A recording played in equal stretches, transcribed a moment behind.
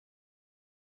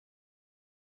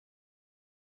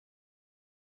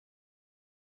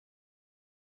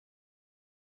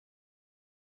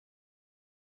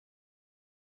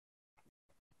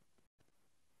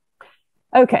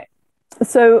Okay,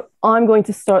 so I'm going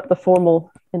to start the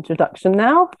formal introduction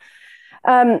now.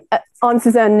 I'm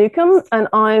Suzanne Newcomb, and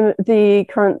I'm the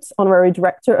current honorary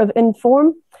director of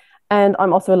Inform, and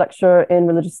I'm also a lecturer in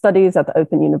religious studies at the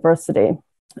Open University.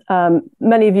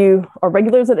 Many of you are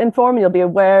regulars at Inform, and you'll be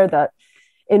aware that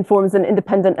Inform is an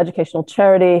independent educational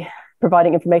charity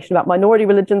providing information about minority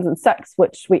religions and sects,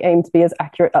 which we aim to be as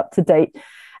accurate, up to date,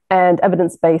 and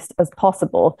evidence-based as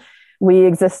possible. We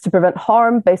exist to prevent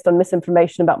harm based on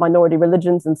misinformation about minority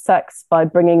religions and sects by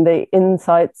bringing the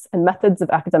insights and methods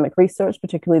of academic research,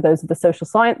 particularly those of the social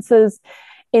sciences,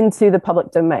 into the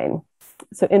public domain.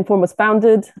 So Inform was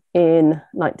founded in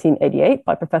 1988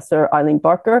 by Professor Eileen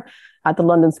Barker at the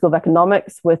London School of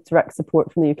Economics with direct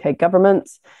support from the UK government.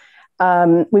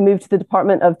 We moved to the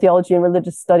Department of Theology and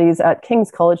Religious Studies at King's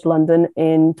College London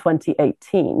in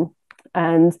 2018.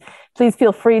 And please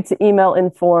feel free to email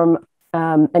Inform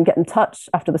and get in touch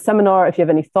after the seminar if you have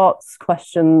any thoughts,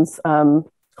 questions,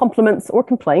 compliments, or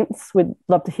complaints. We'd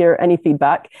love to hear any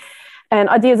feedback and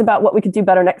ideas about what we could do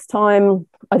better next time,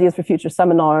 ideas for future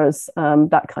seminars,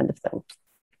 that kind of thing.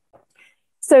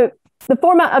 So the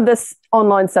format of this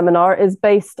online seminar is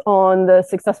based on the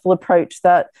successful approach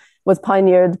that was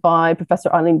pioneered by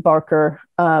Professor Eileen Barker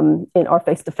in our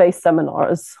face-to-face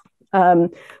seminars.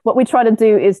 What we try to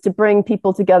do is to bring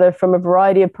people together from a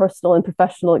variety of personal and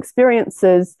professional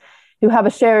experiences who have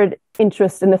a shared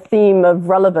interest in the theme of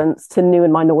relevance to new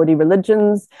and minority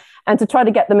religions, and to try to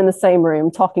get them in the same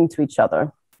room talking to each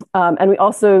other. And we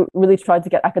also really tried to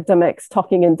get academics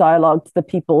talking in dialogue to the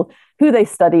people who they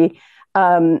study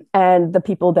and the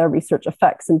people their research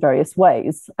affects in various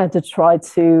ways, and to try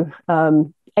to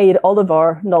aid all of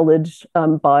our knowledge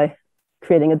by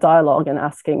creating a dialogue and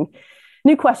asking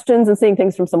new questions and seeing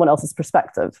things from someone else's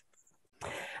perspective.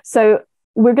 So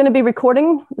we're going to be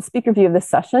recording the speaker view of this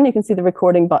session. You can see the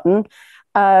recording button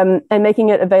and making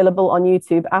it available on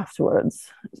YouTube afterwards.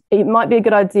 It might be a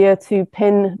good idea to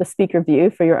pin the speaker view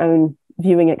for your own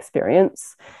viewing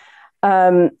experience,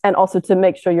 and also to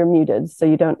make sure you're muted so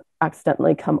you don't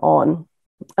accidentally come on.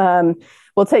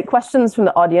 We'll take questions from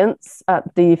the audience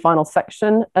at the final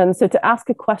section. And so to ask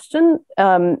a question,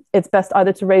 it's best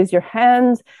either to raise your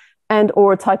hand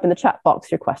or type in the chat box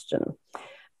your question.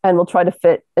 And we'll try to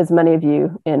fit as many of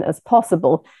you in as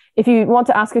possible. If you want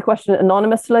to ask a question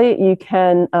anonymously, you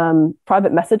can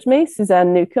private message me,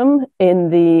 Suzanne Newcomb, in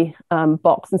the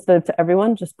box. Instead of to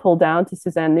everyone, just pull down to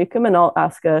Suzanne Newcomb and I'll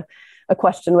ask a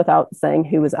question without saying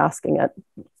who was asking it.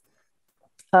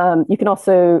 You can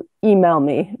also email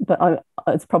me, but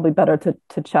it's probably better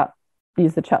to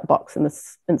use the chat box in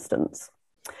this instance.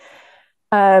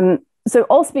 So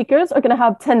all speakers are going to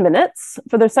have 10 minutes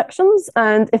for their sections.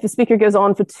 And if a speaker goes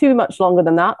on for too much longer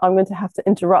than that, I'm going to have to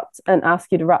interrupt and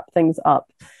ask you to wrap things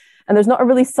up. And there's not a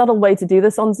really subtle way to do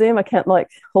this on Zoom. I can't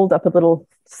hold up a little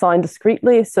sign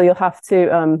discreetly. So you'll have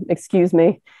to excuse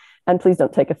me and please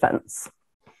don't take offense.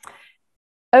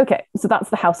 Okay, so that's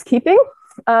the housekeeping.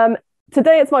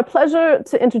 Today, it's my pleasure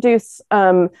to introduce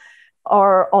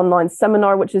our online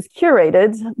seminar, which is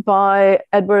curated by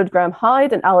Edward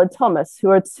Graham-Hyde and Aled Thomas, who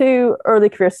are two early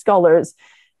career scholars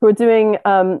who are doing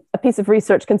a piece of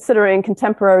research considering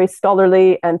contemporary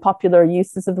scholarly and popular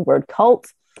uses of the word cult,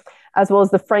 as well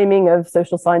as the framing of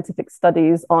social scientific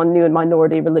studies on new and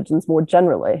minority religions more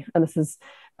generally. And this is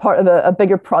part of a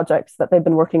bigger project that they've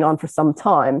been working on for some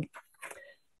time.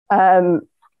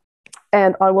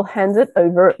 And I will hand it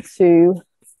over to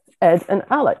Ed and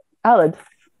Aled.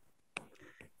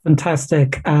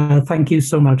 Fantastic. Thank you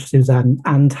so much, Suzanne.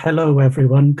 And hello,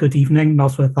 everyone. Good evening,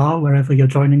 Noswaith, wherever you're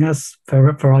joining us for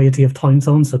a variety of time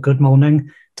zones. So good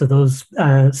morning to those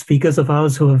speakers of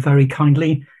ours who have very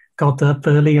kindly got up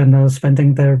early and are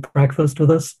spending their breakfast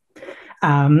with us.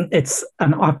 It's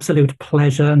an absolute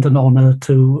pleasure and an honor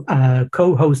to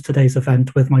co-host today's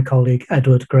event with my colleague,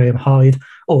 Edward Graham-Hyde,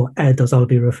 or Ed, as I'll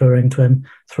be referring to him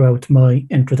throughout my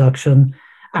introduction.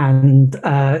 And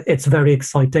it's very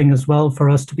exciting as well for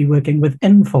us to be working with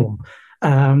Inform,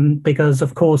 because,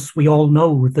 of course, we all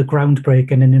know the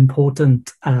groundbreaking and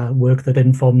important work that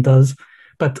Inform does.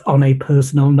 But on a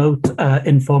personal note,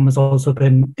 Inform has also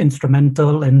been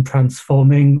instrumental in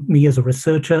transforming me as a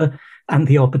researcher and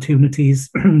the opportunities,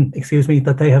 excuse me,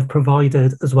 that they have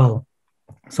provided as well.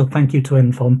 So thank you to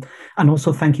Inform, and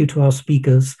also thank you to our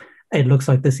speakers. It looks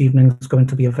like this evening is going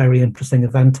to be a very interesting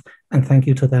event, and thank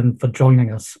you to them for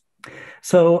joining us.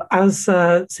 So as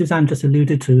Suzanne just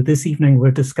alluded to, this evening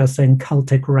we're discussing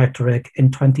cultic rhetoric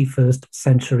in 21st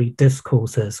century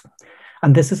discourses.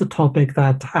 And this is a topic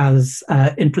that has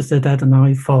interested Ed and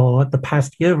I for the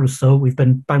past year or so. We've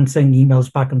been bouncing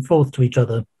emails back and forth to each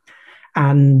other.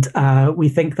 And we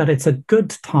think that it's a good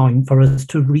time for us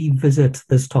to revisit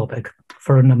this topic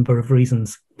for a number of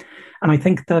reasons. And I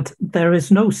think that there is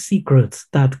no secret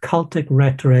that cultic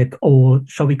rhetoric, or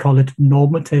shall we call it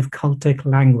normative cultic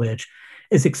language,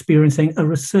 is experiencing a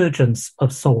resurgence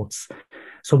of sorts.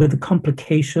 So with the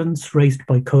complications raised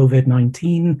by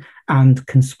COVID-19 and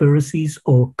conspiracies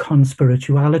or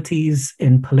conspiritualities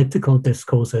in political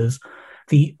discourses,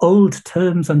 the old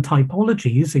terms and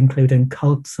typologies, including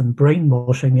cults and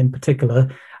brainwashing in particular,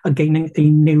 are gaining a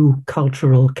new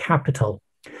cultural capital.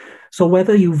 So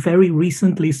whether you very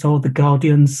recently saw The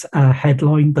Guardian's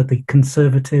headline that the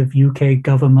Conservative UK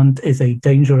government is a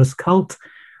dangerous cult,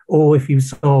 or if you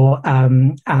saw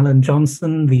Alan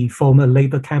Johnson, the former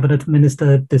Labour cabinet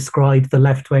minister, describe the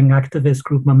left-wing activist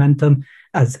group Momentum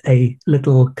as a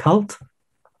little cult,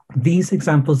 these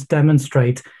examples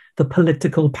demonstrate the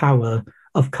political power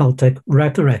of cultic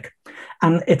rhetoric.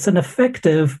 And it's an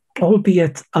effective,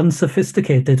 albeit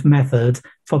unsophisticated method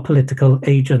for political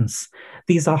agents.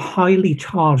 These are highly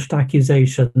charged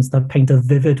accusations that paint a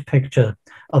vivid picture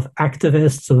of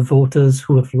activists, of voters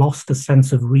who have lost a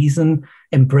sense of reason,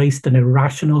 embraced an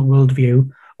irrational worldview,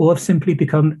 or have simply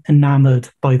become enamored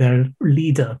by their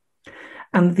leader.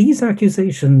 And these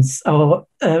accusations are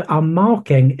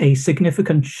marking a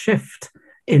significant shift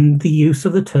in the use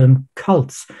of the term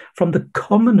cults from the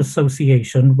common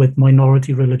association with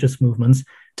minority religious movements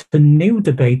to new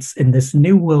debates in this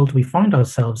new world we find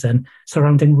ourselves in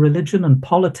surrounding religion and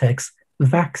politics,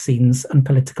 vaccines and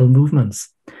political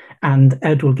movements. And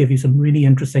Ed will give you some really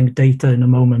interesting data in a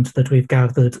moment that we've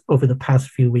gathered over the past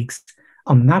few weeks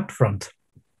on that front.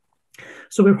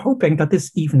 So we're hoping that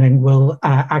this evening will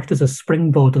act as a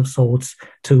springboard of sorts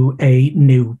to a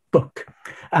new book.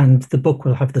 And the book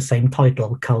will have the same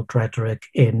title, Cult Rhetoric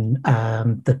in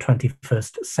the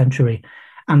 21st Century.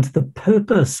 And the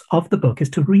purpose of the book is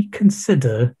to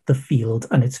reconsider the field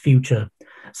and its future.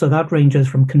 So that ranges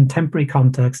from contemporary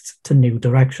contexts to new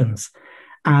directions.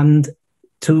 And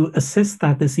to assist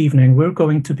that this evening, we're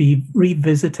going to be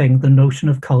revisiting the notion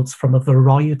of cults from a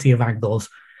variety of angles,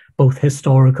 both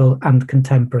historical and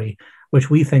contemporary, which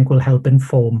we think will help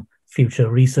inform future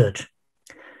research.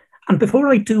 And before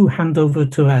I do hand over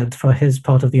to Ed for his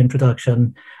part of the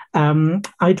introduction,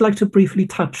 I'd like to briefly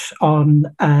touch on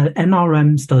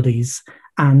NRM studies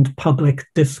and public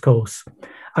discourse.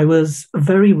 I was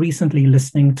very recently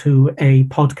listening to a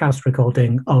podcast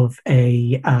recording of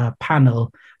a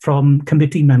panel from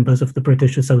committee members of the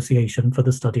British Association for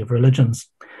the Study of Religions,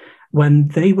 when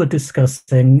they were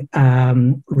discussing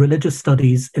religious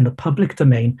studies in the public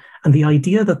domain and the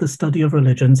idea that the study of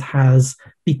religions has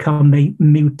become a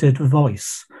muted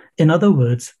voice. In other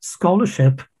words,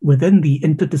 scholarship within the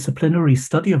interdisciplinary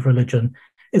study of religion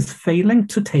is failing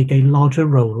to take a larger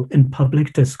role in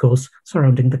public discourse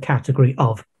surrounding the category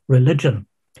of religion,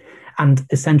 and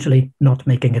essentially not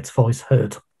making its voice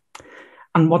heard.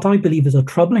 And what I believe is a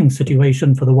troubling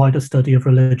situation for the wider study of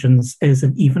religions is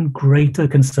an even greater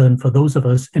concern for those of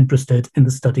us interested in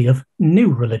the study of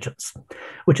new religions,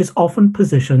 which is often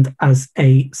positioned as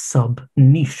a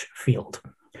sub-niche field,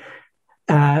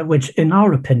 which in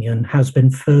our opinion has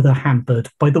been further hampered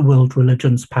by the world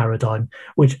religions paradigm,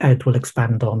 which Ed will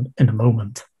expand on in a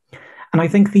moment. And I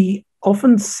think the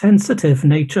often sensitive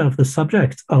nature of the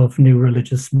subject of new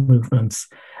religious movements,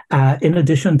 in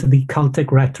addition to the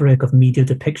cultic rhetoric of media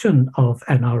depiction of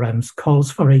NRMs, calls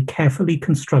for a carefully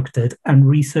constructed and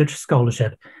researched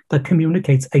scholarship that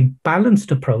communicates a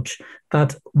balanced approach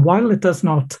that, while it does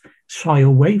not shy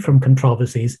away from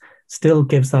controversies, still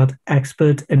gives that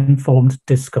expert-informed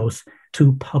discourse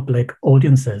to public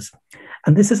audiences.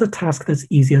 And this is a task that's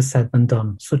easier said than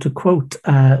done. So to quote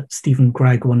Stephen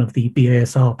Gregg, one of the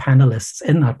BASR panelists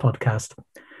in that podcast,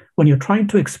 when you're trying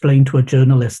to explain to a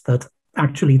journalist that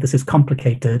actually this is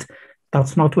complicated,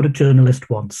 that's not what a journalist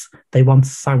wants. They want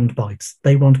sound bites.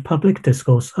 They want public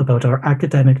discourse about our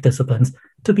academic disciplines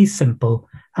to be simple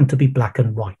and to be black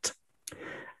and white.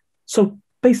 So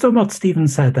based on what Stephen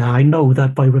said there, I know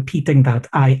that by repeating that,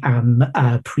 I am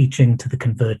preaching to the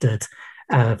converted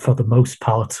for the most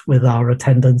part with our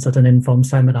attendance at an Inform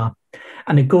seminar.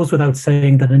 And it goes without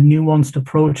saying that a nuanced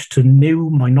approach to new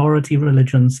minority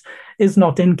religions is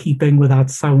not in keeping with that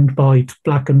soundbite,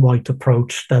 black and white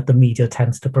approach that the media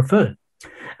tends to prefer.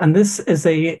 And this is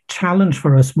a challenge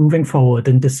for us moving forward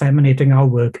in disseminating our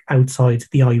work outside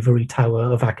the ivory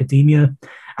tower of academia.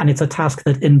 And it's a task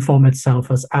that Inform itself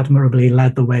has admirably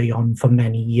led the way on for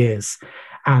many years.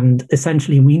 And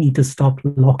essentially, we need to stop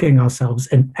locking ourselves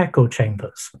in echo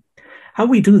chambers. How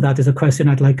we do that is a question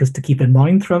I'd like us to keep in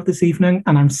mind throughout this evening,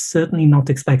 and I'm certainly not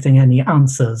expecting any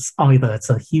answers either. It's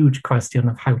a huge question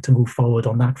of how to move forward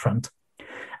on that front.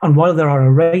 And while there are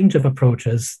a range of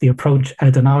approaches, the approach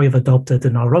Ed and I have adopted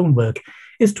in our own work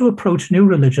is to approach new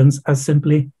religions as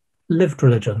simply lived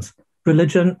religions.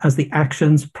 Religion as the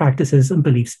actions, practices, and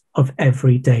beliefs of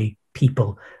everyday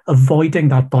people, avoiding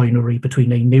that binary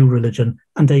between a new religion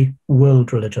and a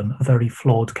world religion, a very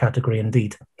flawed category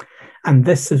indeed. And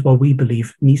this is what we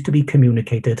believe needs to be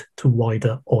communicated to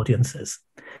wider audiences.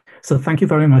 So thank you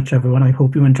very much, everyone. I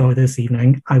hope you enjoy this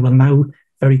evening. I will now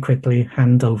very quickly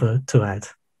hand over to Ed.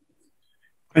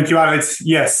 Thank you, Alex.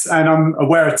 Yes, and I'm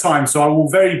aware of time, so I will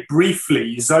very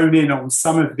briefly zone in on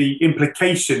some of the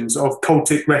implications of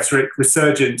cultic rhetoric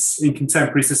resurgence in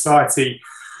contemporary society,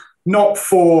 not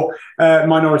for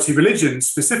minority religions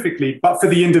specifically, but for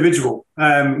the individual,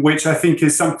 which I think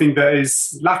is something that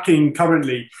is lacking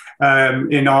currently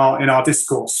in our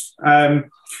discourse.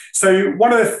 So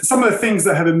some of the things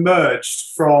that have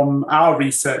emerged from our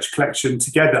research collection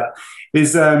together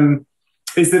is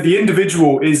that the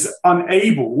individual is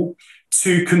unable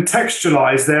to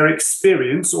contextualize their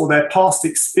experience or their past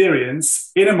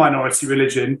experience in a minority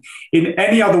religion in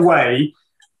any other way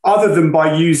other than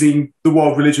by using the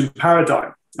world religion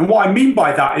paradigm. And what I mean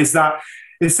by that is that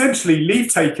essentially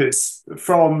leave takers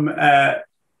from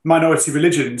minority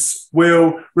religions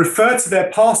will refer to their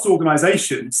past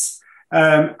organizations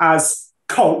as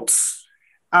cults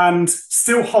and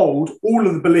still hold all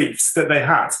of the beliefs that they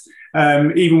had,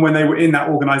 even when they were in that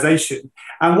organization.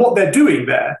 And what they're doing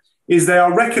there is they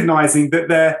are recognizing that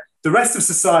the rest of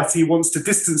society wants to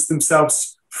distance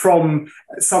themselves from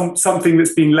something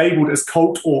that's been labeled as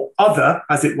cult or other,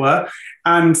 as it were,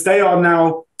 and they are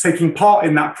now taking part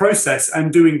in that process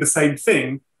and doing the same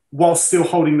thing while still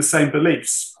holding the same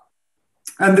beliefs.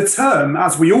 And the term,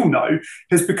 as we all know,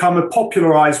 has become a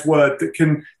popularized word that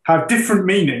can have different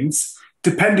meanings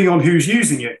depending on who's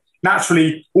using it.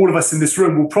 Naturally, all of us in this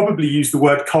room will probably use the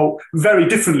word cult very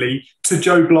differently to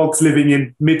Joe Bloggs living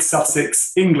in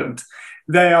mid-Sussex, England.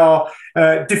 There are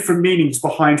different meanings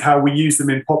behind how we use them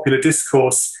in popular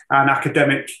discourse and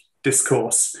academic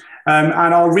discourse. And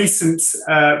our recent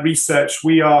research,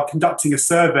 we are conducting a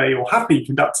survey, or have been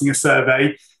conducting a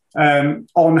survey,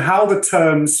 on how the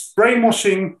terms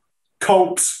brainwashing,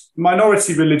 cult,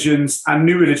 minority religions, and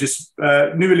new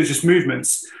religious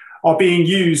movements are being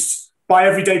used by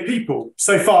everyday people.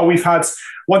 So far, we've had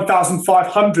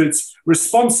 1,500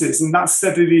 responses, and that's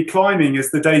steadily climbing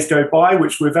as the days go by,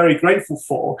 which we're very grateful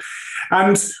for.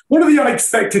 And one of the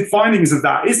unexpected findings of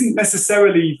that isn't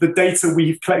necessarily the data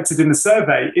we've collected in the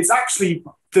survey, it's actually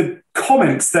the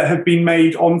comments that have been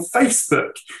made on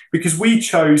Facebook, because we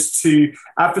chose to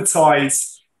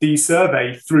advertise the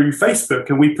survey through Facebook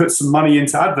and we put some money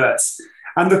into adverts.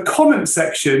 And the comment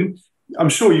section, I'm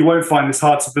sure you won't find this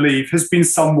hard to believe, has been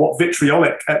somewhat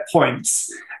vitriolic at points.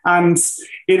 And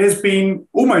it has been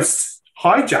almost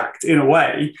hijacked in a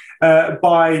way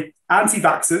by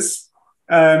anti-vaxxers,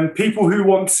 people who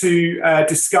want to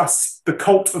discuss the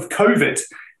cult of COVID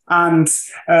and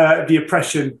the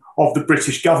oppression of the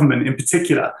British government in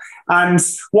particular. And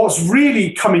what's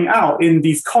really coming out in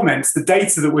these comments, the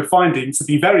data that we're finding, to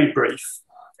be very brief,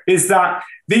 is that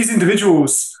these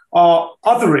individuals are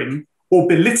othering or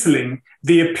belittling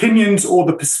the opinions or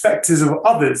the perspectives of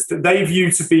others that they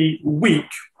view to be weak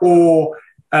or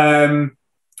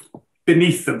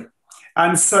beneath them.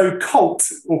 And so cult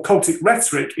or cultic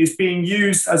rhetoric is being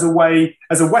used as a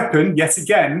weapon, yet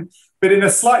again, but in a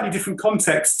slightly different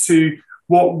context to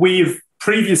what we've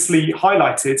previously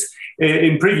highlighted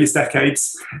in previous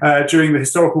decades during the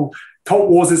historical cult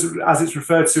wars, as it's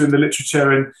referred to in the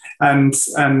literature and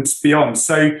beyond.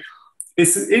 So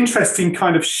it's an interesting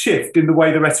kind of shift in the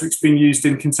way the rhetoric's being used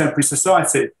in contemporary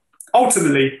society.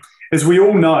 Ultimately, as we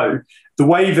all know, the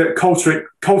way that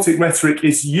cultic rhetoric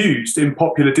is used in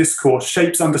popular discourse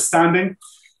shapes understanding,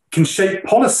 can shape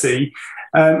policy,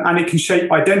 and it can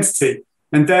shape identity.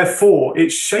 And therefore,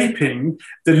 it's shaping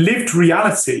the lived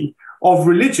reality of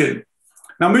religion.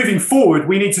 Now, moving forward,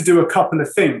 we need to do a couple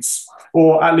of things,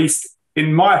 or at least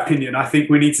in my opinion, I think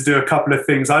we need to do a couple of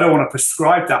things. I don't want to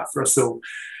prescribe that for us all.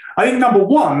 I think number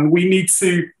one, we need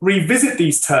to revisit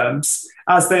these terms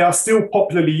as they are still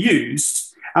popularly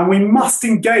used, and we must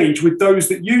engage with those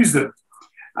that use them.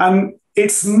 And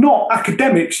it's not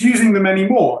academics using them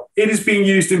anymore. It is being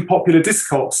used in popular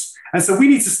discourse. And so we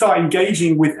need to start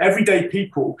engaging with everyday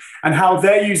people and how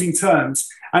they're using terms,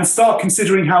 and start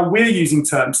considering how we're using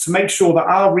terms to make sure that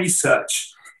our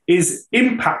research is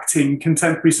impacting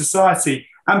contemporary society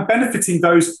and benefiting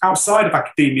those outside of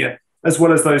academia as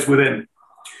well as those within.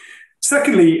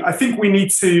 Secondly, I think we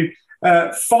need to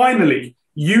finally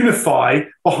unify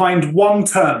behind one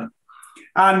term.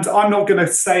 And I'm not going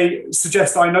to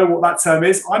suggest I know what that term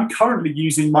is. I'm currently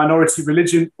using minority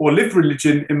religion or lived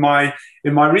religion in my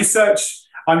research.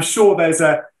 I'm sure there's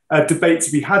a debate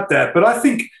to be had there. But I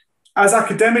think as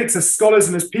academics, as scholars,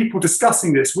 and as people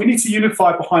discussing this, we need to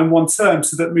unify behind one term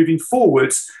so that moving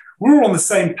forward, we're all on the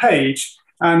same page.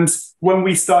 And when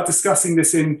we start discussing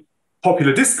this in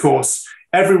popular discourse,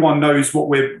 everyone knows what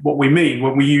we mean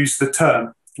when we use the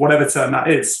term, whatever term that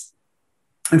is.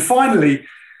 And finally,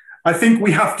 I think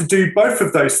we have to do both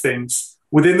of those things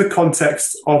within the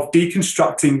context of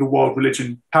deconstructing the world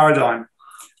religion paradigm.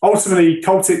 Ultimately,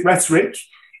 cultic rhetoric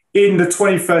in the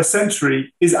 21st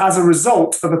century is as a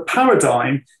result of a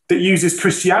paradigm that uses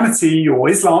Christianity or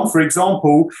Islam, for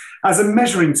example, as a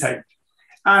measuring tape.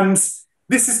 And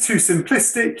this is too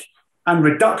simplistic and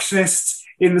reductionist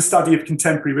in the study of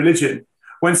contemporary religion.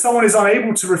 When someone is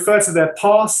unable to refer to their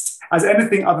past as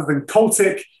anything other than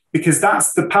cultic, because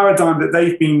that's the paradigm that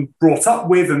they've been brought up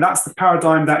with, and that's the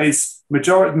paradigm that is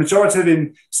majorative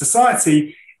in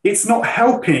society, it's not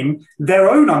helping their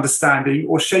own understanding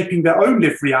or shaping their own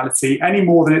lived reality any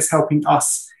more than it's helping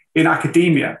us in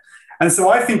academia. And so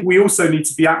I think we also need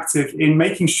to be active in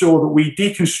making sure that we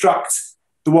deconstruct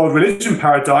the world religion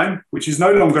paradigm, which is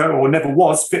no longer or never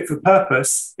was fit for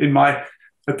purpose, in my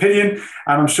opinion,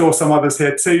 and I'm sure some others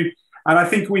here too. And I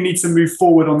think we need to move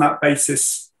forward on that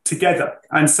basis together.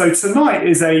 And so tonight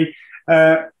is a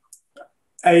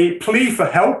plea for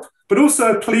help, but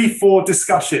also a plea for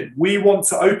discussion. We want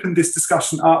to open this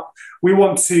discussion up. We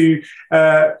want to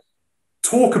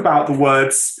talk about the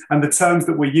words and the terms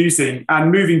that we're using.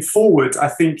 And moving forward, I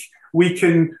think we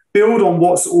can build on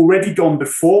what's already gone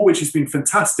before, which has been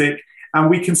fantastic, and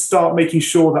we can start making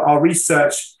sure that our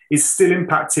research is still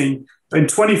impacting in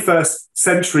 21st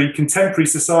century contemporary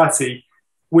society,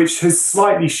 which has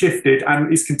slightly shifted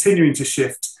and is continuing to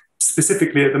shift,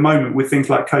 specifically at the moment with things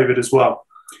like COVID as well.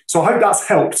 So I hope that's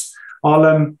helped.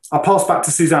 I'll pass back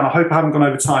to Suzanne. I hope I haven't gone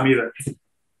over time either.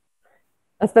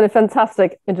 That's been a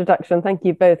fantastic introduction. Thank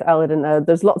you both, Aled and Ed.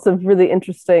 There's lots of really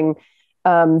interesting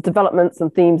developments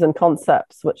and themes and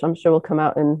concepts, which I'm sure will come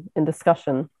out in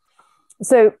discussion.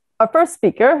 So our first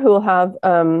speaker, who will have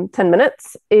 10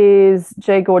 minutes, is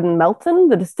J. Gordon Melton,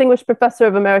 the Distinguished Professor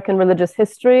of American Religious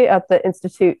History at the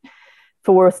Institute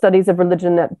for Studies of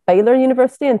Religion at Baylor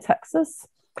University in Texas.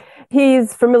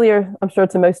 He's familiar, I'm sure,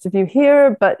 to most of you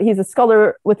here, but he's a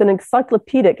scholar with an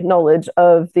encyclopedic knowledge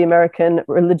of the American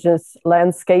religious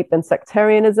landscape and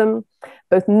sectarianism,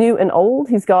 both new and old.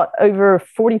 He's got over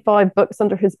 45 books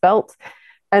under his belt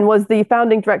and was the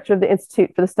founding director of the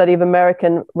Institute for the Study of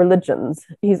American Religions.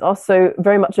 He's also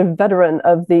very much a veteran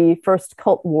of the first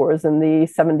cult wars in the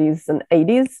 70s and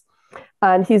 80s.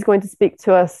 And he's going to speak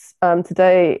to us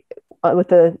today with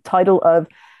the title of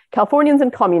Californians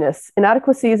and Communists,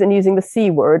 Inadequacies in Using the C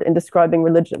Word in Describing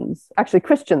Religions. Actually,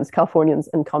 Christians, Californians,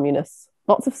 and Communists.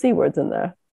 Lots of C words in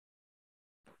there.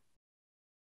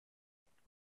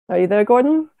 Are you there,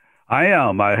 Gordon? I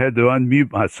am. I had to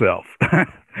unmute myself.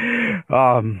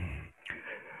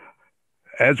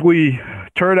 As we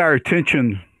turn our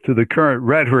attention to the current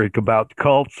rhetoric about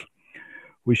cults,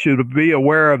 we should be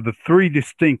aware of the three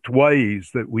distinct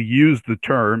ways that we use the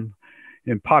term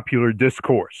in popular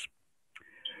discourse.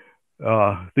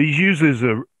 These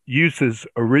uses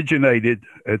originated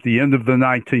at the end of the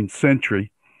 19th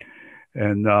century,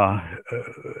 and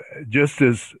just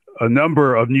as a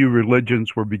number of new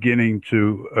religions were beginning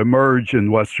to emerge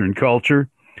in Western culture,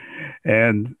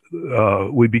 and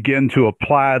we begin to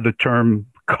apply the term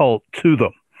cult to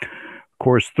them. Of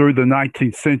course, through the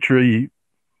 19th century,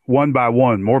 one by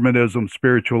one, Mormonism,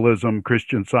 spiritualism,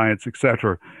 Christian Science,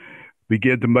 etc.,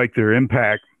 began to make their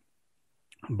impact.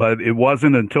 But it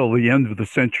wasn't until the end of the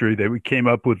century that we came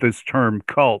up with this term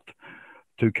cult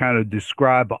to kind of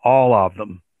describe all of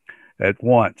them at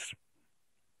once.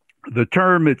 The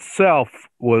term itself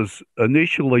was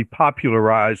initially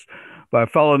popularized by a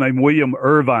fellow named William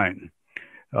Irvine.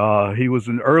 He was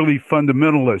an early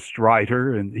fundamentalist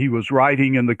writer, and he was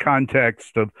writing in the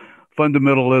context of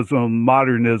fundamentalism,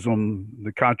 modernism,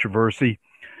 the controversy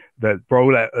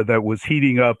that was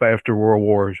heating up after World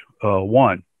War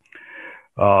I.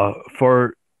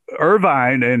 For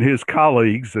Irvine and his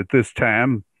colleagues at this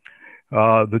time,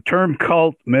 the term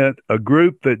cult meant a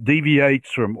group that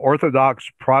deviates from Orthodox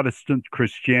Protestant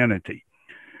Christianity,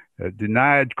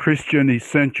 denied Christian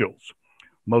essentials,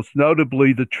 most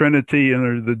notably the Trinity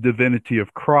and the divinity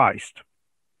of Christ.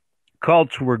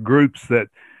 Cults were groups that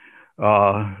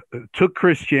took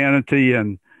Christianity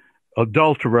and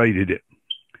adulterated it.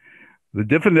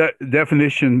 The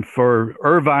definition for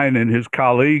Irvine and his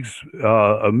colleagues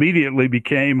immediately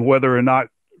became whether or not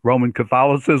Roman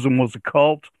Catholicism was a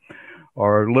cult,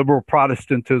 or liberal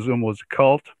Protestantism was a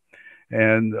cult.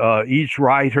 And each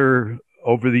writer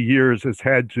over the years has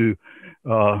had to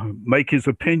make his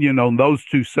opinion on those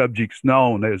two subjects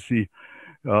known as he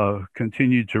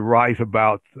continued to write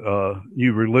about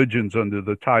new religions under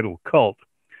the title cult.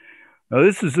 Now,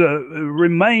 this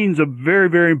remains a very,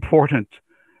 very important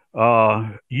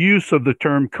use of the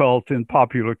term cult in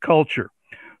popular culture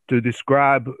to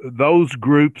describe those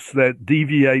groups that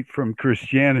deviate from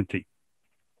Christianity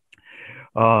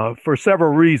for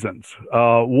several reasons.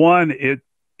 One,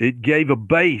 it gave a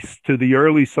base to the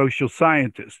early social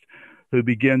scientists who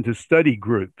began to study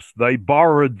groups. They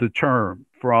borrowed the term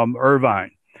from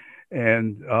Irvine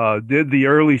and did the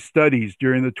early studies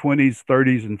during the 20s,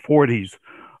 30s, and 40s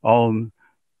on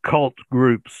cult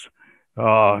groups,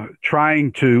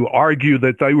 trying to argue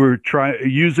that they were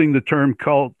using the term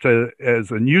cult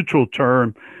as a neutral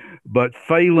term, but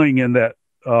failing in that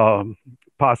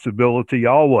possibility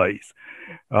always.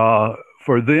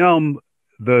 For them,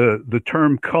 the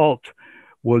term cult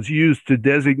was used to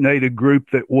designate a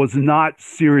group that was not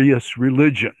serious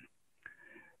religion.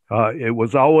 It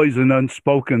was always an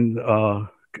unspoken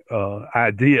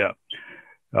idea.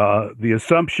 The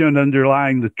assumption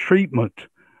underlying the treatment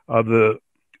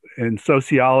in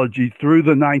sociology through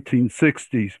the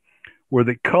 1960s were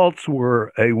that cults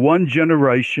were a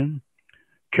one-generation,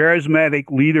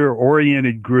 charismatic,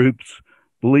 leader-oriented groups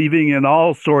believing in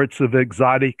all sorts of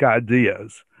exotic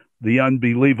ideas, the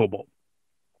unbelievable.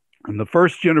 In the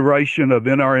first generation of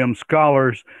NRM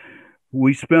scholars,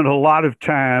 we spent a lot of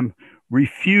time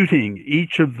refuting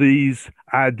each of these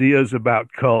ideas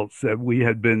about cults that we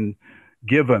had been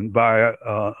given by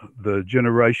the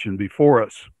generation before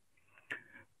us.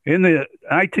 In the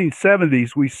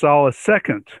 1970s, we saw a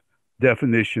second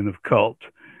definition of cult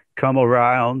come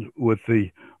around with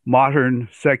the modern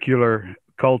secular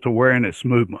cult awareness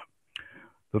movement.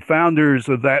 The founders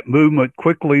of that movement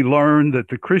quickly learned that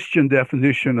the Christian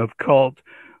definition of cult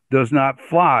does not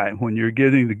fly when you're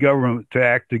getting the government to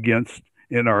act against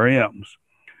NRMs.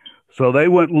 So they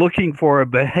went looking for a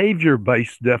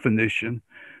behavior-based definition,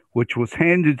 which was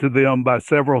handed to them by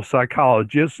several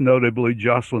psychologists, notably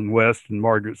Jocelyn West and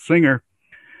Margaret Singer,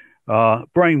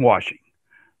 brainwashing.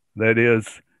 That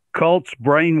is, cults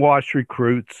brainwash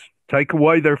recruits, take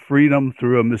away their freedom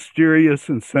through a mysterious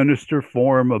and sinister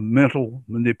form of mental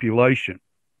manipulation.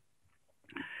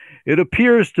 It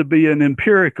appears to be an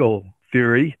empirical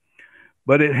theory,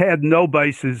 but it had no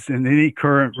basis in any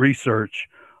current research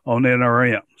on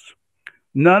NRMs.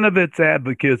 None of its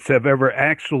advocates have ever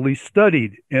actually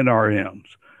studied NRMs,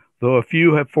 though a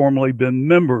few have formerly been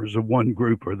members of one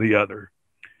group or the other.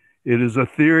 It is a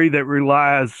theory that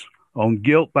relies on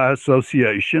guilt by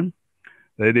association.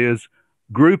 That is,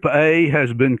 Group A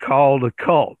has been called a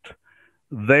cult,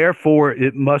 therefore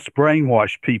it must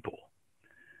brainwash people.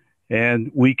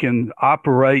 And we can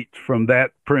operate from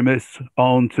that premise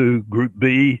on to Group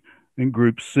B and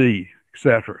Group C,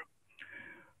 etc.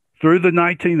 Through the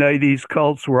 1980s,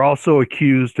 cults were also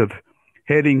accused of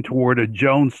heading toward a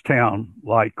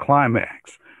Jonestown-like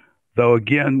climax, though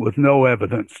again with no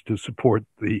evidence to support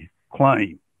the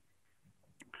claim.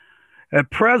 At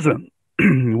present,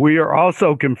 we are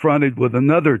also confronted with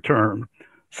another term,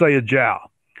 Sayajiao,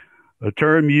 a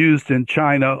term used in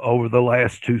China over the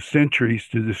last 2 centuries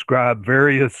to describe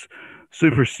various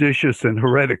superstitious and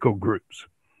heretical groups.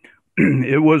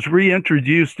 It was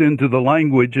reintroduced into the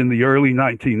language in the early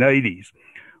 1980s,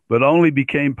 but only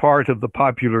became part of the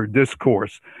popular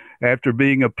discourse after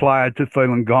being applied to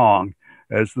Falun Gong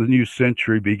as the new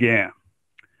century began.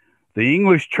 The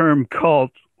English term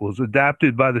cult was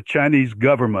adapted by the Chinese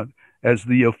government as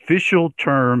the official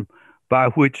term by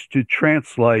which to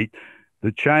translate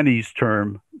the Chinese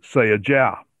term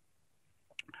Sayajiao.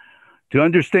 To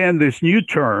understand this new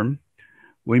term,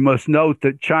 we must note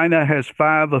that China has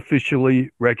 5 officially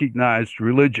recognized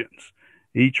religions,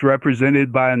 each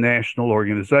represented by a national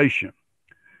organization.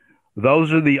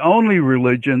 Those are the only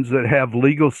religions that have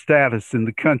legal status in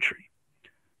the country.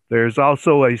 There's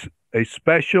also a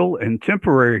special and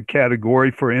temporary category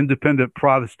for independent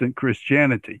Protestant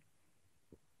Christianity.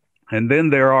 And then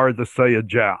there are the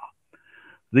Sayajiao.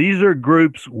 These are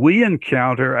groups we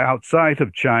encounter outside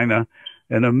of China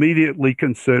and immediately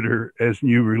consider as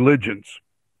new religions.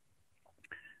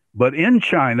 But in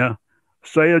China,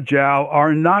 Sayajiao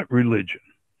are not religion,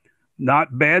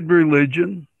 not bad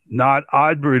religion, not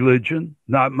odd religion,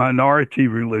 not minority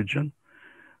religion.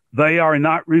 They are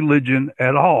not religion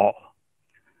at all.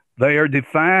 They are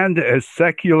defined as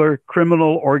secular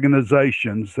criminal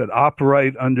organizations that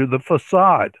operate under the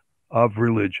facade of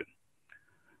religion.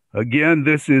 Again,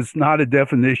 this is not a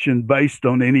definition based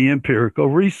on any empirical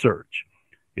research.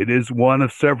 It is one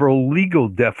of several legal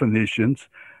definitions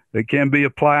that can be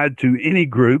applied to any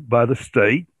group by the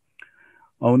state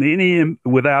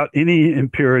without any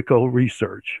empirical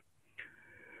research.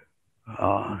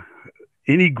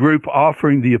 Any group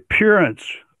offering the appearance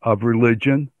of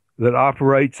religion that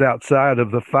operates outside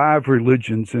of the 5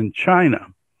 religions in China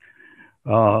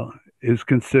is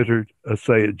considered a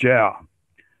Seyjiao.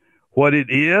 What it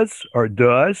is or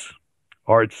does,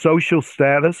 or its social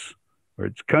status, or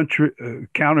its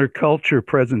counterculture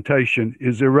presentation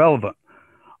is irrelevant.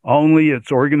 Only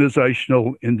its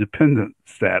organizational independent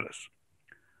status.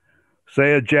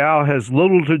 Seyjiao has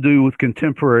little to do with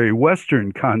contemporary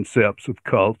Western concepts of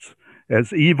cults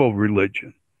as evil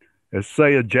religion, as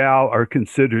Seyjiao are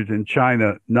considered in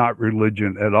China not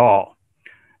religion at all.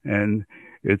 And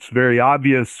it's very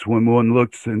obvious when one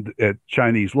looks at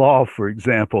Chinese law, for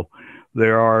example,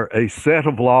 there are a set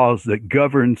of laws that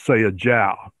govern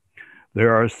Seyjiao.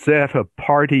 There are a set of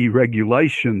party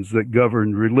regulations that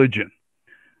govern religion,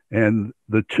 and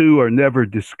the two are never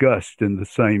discussed in the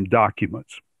same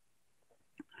documents.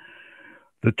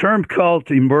 The term cult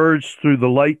emerged through the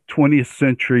late 20th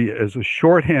century as a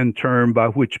shorthand term by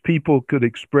which people could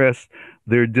express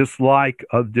their dislike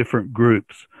of different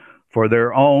groups for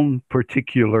their own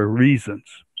particular reasons.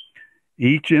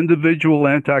 Each individual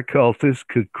anti-cultist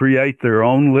could create their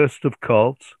own list of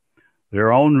cults,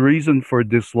 their own reason for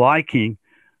disliking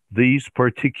these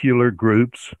particular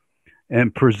groups,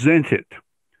 and present it.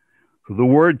 The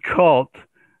word cult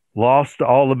lost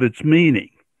all of its meaning.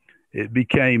 It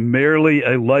became merely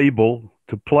a label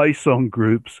to place on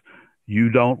groups you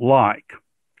don't like.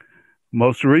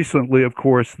 Most recently, of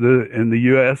course, in the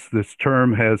U.S., this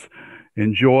term has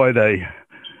enjoyed a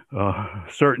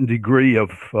certain degree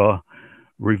of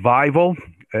revival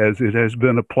as it has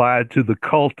been applied to the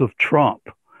cult of Trump.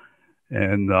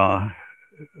 And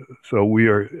so we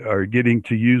are getting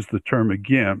to use the term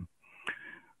again.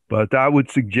 But I would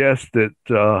suggest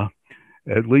that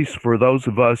at least for those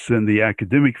of us in the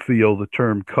academic field, the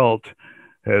term cult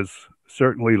has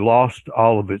certainly lost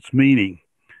all of its meaning.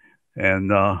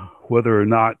 And whether or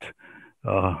not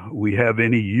we have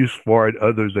any use for it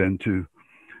other than to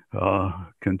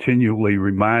continually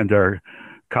remind our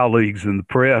colleagues in the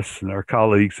press and our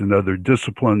colleagues in other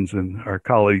disciplines and our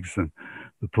colleagues in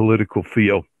the political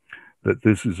field that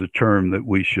this is a term that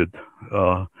we should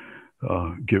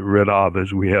get rid of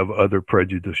as we have other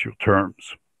prejudicial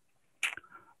terms.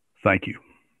 Thank you.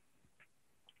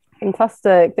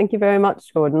 Fantastic. Thank you very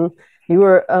much, Gordon. You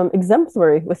were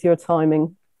exemplary with your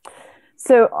timing.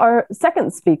 So our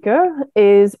second speaker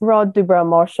is Rod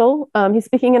Dubrow-Marshall. He's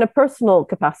speaking in a personal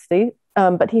capacity,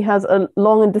 but he has a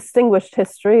long and distinguished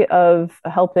history of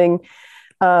helping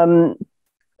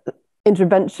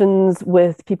interventions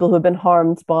with people who have been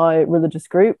harmed by religious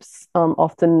groups,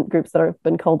 often groups that have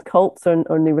been called cults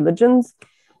or new religions.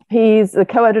 He's the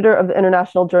co-editor of the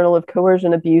International Journal of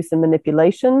Coercion, Abuse, and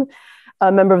Manipulation, a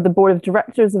member of the board of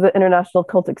directors of the International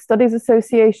Cultic Studies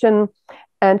Association,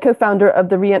 and co-founder of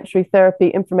the Reentry Therapy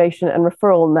Information and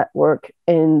Referral Network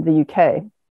in the UK.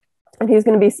 And he's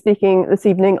going to be speaking this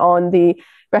evening on the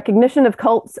recognition of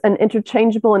cults and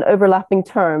interchangeable and overlapping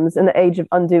terms in the age of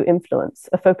undue influence,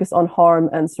 a focus on harm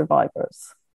and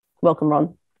survivors. Welcome,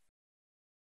 Ron.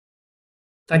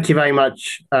 Thank you very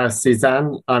much,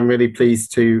 Suzanne. I'm really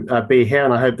pleased to be here,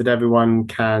 and I hope that everyone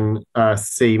can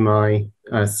see my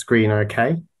screen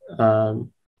okay.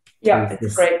 Yeah,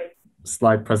 it's great.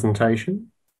 Slide presentation.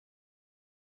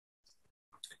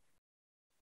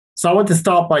 So I want to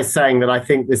start by saying that I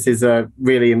think this is a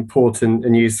really important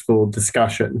and useful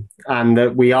discussion, and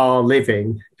that we are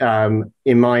living,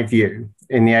 in my view,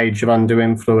 in the age of undue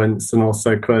influence and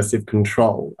also coercive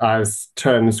control as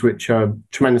terms which are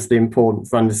tremendously important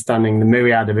for understanding the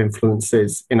myriad of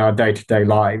influences in our day-to-day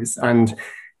lives. And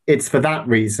it's for that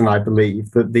reason, I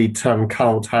believe, that the term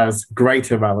cult has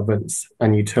greater relevance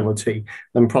and utility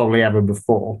than probably ever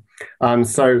before.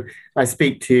 So I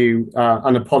speak to you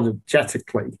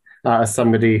unapologetically as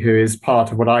somebody who is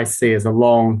part of what I see as a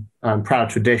long proud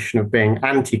tradition of being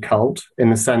anti-cult,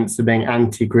 in the sense of being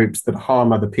anti-groups that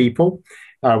harm other people,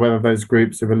 whether those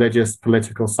groups are religious,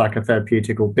 political,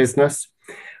 psychotherapeutic, or business.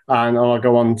 And I'll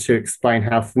go on to explain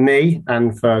how, for me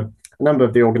and for a number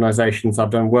of the organizations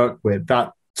I've done work with,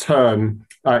 that term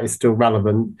is still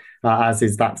relevant, as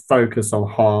is that focus on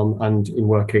harm and in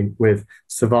working with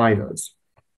survivors.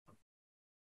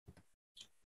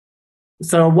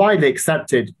 So a widely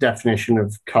accepted definition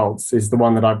of cults is the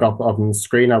one that I've got on the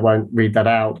screen. I won't read that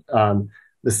out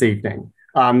this evening,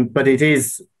 but it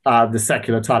is the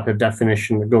secular type of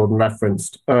definition that Gordon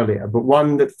referenced earlier, but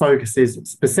one that focuses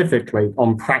specifically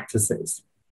on practices.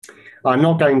 I'm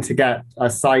not going to get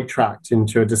sidetracked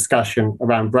into a discussion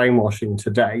around brainwashing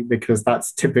today, because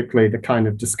that's typically the kind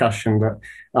of discussion that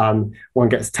one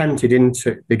gets tempted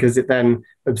into, because it then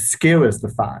obscures the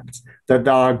fact that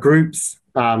there are groups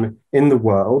in the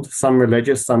world, some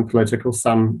religious, some political,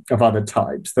 some of other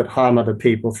types, that harm other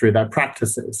people through their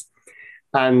practices.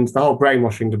 And the whole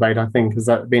brainwashing debate, I think, has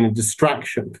been a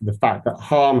distraction from the fact that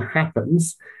harm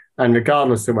happens, and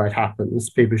regardless of where it happens,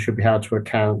 people should be held to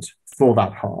account for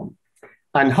that harm.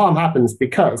 And harm happens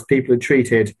because people are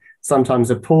treated sometimes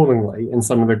appallingly in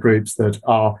some of the groups that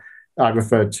are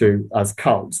referred to as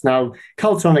cults. Now,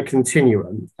 cults are on a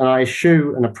continuum, and I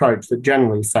eschew an approach that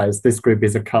generally says this group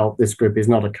is a cult, this group is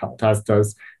not a cult, as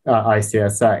does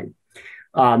ICSA.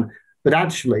 But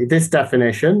actually, this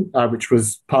definition, which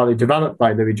was partly developed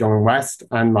by Louis John West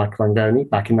and Michael Langoni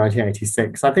back in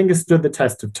 1986, I think has stood the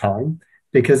test of time,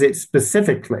 because it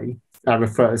specifically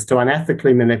refers to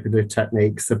unethically manipulative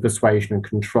techniques of persuasion and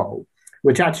control,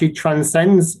 which actually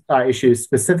transcends issues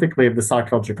specifically of the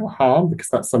psychological harm, because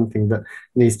that's something that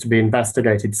needs to be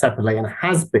investigated separately and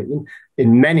has been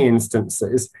in many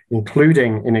instances,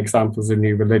 including in examples of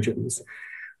new religions.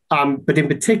 But in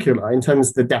particular, in terms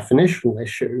of the definitional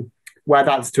issue, where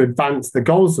that's to advance the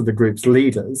goals of the group's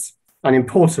leaders, and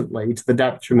importantly, to the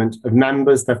detriment of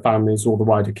members, their families, or the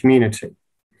wider community.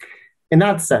 In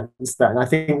that sense, then, I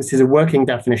think this is a working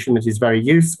definition that is very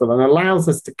useful and allows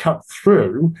us to cut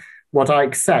through what I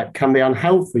accept can be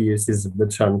unhelpful uses of the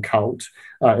term cult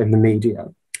in the media.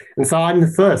 And so I'm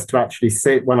the first to actually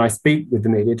sit when I speak with the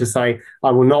media to say,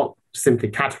 I will not simply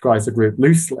categorize a group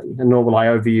loosely, and nor will I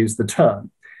overuse the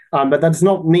term. But that does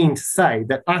not mean to say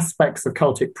that aspects of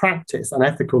cultic practice and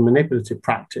ethical manipulative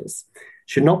practice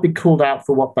should not be called out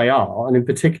for what they are, and in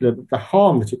particular, that the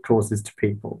harm that it causes to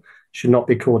people should not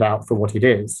be called out for what it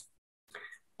is.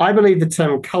 I believe the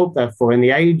term cult, therefore, in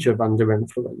the age of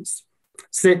under-influence,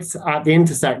 sits at the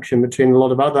intersection between a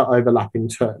lot of other overlapping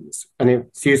terms, and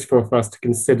it's useful for us to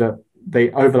consider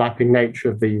the overlapping nature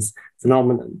of these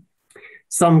phenomena.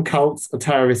 Some cults are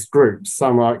terrorist groups,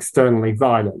 some are externally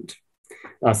violent,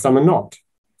 some are not.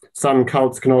 Some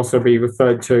cults can also be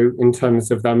referred to in terms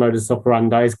of their modus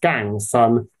operandi as gangs.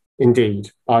 Some,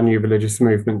 indeed, are new religious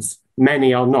movements.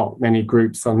 Many are not. Many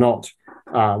groups are not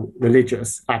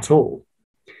religious at all.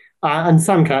 And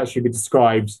some can actually be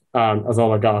described as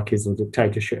oligarchies or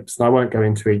dictatorships. And I won't go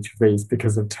into each of these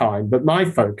because of time. But my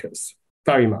focus,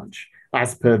 very much,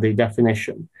 as per the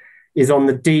definition, is on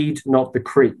the deed, not the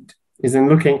creed, is in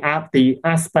looking at the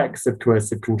aspects of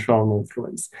coercive control and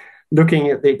influence, looking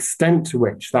at the extent to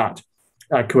which that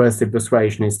coercive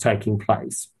persuasion is taking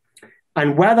place.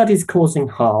 And where that is causing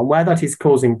harm, where that is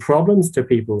causing problems to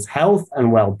people's health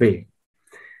and well-being,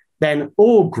 then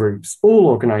all groups, all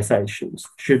organizations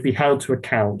should be held to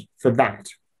account for that.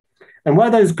 And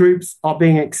where those groups are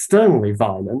being externally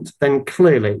violent, then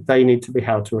clearly they need to be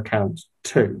held to account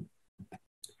too.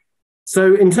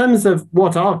 So in terms of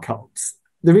what are cults,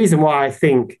 the reason why I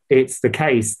think it's the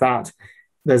case that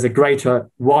there's a greater,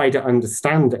 wider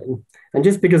understanding, and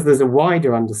just because there's a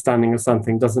wider understanding of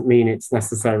something doesn't mean it's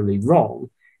necessarily wrong,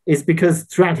 is because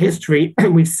throughout history,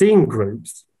 we've seen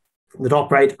groups that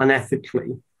operate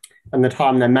unethically and that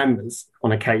harm their members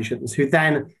on occasions, who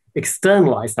then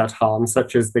externalize that harm,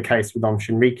 such as the case with Aum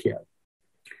Shinrikyo.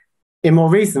 In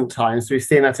more recent times, we've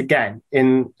seen that again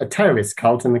in a terrorist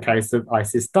cult in the case of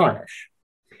ISIS-Daesh.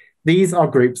 These are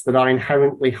groups that are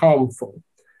inherently harmful.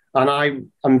 And I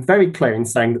am very clear in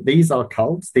saying that these are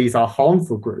cults, these are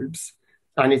harmful groups,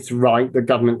 and it's right that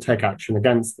government take action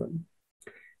against them.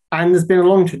 And there's been a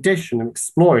long tradition of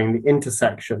exploring the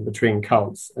intersection between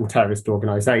cults and terrorist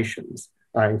organizations,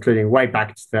 including way back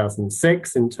in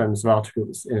 2006 in terms of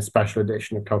articles in a special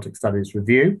edition of Cultic Studies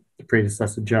Review, the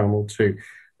predecessor journal to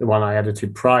the one I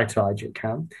edited prior to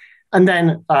IGCAM. And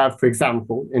then, for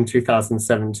example, in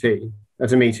 2017,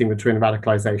 at a meeting between the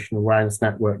Radicalization Awareness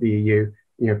Network, the EU,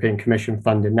 European Commission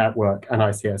funded network, and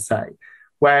ICSA,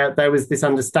 where there was this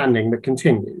understanding that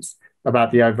continues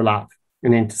about the overlap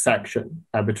and intersection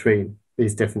between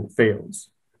these different fields.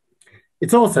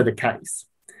 It's also the case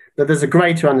that there's a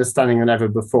greater understanding than ever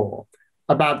before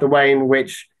about the way in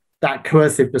which that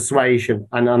coercive persuasion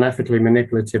and unethically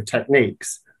manipulative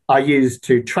techniques are used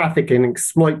to traffic and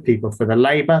exploit people for their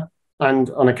labor,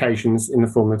 and on occasions in the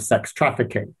form of sex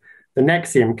trafficking. The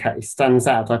Nexium case stands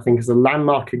out, I think, as a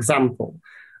landmark example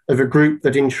of a group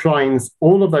that enshrines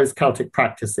all of those cultic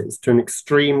practices to an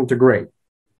extreme degree,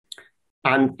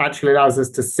 and actually allows us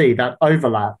to see that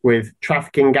overlap with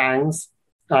trafficking gangs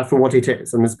for what it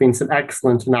is. And there's been some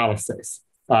excellent analysis,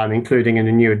 including in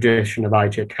a new edition of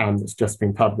IGCAM that's just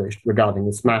been published regarding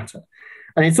this matter.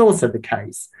 And it's also the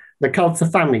case that cults are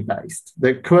family-based,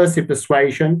 that coercive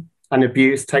persuasion and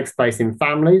abuse takes place in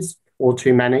families, or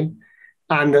too many,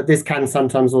 and that this can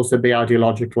sometimes also be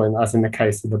ideological, as in the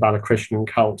case of the Balakrishnan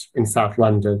cult in South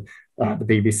London. The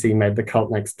BBC made the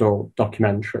Cult Next Door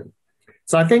documentary.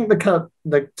 So I think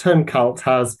the term cult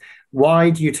has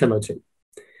wide utility,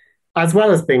 as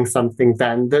well as being something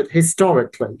then that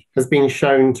historically has been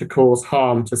shown to cause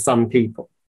harm to some people.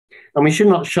 And we should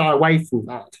not shy away from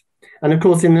that. And of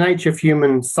course, in the nature of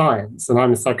human science, and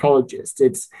I'm a psychologist,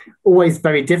 it's always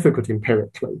very difficult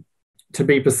empirically to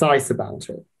be precise about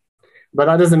it. But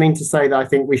that doesn't mean to say that I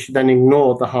think we should then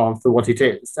ignore the harm for what it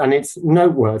is. And it's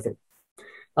noteworthy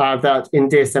that in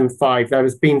DSM-5, there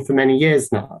has been for many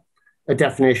years now a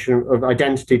definition of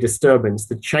identity disturbance,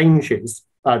 the changes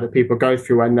that people go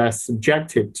through when they're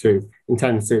subjected to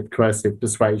intensive coercive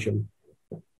persuasion,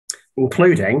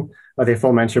 including the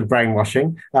aforementioned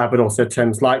brainwashing, but also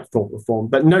terms like thought reform.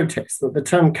 But notice that the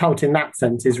term cult in that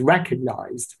sense is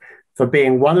recognized for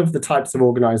being one of the types of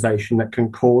organization that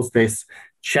can cause this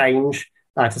change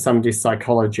to somebody's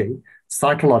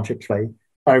psychologically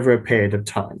over a period of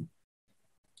time.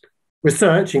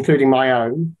 Research, including my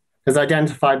own, has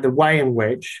identified the way in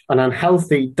which an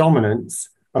unhealthy dominance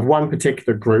of one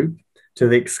particular group to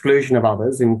the exclusion of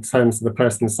others in terms of the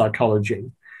person's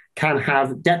psychology can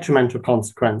have detrimental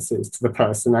consequences to the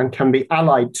person and can be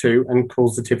allied to and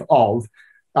causative of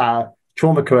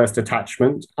trauma-coerced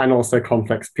attachment and also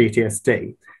complex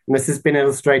PTSD. And this has been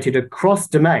illustrated across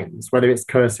domains, whether it's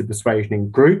coercive persuasion in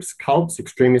groups, cults,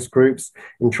 extremist groups,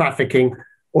 in trafficking,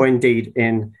 or indeed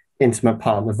in intimate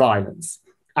partner violence.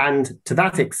 And to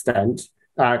that extent,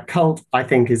 cult, I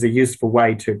think, is a useful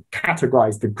way to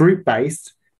categorize the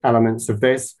group-based elements of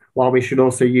this, while we should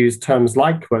also use terms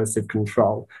like coercive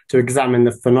control to examine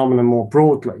the phenomenon more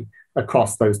broadly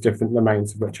across those different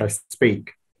domains of which I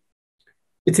speak.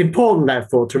 It's important,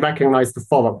 therefore, to recognize the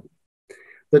following: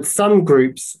 that some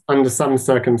groups, under some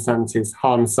circumstances,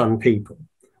 harm some people.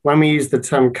 When we use the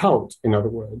term cult, in other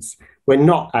words, we're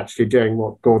not actually doing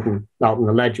what Gordon Melton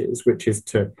alleges, which is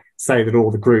to say that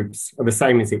all the groups are the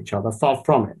same as each other. Far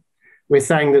from it. We're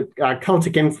saying that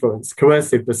cultic influence,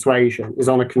 coercive persuasion, is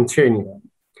on a continuum.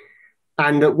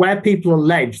 And that where people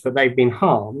allege that they've been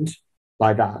harmed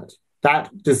by that,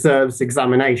 that deserves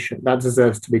examination, that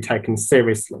deserves to be taken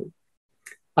seriously.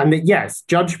 And that, yes,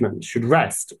 judgment should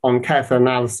rest on careful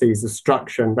analyses of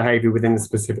structure and behavior within a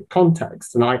specific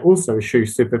context. And I also eschew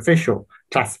superficial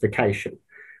classification.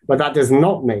 But that does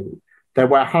not mean that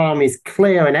where harm is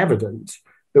clear and evident,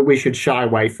 that we should shy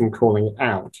away from calling it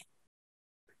out.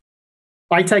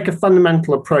 I take a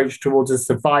fundamental approach towards a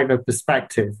survivor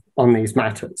perspective on these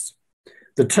matters.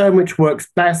 The term which works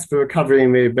best for recovery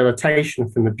and rehabilitation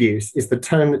from abuse is the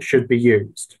term that should be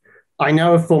used. I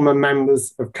know of former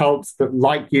members of cults that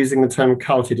like using the term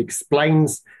cult. It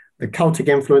explains the cultic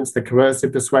influence, the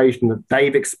coercive persuasion that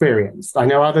they've experienced. I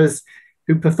know others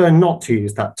who prefer not to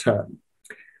use that term.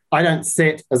 I don't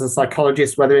sit as a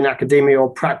psychologist, whether in academia or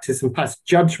practice, and pass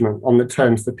judgment on the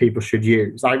terms that people should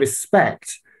use. I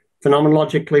respect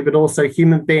phenomenologically, but also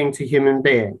human being to human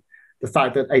being, the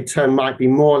fact that a term might be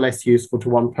more or less useful to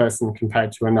one person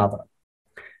compared to another.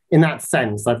 In that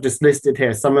sense, I've just listed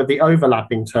here some of the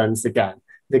overlapping terms again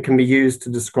that can be used to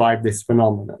describe this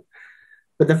phenomenon.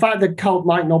 But the fact that cult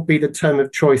might not be the term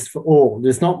of choice for all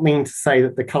does not mean to say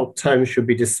that the cult term should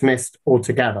be dismissed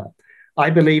altogether. I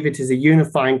believe it is a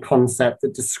unifying concept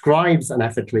that describes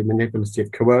unethically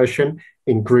manipulative coercion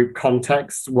in group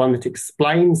contexts, one that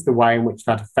explains the way in which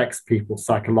that affects people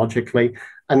psychologically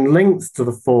and links to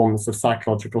the forms of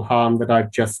psychological harm that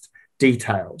I've just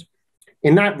detailed.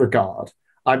 In that regard,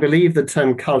 I believe the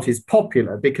term cult is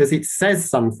popular because it says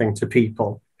something to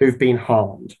people who've been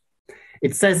harmed.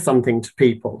 It says something to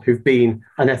people who've been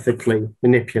unethically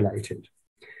manipulated.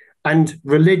 And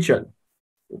religion,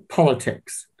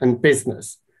 politics, and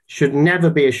business should never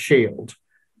be a shield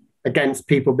against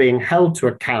people being held to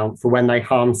account for when they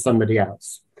harm somebody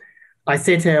else. I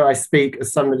sit here, I speak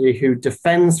as somebody who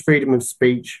defends freedom of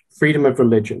speech, freedom of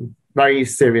religion, very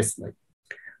seriously.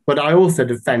 But I also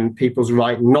defend people's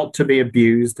right not to be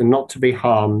abused and not to be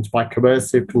harmed by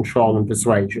coercive control and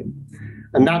persuasion.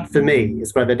 And that, for me,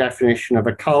 is where the definition of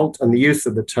a cult and the use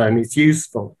of the term is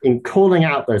useful in calling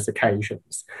out those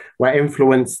occasions where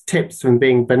influence tips from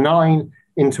being benign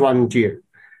into undue.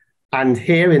 And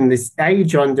here in this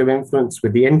age of undue influence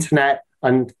with the internet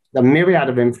and the myriad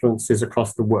of influences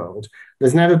across the world,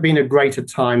 there's never been a greater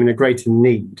time and a greater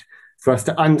need for us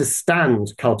to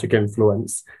understand cultic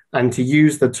influence and to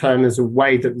use the term as a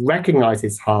way that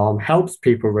recognizes harm, helps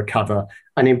people recover,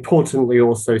 and importantly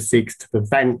also seeks to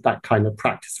prevent that kind of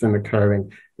practice from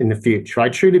occurring in the future. I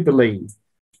truly believe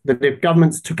that if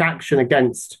governments took action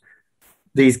against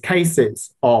these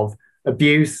cases of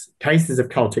abuse, cases of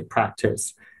cultic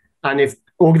practice, and if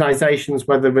organizations,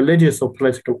 whether religious or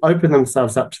political, open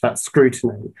themselves up to that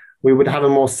scrutiny, we would have a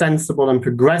more sensible and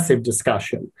progressive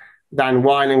discussion than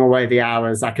whiling away the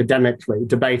hours academically,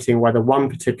 debating whether one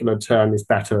particular term is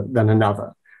better than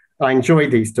another. I enjoy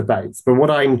these debates, but what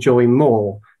I enjoy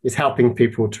more is helping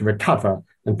people to recover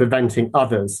and preventing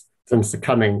others from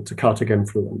succumbing to cultic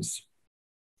influence.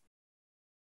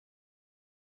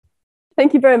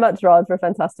 Thank you very much, Rod, for a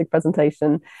fantastic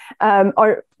presentation.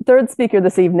 Our third speaker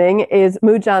this evening is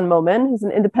Moojan Momin, who's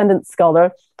an independent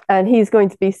scholar, and he's going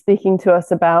to be speaking to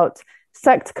us about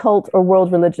sect, cult, or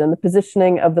world religion, the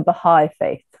positioning of the Baha'i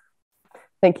faith.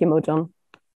 Thank you, Moojan.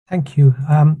 Thank you.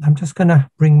 I'm just going to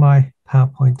bring my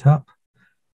PowerPoint up.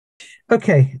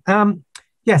 Okay.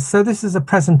 Yes, so this is a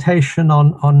presentation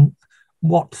on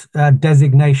what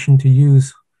designation to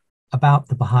use about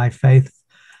the Baha'i faith.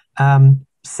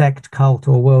 Sect, cult,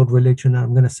 or world religion.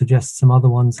 I'm going to suggest some other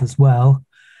ones as well.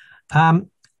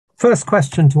 First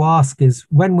question to ask is,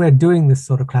 when we're doing this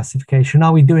sort of classification,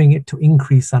 are we doing it to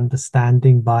increase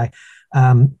understanding by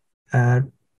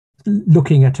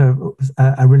looking at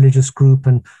a religious group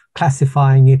and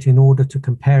classifying it in order to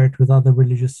compare it with other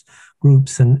religious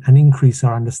groups and increase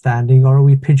our understanding? Or are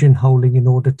we pigeonholing in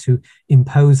order to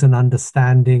impose an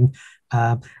understanding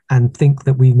and think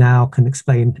that we now can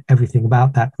explain everything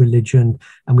about that religion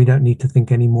and we don't need to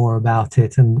think any more about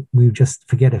it, and we just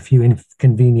forget a few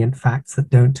inconvenient facts that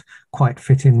don't quite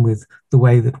fit in with the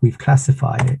way that we've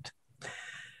classified it?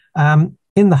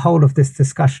 In the whole of this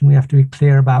discussion, we have to be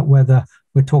clear about whether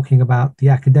we're talking about the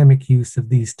academic use of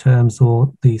these terms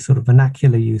or the sort of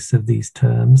vernacular use of these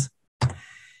terms.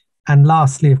 And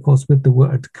lastly, of course, with the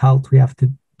word cult, we have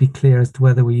to be clear as to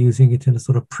whether we're using it in a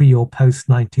sort of pre or post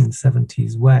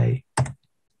 1970s way.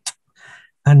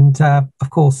 And of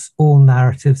course, all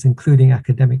narratives, including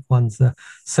academic ones, are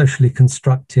socially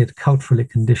constructed, culturally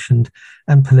conditioned,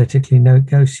 and politically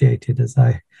negotiated, as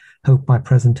I hope my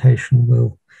presentation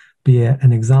will be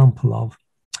an example of.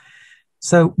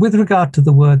 So with regard to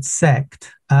the word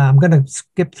sect, I'm going to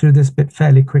skip through this bit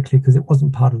fairly quickly because it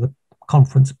wasn't part of the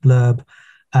conference blurb,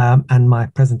 and my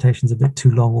presentation's a bit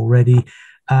too long already.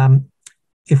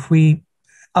 If we,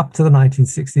 up to the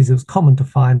 1960s, it was common to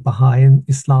find Baha'i and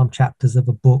Islam chapters of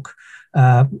a book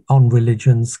on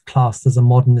religions classed as a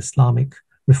modern Islamic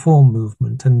reform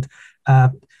movement. And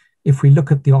if we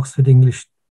look at the Oxford English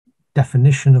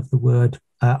definition of the word,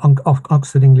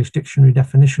 Oxford English Dictionary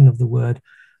definition of the word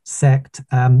sect,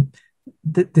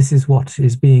 this is what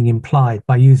is being implied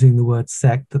by using the word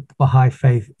sect, that the Baha'i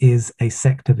faith is a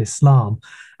sect of Islam.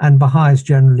 And Baha'is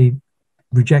generally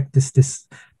reject this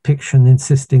depiction,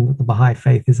 insisting that the Baha'i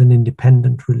faith is an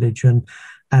independent religion.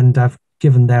 And I've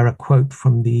given there a quote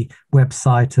from the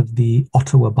website of the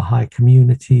Ottawa Baha'i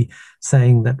community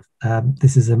saying that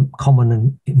this is a common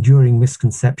and enduring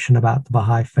misconception about the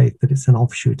Baha'i faith, that it's an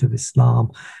offshoot of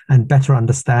Islam. And better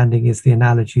understanding is the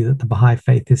analogy that the Baha'i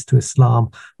faith is to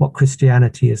Islam what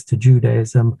Christianity is to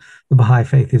Judaism. The Baha'i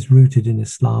faith is rooted in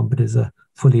Islam, but is a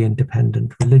fully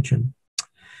independent religion.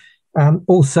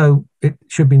 Also, it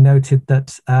should be noted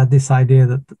that this idea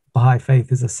that the Baha'i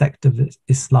faith is a sect of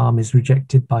Islam is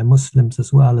rejected by Muslims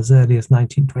as well. As early as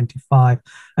 1925,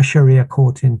 a Sharia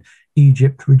court in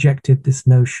Egypt rejected this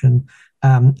notion,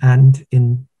 and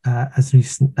in as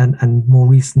recent and more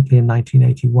recently in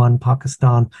 1981,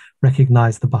 Pakistan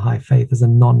recognized the Baha'i faith as a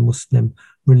non-Muslim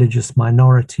religious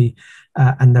minority,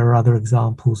 and there are other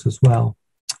examples as well.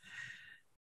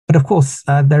 But of course,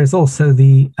 there is also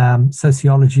the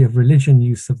sociology of religion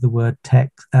use of the word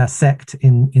sect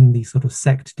in the sort of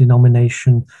sect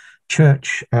denomination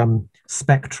church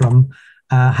spectrum.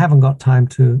 Haven't got time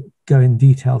to go in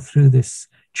detail through this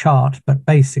chart, but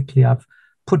basically I've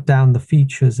put down the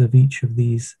features of each of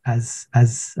these as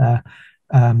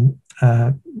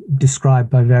described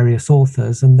by various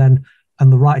authors. And then on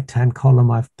the right-hand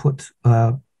column, I've put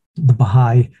the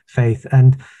Baha'i faith.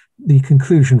 And the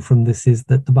conclusion from this is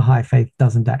that the Baha'i faith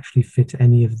doesn't actually fit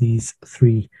any of these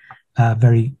three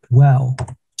very well.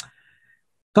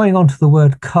 Going on to the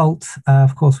word cult,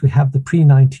 of course, we have the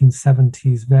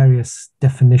pre-1970s various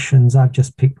definitions. I've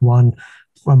just picked one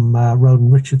from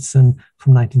Roden Richardson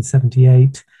from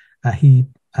 1978. He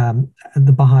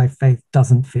the Baha'i faith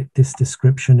doesn't fit this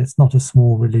description. It's not a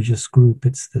small religious group.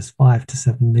 There's 5 to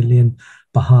 7 million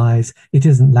Baha'is. It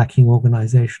isn't lacking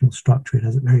organizational structure. It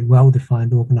has a very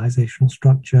well-defined organizational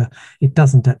structure. It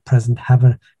doesn't at present have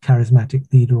a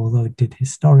charismatic leader, although it did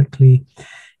historically.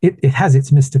 It has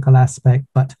its mystical aspect,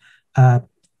 but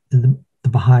the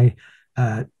Baha'i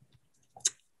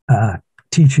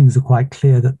teachings are quite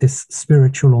clear that this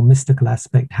spiritual or mystical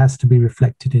aspect has to be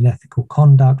reflected in ethical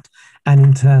conduct, and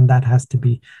in turn that has to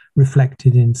be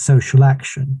reflected in social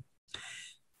action.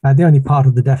 The only part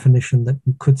of the definition that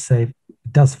we could say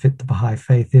does fit the Baha'i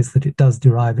faith is that it does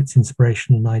derive its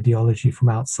inspiration and ideology from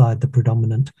outside the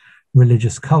predominant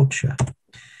religious culture.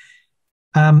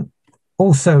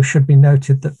 Also should be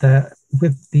noted that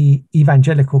with the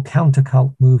evangelical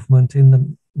countercult movement in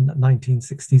the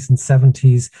 1960s and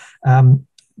 70s,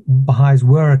 Baha'is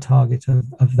were a target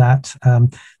of that.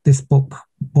 This book,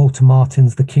 Walter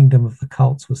Martin's The Kingdom of the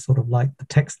Cults, was sort of like the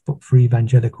textbook for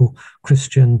evangelical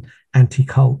Christian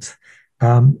anti-cult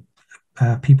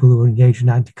people who are engaged in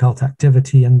anti-cult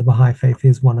activity, and the Baha'i faith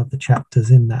is one of the chapters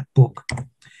in that book.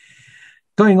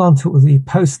 Going on to the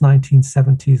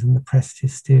post-1970s and the press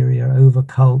hysteria over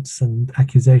cults and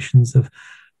accusations of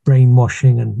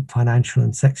brainwashing and financial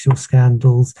and sexual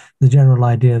scandals, the general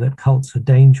idea that cults are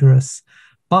dangerous.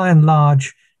 By and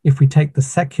large, if we take the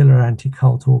secular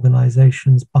anti-cult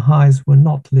organizations, Baha'is were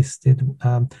not listed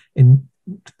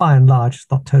by and large,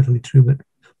 it's not totally true, but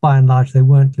by and large, they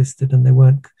weren't listed and they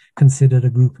weren't considered a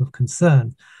group of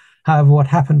concern. However, what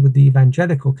happened with the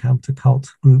evangelical counter-cult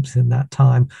groups in that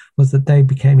time was that they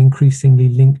became increasingly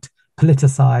linked,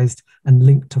 politicized, and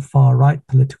linked to far-right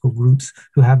political groups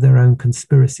who have their own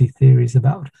conspiracy theories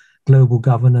about global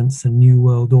governance and new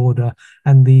world order.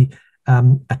 And the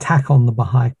attack on the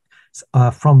Baha'i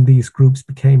from these groups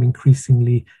became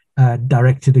increasingly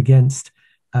directed against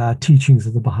teachings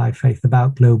of the Baha'i faith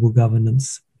about global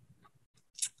governance.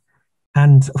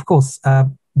 And of course,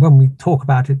 when we talk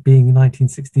about it being in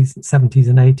 1960s, 70s,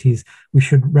 and 80s, we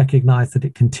should recognize that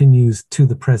it continues to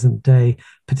the present day,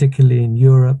 particularly in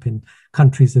Europe, in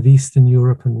countries of Eastern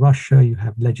Europe and Russia. You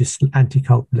have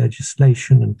anti-cult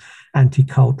legislation and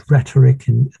anti-cult rhetoric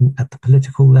at the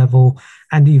political level.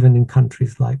 And even in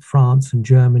countries like France and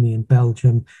Germany and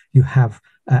Belgium, you have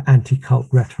anti-cult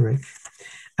rhetoric.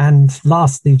 And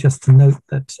lastly, just to note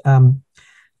that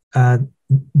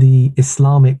the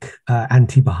Islamic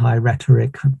anti-Baha'i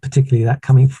rhetoric, particularly that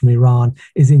coming from Iran,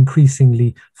 is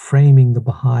increasingly framing the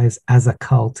Baha'is as a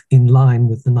cult in line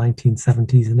with the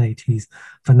 1970s and 80s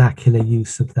vernacular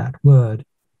use of that word.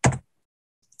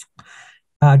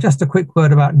 Just a quick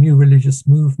word about new religious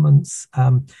movements.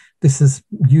 This is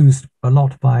used a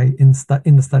lot in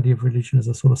the study of religion as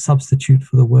a sort of substitute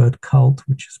for the word cult,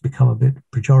 which has become a bit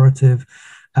pejorative.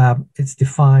 It's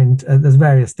defined, there's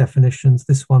various definitions.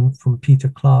 This one from Peter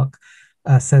Clark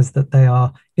says that they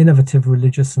are innovative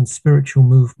religious and spiritual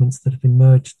movements that have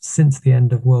emerged since the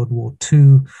end of World War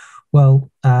II.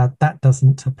 Well, that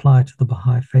doesn't apply to the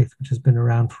Baha'i faith, which has been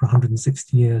around for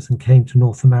 160 years and came to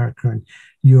North America and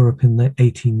Europe in the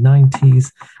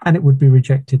 1890s. And it would be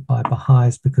rejected by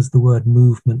Baha'is because the word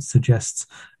movement suggests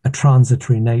a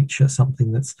transitory nature,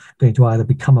 something that's going to either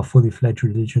become a fully fledged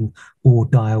religion or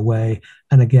die away.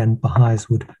 And again, Baha'is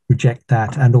would reject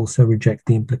that and also reject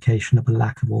the implication of a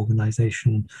lack of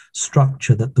organization and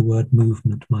structure that the word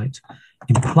movement might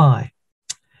imply.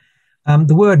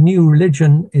 The word new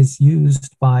religion is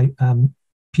used by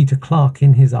Peter Clark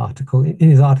in his article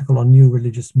on new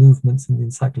religious movements in the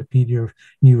Encyclopedia of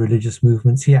New Religious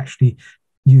Movements. He actually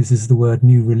uses the word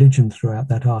new religion throughout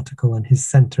that article, and his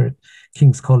center at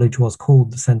King's College was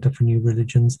called the Center for New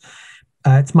Religions.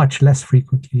 It's much less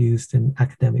frequently used in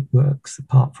academic works,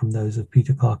 apart from those of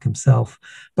Peter Clark himself,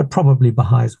 but probably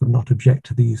Baha'is would not object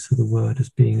to the use of the word as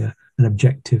being an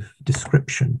objective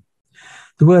description.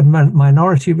 The word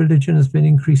minority religion has been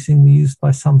increasingly used by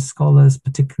some scholars,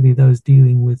 particularly those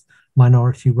dealing with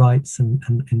minority rights and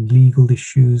legal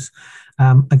issues.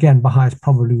 Again, Baha'is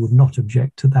probably would not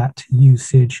object to that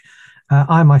usage.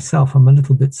 I myself am a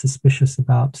little bit suspicious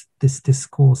about this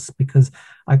discourse because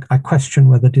I question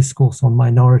whether discourse on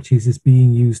minorities is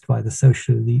being used by the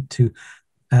social elite to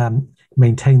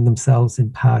maintain themselves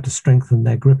in power, to strengthen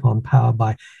their grip on power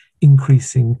by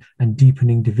increasing and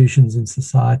deepening divisions in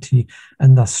society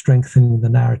and thus strengthening the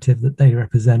narrative that they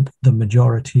represent the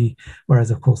majority,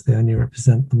 whereas of course they only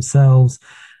represent themselves.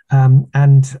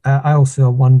 I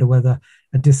also wonder whether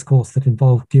a discourse that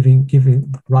involved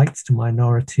giving rights to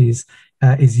minorities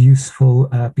is useful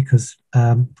because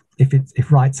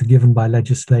if rights are given by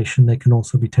legislation, they can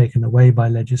also be taken away by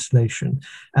legislation.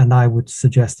 And I would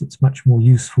suggest it's much more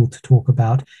useful to talk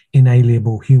about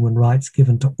inalienable human rights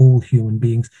given to all human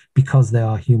beings because they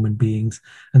are human beings.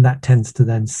 And that tends to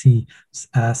then see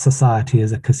society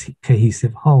as a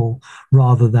cohesive whole,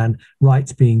 rather than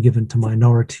rights being given to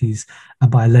minorities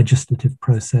by a legislative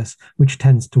process, which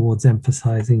tends towards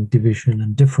emphasizing division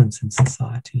and difference in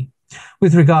society.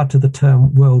 With regard to the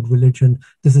term world religion,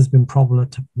 this has been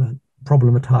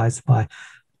problematized by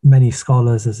many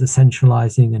scholars as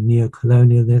essentializing and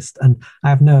neo-colonialist, and I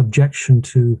have no objection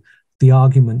to the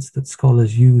arguments that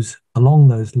scholars use along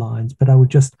those lines, but I would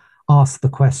just ask the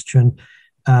question,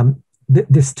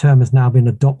 this term has now been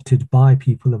adopted by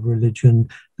people of religion.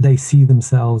 They see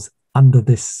themselves under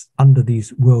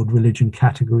these world religion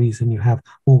categories, and you have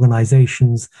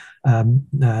organizations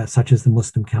such as the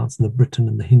Muslim Council of Britain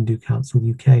and the Hindu Council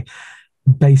UK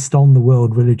based on the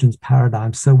world religions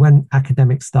paradigm. So when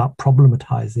academics start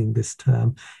problematizing this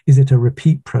term, is it a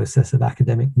repeat process of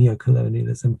academic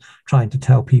neocolonialism trying to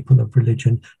tell people of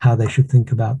religion how they should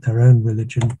think about their own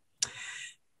religion?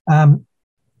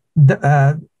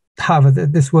 However,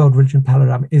 this world religion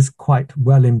paradigm is quite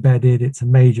well embedded. It's a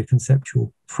major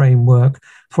conceptual framework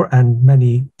and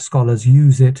many scholars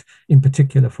use it. In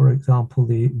particular, for example,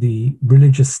 the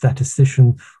religious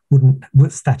statisticians wouldn't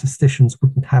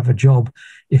have a job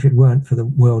if it weren't for the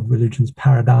world religions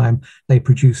paradigm. They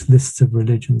produce lists of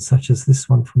religions, such as this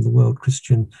one from the World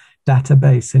Christian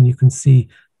Database, and you can see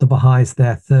the Baha'is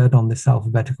there, third on this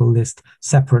alphabetical list,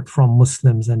 separate from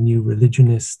Muslims and new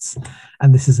religionists.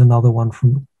 And this is another one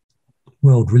from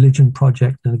World Religion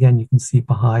Project. And again, you can see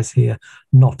Baha'is here,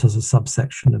 not as a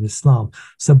subsection of Islam.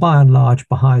 So by and large,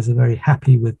 Baha'is are very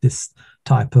happy with this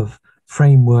type of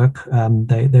framework.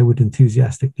 They would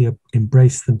enthusiastically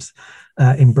embrace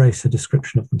a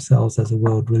description of themselves as a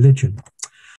world religion.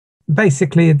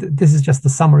 Basically, this is just the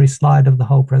summary slide of the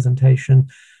whole presentation.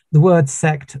 The word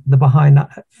sect, the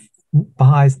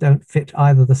Baha'is don't fit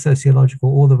either the sociological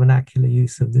or the vernacular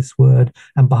use of this word,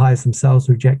 and Baha'is themselves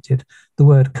reject it. The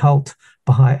word cult,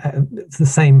 the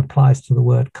same applies to the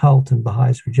word cult, and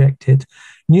Baha'is reject it.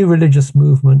 New religious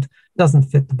movement doesn't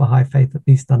fit the Baha'i faith, at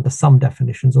least under some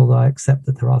definitions, although I accept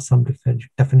that there are some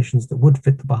definitions that would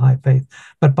fit the Baha'i faith,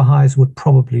 but Baha'is would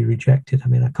probably reject it. I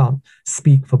mean, I can't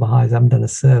speak for Baha'is, I haven't done a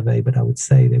survey, but I would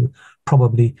say they would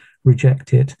probably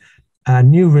reject it.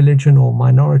 New religion or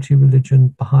minority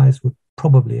religion, Baha'is would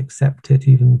probably accept it,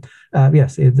 even,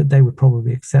 yes, they would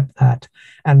probably accept that.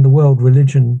 And the world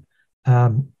religion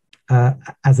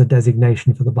as a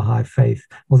designation for the Baha'i faith,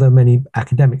 although many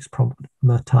academics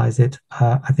problematize it,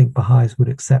 I think Baha'is would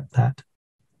accept that.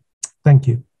 Thank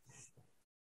you.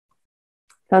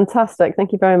 Fantastic.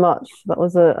 Thank you very much. That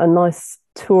was a nice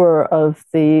tour of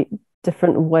the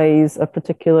different ways a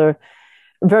particular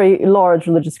very large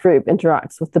religious group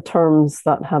interacts with the terms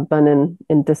that have been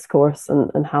in discourse,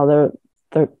 and how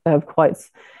they have quite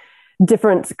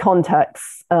different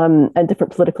contexts and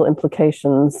different political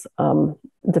implications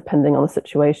depending on the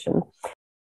situation.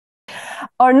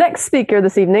 Our next speaker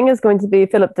this evening is going to be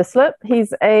Philip Dislip.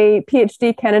 He's a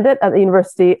PhD candidate at the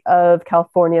University of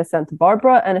California, Santa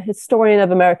Barbara, and a historian of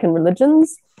American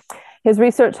religions. His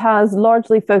research has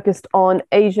largely focused on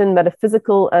Asian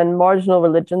metaphysical and marginal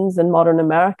religions in modern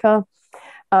America.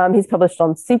 He's published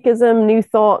on Sikhism, New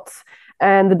Thought,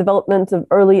 and the development of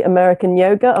early American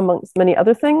yoga, amongst many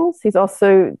other things. He's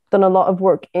also done a lot of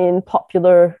work in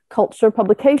popular culture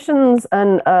publications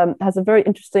and has a very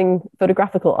interesting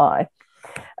photographical eye.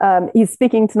 He's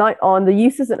speaking tonight on the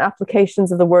uses and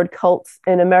applications of the word cult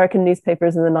in American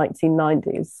newspapers in the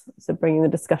 1990s. So bringing the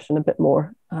discussion a bit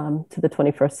more to the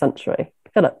 21st century.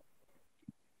 Philip.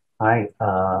 Hi.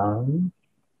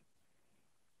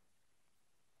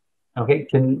 Okay.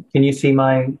 Can you see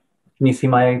my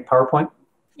PowerPoint?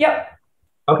 Yep.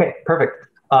 Okay. Perfect.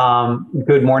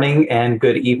 Good morning and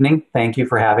good evening. Thank you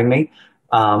for having me.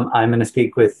 I'm going to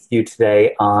speak with you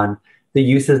today on the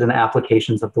uses and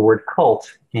applications of the word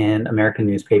cult in American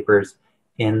newspapers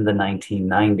in the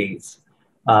 1990s.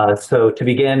 So to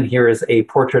begin, here is a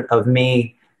portrait of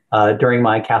me during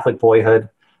my Catholic boyhood.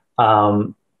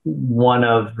 One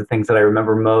of the things that I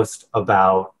remember most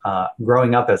about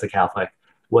growing up as a Catholic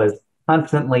was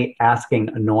constantly asking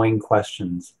annoying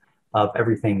questions of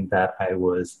everything that I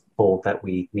was told that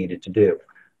we needed to do.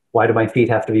 Why do my feet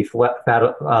have to be flat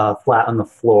on the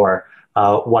floor?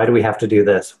 Why do we have to do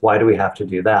this? Why do we have to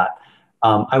do that?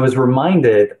 I was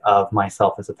reminded of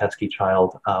myself as a pesky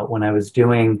child when I was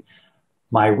doing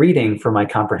my reading for my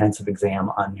comprehensive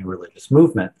exam on new religious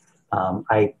movement.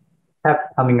 I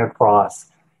kept coming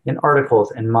across in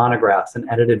articles and monographs and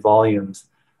edited volumes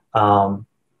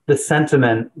the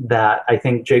sentiment that I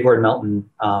think J. Gordon Melton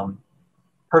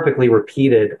perfectly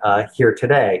repeated here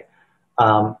today,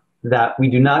 that we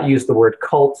do not use the word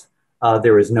cult.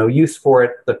 There is no use for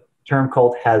it. The term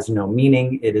cult has no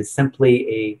meaning. It is simply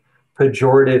a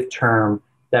pejorative term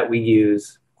that we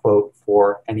use, quote,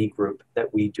 for any group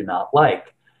that we do not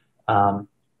like.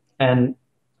 And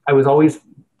I was always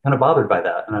kind of bothered by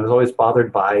that. And I was always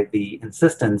bothered by the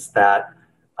insistence that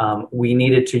we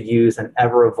needed to use an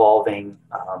ever-evolving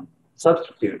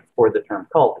substitute for the term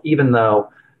cult, even though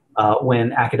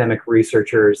when academic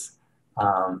researchers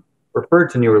referred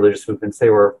to new religious movements, they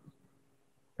were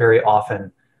very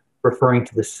often referring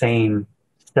to the same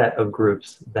set of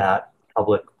groups that the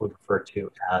public would refer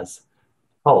to as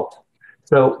cult.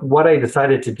 So what I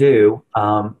decided to do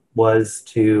was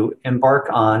to embark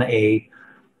on a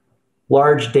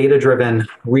large data-driven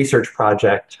research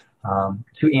project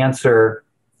to answer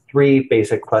three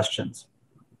basic questions.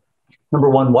 Number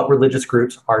one, what religious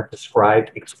groups are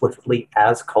described explicitly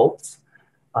as cults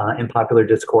in popular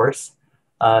discourse?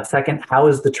 Second, how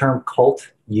is the term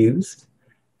cult used?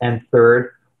 And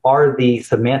third, are the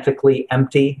semantically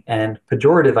empty and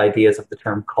pejorative ideas of the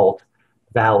term cult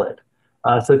valid?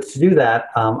 So to do that,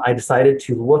 I decided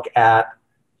to look at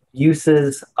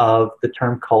uses of the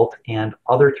term cult and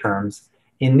other terms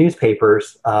in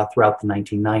newspapers throughout the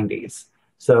 1990s.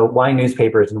 So why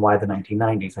newspapers and why the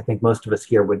 1990s? I think most of us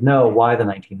here would know why the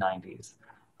 1990s.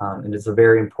 It is a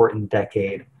very important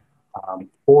decade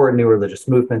for new religious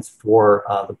movements, for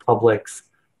the public's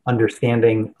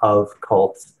understanding of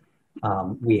cults.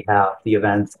 We have the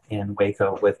events in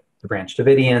Waco with the Branch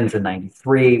Davidians in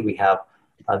 93. We have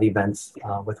the events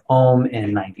with Ohm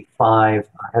in 95,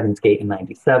 Heaven's Gate in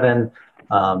 97,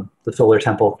 the Solar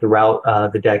Temple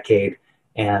throughout the decade.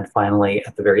 And finally,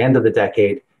 at the very end of the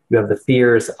decade, you have the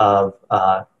fears of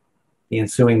the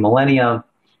ensuing millennium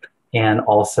and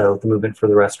also the movement for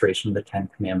the restoration of the Ten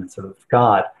Commandments of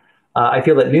God. I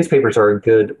feel that newspapers are a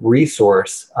good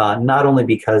resource, not only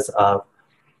because of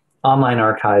online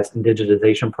archives and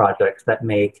digitization projects that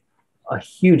make a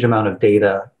huge amount of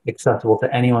data accessible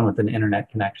to anyone with an internet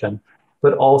connection,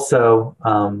 but also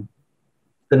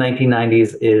the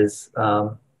 1990s is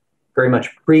very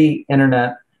much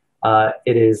pre-internet.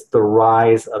 It is the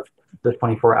rise of the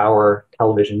 24-hour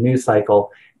television news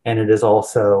cycle, and it is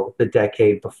also the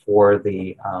decade before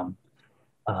the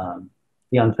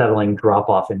unsettling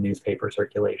drop-off in newspaper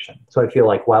circulation. So I feel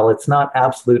like while it's not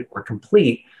absolute or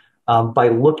complete, by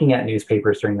looking at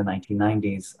newspapers during the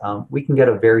 1990s, we can get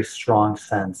a very strong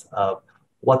sense of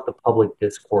what the public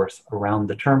discourse around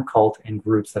the term cult and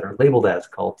groups that are labeled as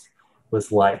cults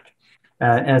was like.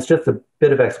 And it's just a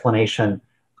bit of explanation.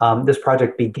 This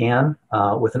project began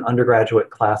with an undergraduate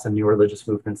class in new religious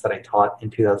movements that I taught in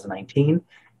 2019,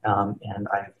 and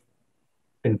I've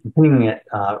been continuing it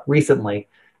recently.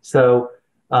 So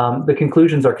the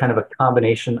conclusions are kind of a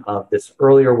combination of this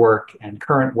earlier work and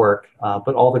current work,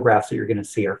 but all the graphs that you're going to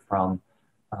see are from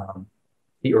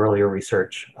the earlier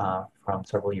research from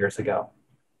several years ago.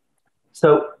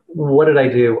 So what did I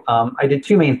do? I did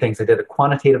two main things. I did a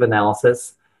quantitative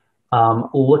analysis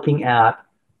looking at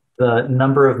the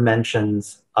number of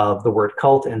mentions of the word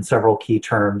cult in several key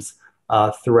terms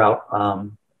throughout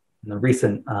the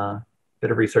recent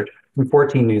bit of research from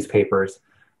 14 newspapers,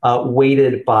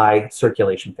 weighted by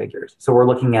circulation figures. So we're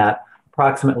looking at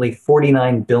approximately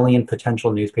 49 billion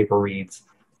potential newspaper reads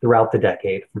throughout the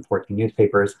decade from 14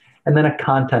 newspapers, and then a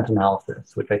content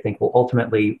analysis, which I think will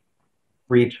ultimately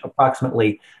reach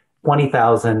approximately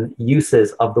 20,000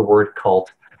 uses of the word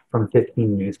cult from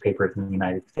 15 newspapers in the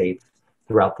United States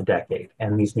throughout the decade.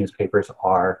 And these newspapers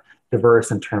are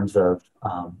diverse in terms of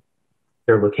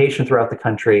their location throughout the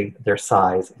country, their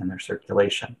size, and their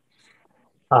circulation.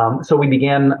 So we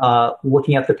began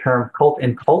looking at the term cult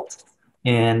and cults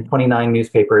in 29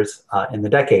 newspapers in the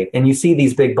decade. And you see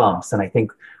these big bumps, and I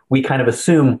think we kind of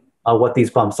assume what these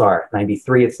bumps are.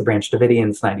 93, it's the Branch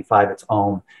Davidians. 95, it's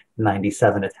Ohm.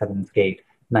 97, it's Heaven's Gate.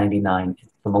 99,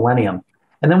 it's the Millennium.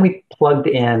 And then we plugged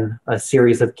in a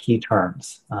series of key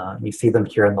terms. You see them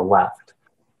here on the left.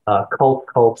 Cult,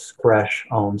 cults, Koresh,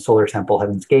 Ohm, Solar Temple,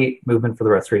 Heaven's Gate, Movement for the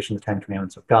Restoration of the Ten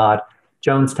Commandments of God,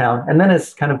 Jonestown, and then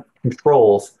as kind of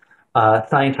controls,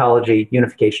 Scientology,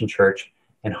 Unification Church,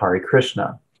 and Hare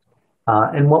Krishna.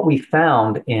 And what we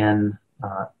found in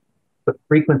the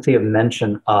frequency of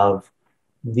mention of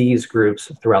these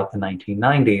groups throughout the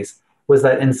 1990s was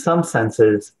that in some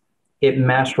senses, it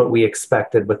matched what we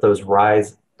expected with the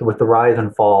rise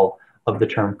and fall of the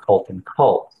term cult and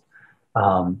cult.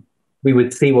 We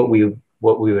would see what we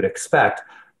would expect,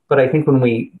 but I think when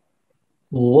we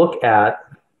look at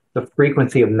the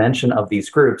frequency of mention of these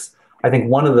groups, I think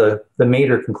one of the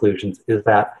major conclusions is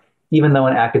that even though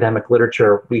in academic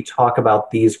literature we talk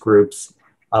about these groups,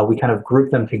 we kind of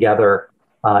group them together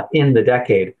in the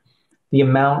decade, the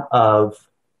amount of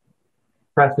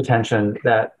press attention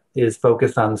that is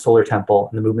focused on the Solar Temple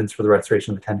and the movements for the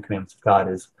restoration of the Ten Commandments of God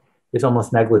is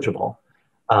almost negligible.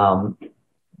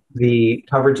 The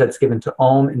coverage that's given to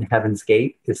Ohm and Heaven's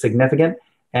Gate is significant.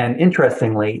 And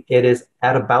interestingly, it is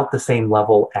at about the same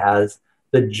level as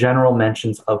the general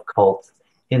mentions of cults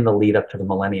in the lead up to the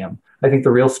millennium. I think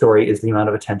the real story is the amount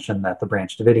of attention that the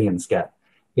Branch Davidians get.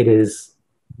 It is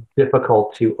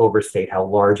difficult to overstate how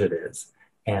large it is.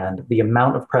 And the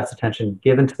amount of press attention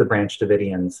given to the Branch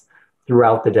Davidians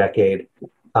throughout the decade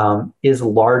is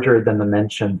larger than the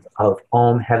mentions of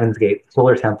Ohm, Heaven's Gate,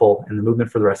 Solar Temple, and the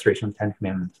movement for the restoration of the Ten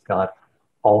Commandments of God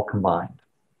all combined.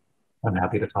 I'm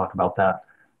happy to talk about that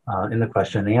in the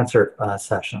question and answer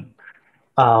session.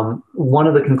 One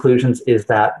of the conclusions is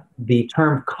that the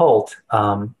term cult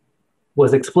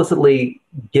was explicitly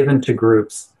given to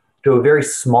groups, to a very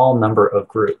small number of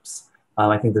groups.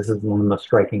 I think this is one of the most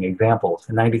striking examples.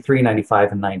 In 93,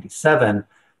 95, and 97,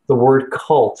 the word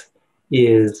cult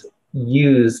is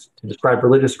used to describe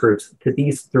religious groups to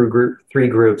these three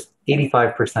groups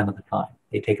 85% of the time.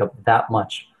 They take up that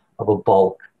much of a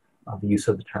bulk of the use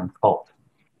of the term cult.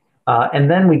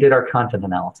 And then we did our content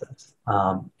analysis.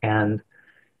 And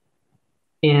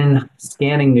in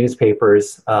scanning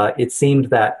newspapers, it seemed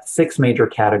that 6 major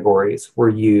categories were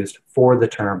used for the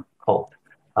term cult.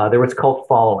 There was cult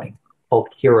following, cult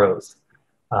heroes,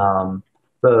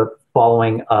 the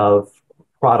following of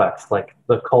products like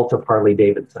the cult of Harley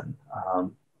Davidson.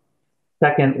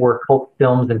 Second were cult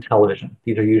films and television.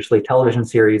 These are usually television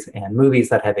series and movies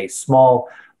that have a small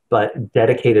but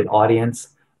dedicated audience.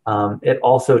 It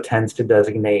also tends to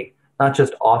designate not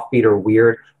just offbeat or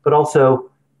weird, but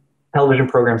also television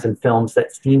programs and films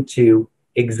that seem to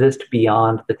exist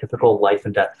beyond the typical life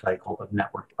and death cycle of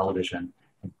network television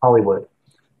in Hollywood.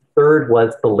 Third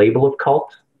was the label of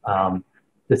cult.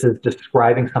 This is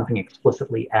describing something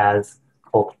explicitly as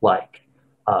cult-like.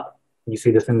 You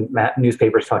see this in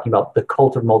newspapers talking about the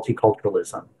cult of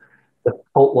multiculturalism, the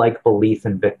cult-like belief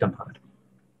in victimhood.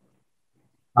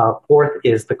 Fourth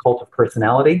is the cult of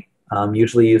personality,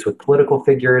 usually used with political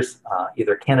figures,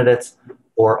 either candidates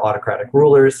or autocratic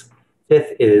rulers.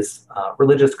 Fifth is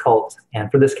religious cults, and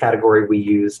for this category we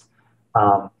used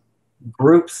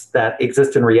groups that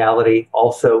exist in reality,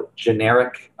 also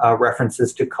generic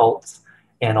references to cults,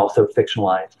 and also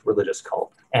fictionalized religious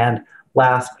cults. And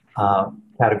last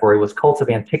category was cults of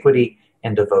antiquity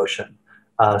and devotion.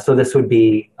 So this would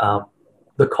be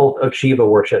the cult of Shiva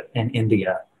worship in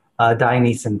India,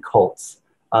 Dionysian cults,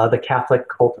 the Catholic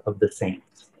cult of the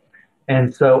saints.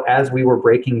 And so as we were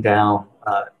breaking down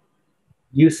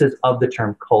uses of the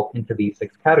term cult into these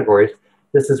 6 categories,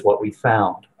 this is what we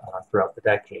found throughout the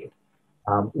decade.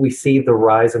 We see the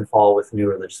rise and fall with new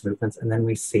religious movements, and then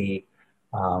we see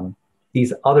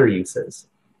these other uses.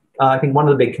 I think one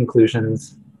of the big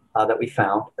conclusions that we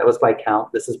found, that was by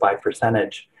count, this is by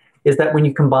percentage, is that when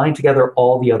you combine together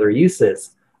all the other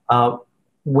uses,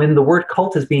 when the word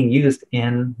cult is being used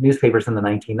in newspapers in the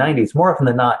 1990s, more often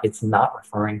than not, it's not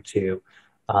referring to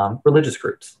religious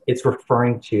groups. It's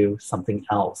referring to something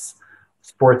else.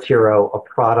 Sports hero, a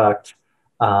product,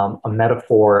 a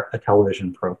metaphor, a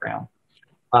television program.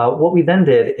 What we then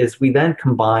did is we then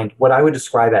combined what I would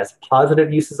describe as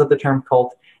positive uses of the term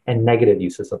cult and negative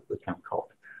uses of the term cult.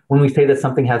 When we say that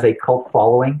something has a cult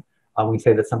following, we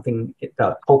say that something,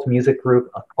 a cult music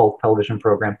group, a cult television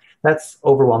program, that's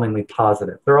overwhelmingly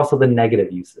positive. There are also the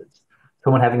negative uses.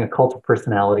 Someone having a cult of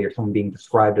personality or someone being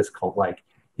described as cult-like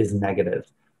is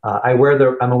negative. I'm aware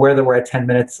that we're at 10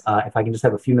 minutes. If I can just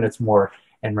have a few minutes more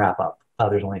and wrap up.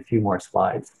 There's only a few more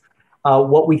slides.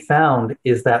 What we found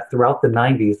is that throughout the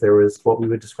 90s, there was what we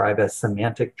would describe as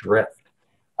semantic drift.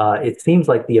 It seems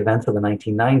like the events of the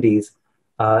 1990s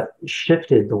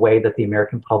shifted the way that the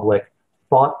American public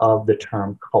thought of the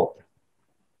term cult.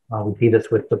 We see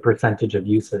this with the percentage of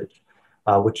usage,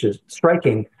 which is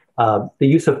striking. The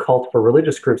use of cult for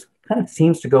religious groups kind of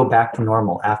seems to go back to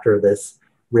normal after this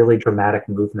really dramatic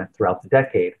movement throughout the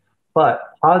decade. But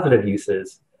positive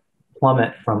uses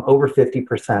plummet from over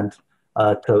 50%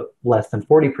 to less than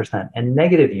 40%, and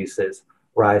negative uses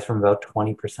rise from about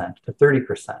 20% to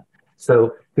 30%.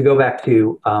 So to go back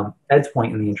to Ed's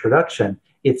point in the introduction,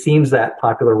 it seems that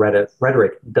popular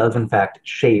rhetoric does in fact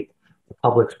shape the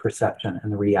public's perception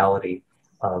and the reality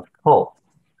of cult.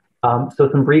 So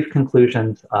some brief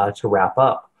conclusions to wrap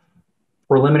up.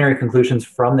 Preliminary conclusions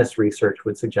from this research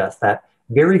would suggest that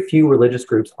very few religious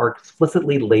groups are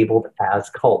explicitly labeled as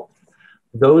cults,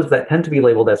 those that tend to be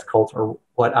labeled as cults are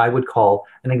what I would call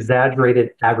an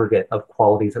exaggerated aggregate of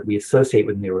qualities that we associate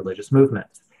with new religious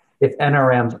movements. If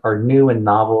NRMs are new and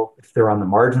novel, if they're on the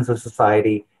margins of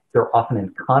society, they're often in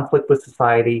conflict with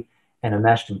society and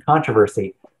enmeshed in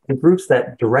controversy, the groups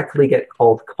that directly get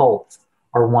called cults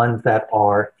are ones that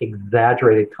are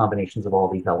exaggerated combinations of all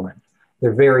these elements.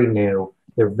 They're very new,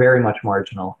 they're very much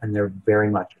marginal, and they're very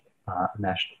much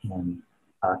enmeshed in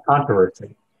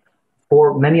controversy.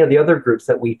 For many of the other groups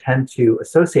that we tend to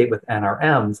associate with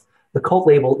NRMs, the cult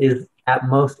label is at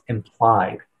most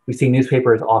implied. We see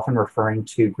newspapers often referring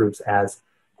to groups as,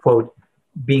 quote,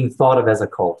 being thought of as a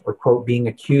cult, or, quote, being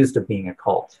accused of being a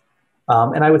cult.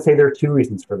 And I would say there are two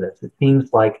reasons for this. It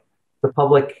seems like the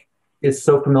public is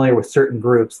so familiar with certain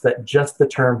groups that just the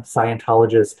term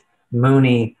Scientologist,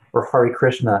 Mooney, or Hare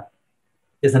Krishna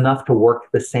is enough to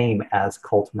work the same as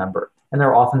cult member. And there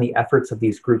are often the efforts of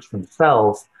these groups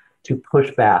themselves to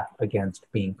push back against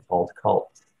being called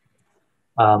cults.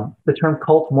 The term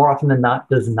cult more often than not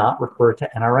does not refer to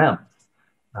NRMs.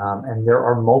 And there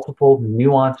are multiple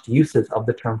nuanced uses of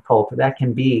the term cult that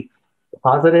can be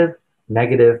positive,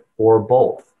 negative, or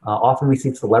both. Often we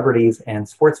see celebrities and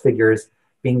sports figures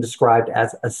being described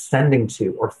as ascending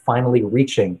to or finally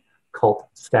reaching cult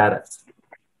status.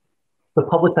 The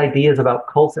public's ideas about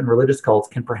cults and religious cults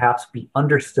can perhaps be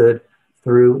understood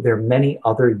through their many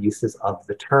other uses of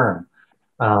the term.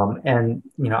 And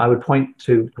I would point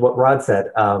to what Rod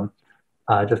said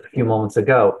just a few moments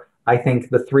ago. I think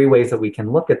the three ways that we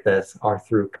can look at this are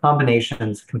through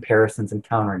combinations, comparisons, and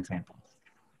counterexamples.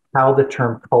 How the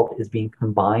term cult is being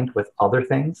combined with other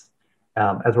things.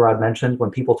 As Rod mentioned, when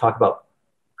people talk about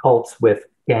cults with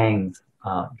gangs,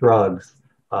 drugs,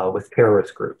 with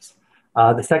terrorist groups.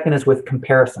 The second is with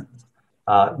comparisons.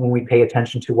 When we pay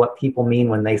attention to what people mean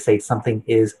when they say something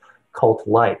is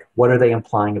cult-like, what are they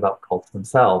implying about cults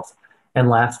themselves? And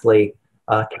lastly,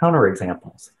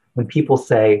 counterexamples. When people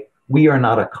say, we are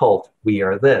not a cult, we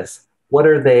are this, what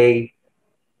are they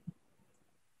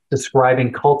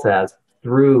describing cult as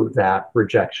through that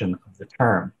rejection of the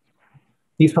term?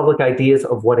 These public ideas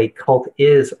of what a cult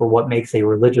is or what makes a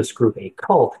religious group a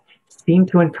cult seem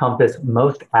to encompass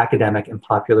most academic and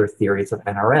popular theories of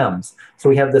NRMs. So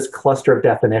we have this cluster of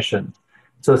definitions.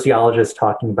 Sociologists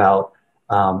talking about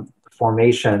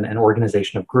formation and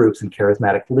organization of groups and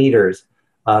charismatic leaders,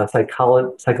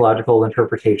 psychological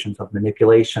interpretations of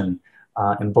manipulation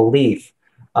and belief,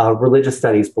 religious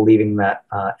studies believing that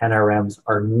NRMs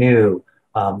are new,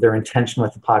 they're in tension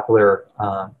with the popular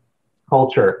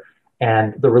culture,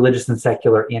 and the religious and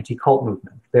secular anti-cult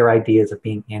movement, their ideas of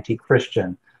being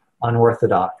anti-Christian,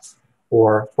 unorthodox,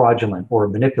 or fraudulent, or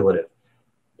manipulative.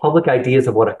 Public ideas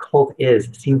of what a cult is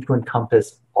seem to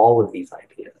encompass all of these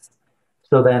ideas.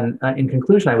 So then, in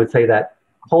conclusion, I would say that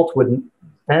cult would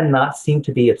then not seem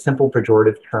to be a simple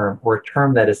pejorative term or a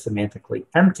term that is semantically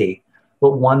empty,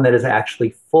 but one that is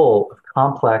actually full of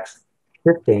complex,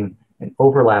 shifting, and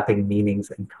overlapping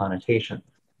meanings and connotations.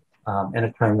 And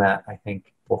a term that I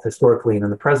think, both historically and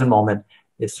in the present moment,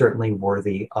 is certainly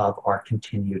worthy of our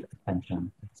continued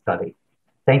attention and study.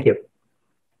 Thank you.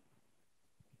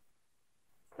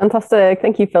 Fantastic.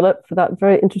 Thank you, Philip, for that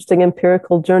very interesting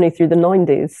empirical journey through the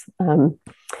 90s.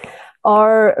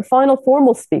 Our final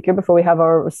formal speaker before we have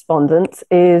our respondent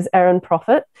is Erin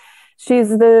Prophet.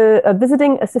 She's a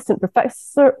visiting assistant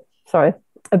professor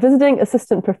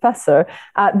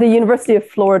at the University of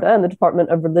Florida in the Department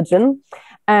of Religion.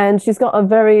 And she's got a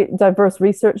very diverse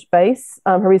research base.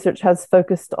 Her research has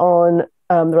focused on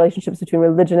the relationships between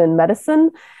religion and medicine,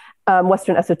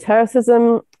 Western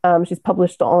esotericism. She's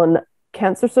published on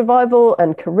cancer survival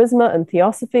and charisma and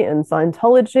theosophy and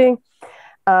Scientology.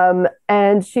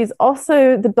 And she's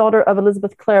also the daughter of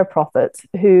Elizabeth Clare Prophet,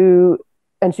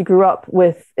 and she grew up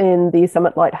within the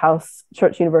Summit Lighthouse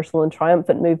Church Universal and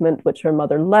Triumphant movement, which her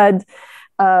mother led,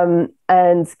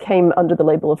 and came under the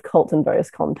label of cult in various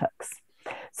contexts.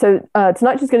 So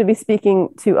tonight she's going to be speaking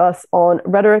to us on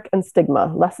Rhetoric and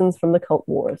Stigma, Lessons from the Cult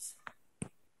Wars.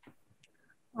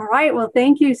 All right, well,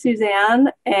 thank you, Suzanne,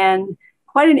 and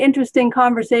quite an interesting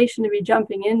conversation to be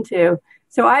jumping into.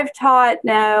 So I've taught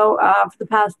now for the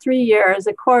past 3 years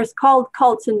a course called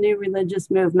Cults and New Religious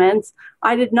Movements.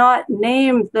 I did not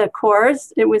name the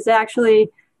course. It was actually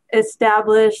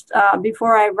established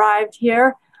before I arrived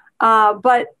here.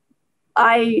 But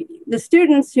the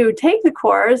students who take the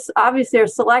course obviously are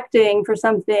selecting for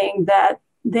something that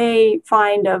they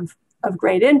find of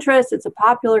great interest. It's a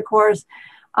popular course.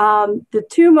 The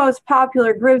two most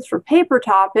popular groups for paper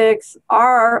topics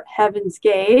are Heaven's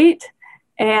Gate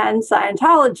and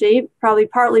Scientology, probably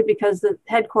partly because the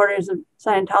headquarters of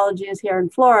Scientology is here in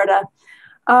Florida.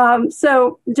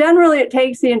 So generally it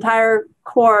takes the entire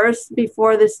course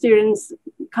before the students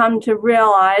come to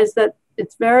realize that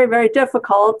it's very, very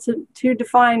difficult to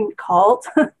define cult.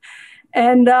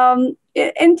 And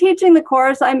in teaching the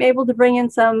course, I'm able to bring in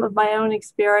some of my own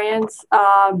experience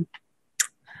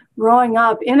growing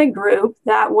up in a group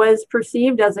that was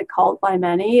perceived as a cult by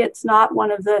many. It's not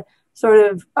one of the sort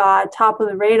of top of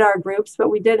the radar groups, but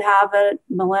we did have a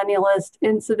millennialist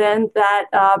incident that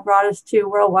brought us to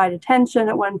worldwide attention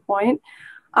at one point.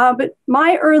 But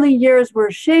my early years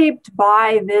were shaped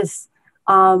by this,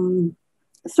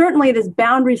 certainly this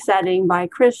boundary setting by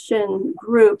Christian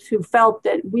groups who felt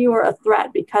that we were a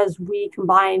threat because we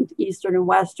combined Eastern and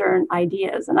Western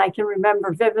ideas. And I can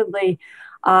remember vividly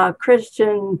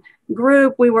Christian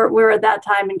group. We were at that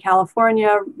time in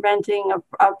California renting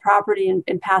a property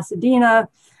in Pasadena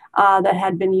that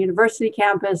had been a university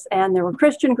campus. And there were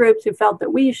Christian groups who felt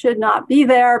that we should not be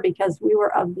there because we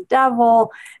were of the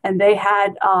devil. And they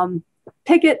had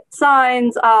picket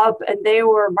signs up and they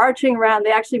were marching around.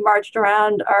 They actually marched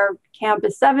around our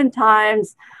campus 7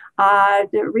 times to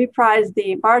reprise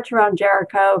the March Around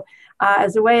Jericho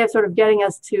as a way of sort of getting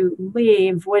us to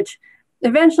leave, which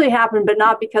eventually happened, but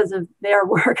not because of their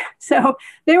work. So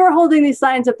they were holding these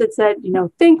signs up that said,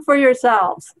 think for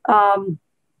yourselves,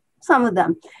 some of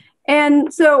them.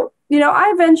 And so,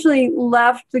 I eventually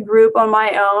left the group on my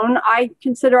own. I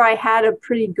consider I had a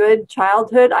pretty good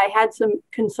childhood. I had some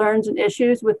concerns and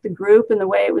issues with the group and the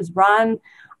way it was run,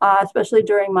 especially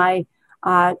during my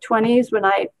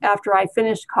 20s after I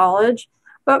finished college.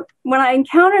 But when I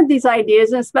encountered these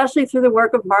ideas, and especially through the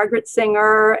work of Margaret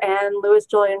Singer and Louis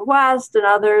Julian West and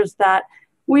others, that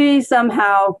we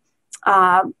somehow,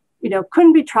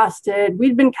 couldn't be trusted.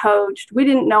 We'd been coached. We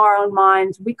didn't know our own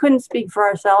minds. We couldn't speak for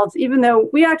ourselves, even though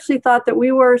we actually thought that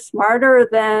we were smarter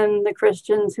than the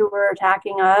Christians who were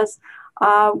attacking us.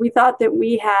 We thought that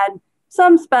we had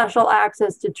some special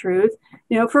access to truth.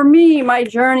 For me, my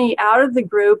journey out of the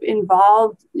group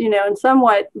involved, in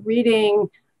somewhat reading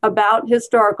about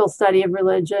historical study of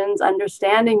religions,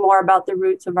 understanding more about the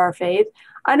roots of our faith.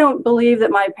 I don't believe that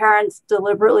my parents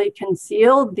deliberately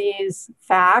concealed these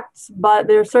facts, but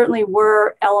there certainly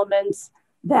were elements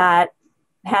that,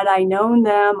 had I known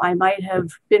them, I might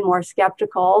have been more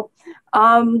skeptical,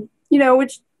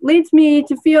 which leads me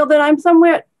to feel that I'm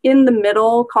somewhere in the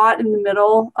middle, caught in the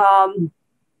middle.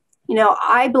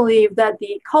 I believe that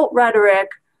the cult rhetoric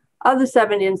of the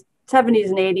 70s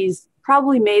and 80s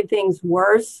probably made things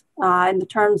worse in the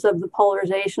terms of the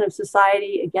polarization of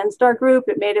society against our group.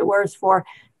 It made it worse for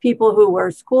people who were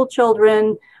school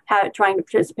children, trying to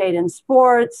participate in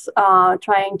sports,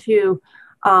 trying to,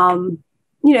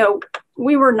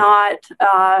 we were not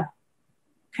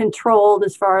controlled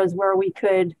as far as where we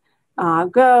could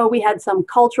go. We had some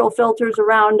cultural filters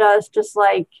around us, just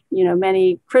like,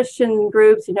 many Christian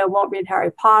groups, won't read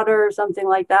Harry Potter or something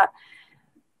like that.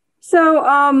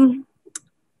 So,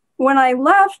 when I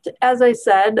left, as I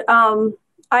said, I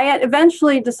had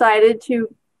eventually decided to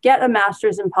get a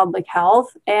master's in public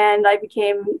health, and I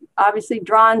became obviously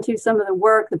drawn to some of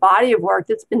the body of work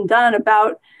that's been done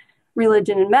about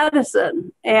religion and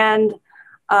medicine. And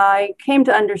I came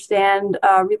to understand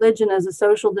religion as a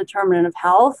social determinant of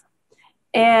health,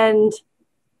 and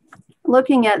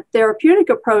looking at therapeutic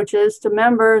approaches to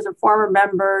members or former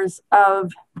members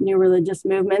of new religious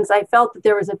movements, I felt that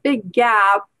there was a big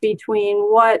gap between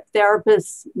what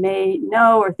therapists may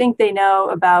know or think they know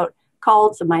about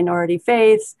cults of minority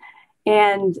faiths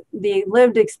and the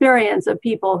lived experience of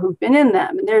people who've been in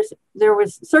them. And there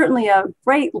was certainly a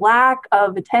great lack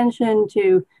of attention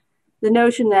to the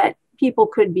notion that people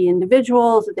could be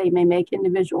individuals, that they may make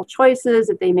individual choices,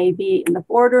 that they may be in the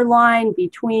borderline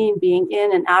between being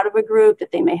in and out of a group,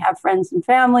 that they may have friends and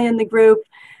family in the group,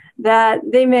 that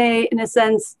they may, in a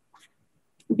sense,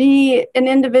 be an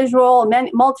individual, a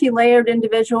multi-layered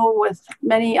individual with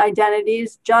many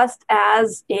identities, just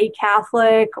as a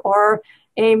Catholic or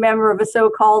a member of a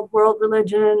so-called world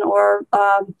religion or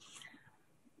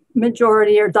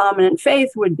majority or dominant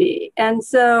faith would be. And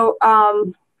so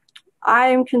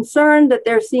I'm concerned that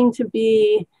there seem to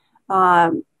be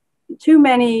too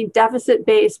many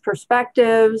deficit-based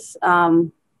perspectives.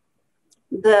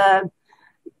 The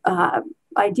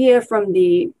idea from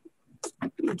the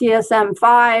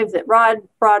DSM-5 that Rod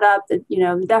brought up, that,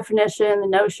 the definition, the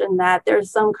notion that there's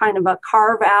some kind of a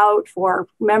carve out for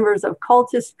members of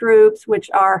cultist groups, which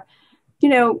are,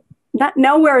 not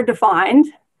nowhere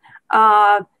defined,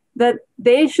 that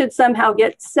they should somehow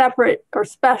get separate or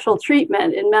special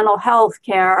treatment in mental health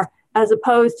care as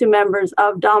opposed to members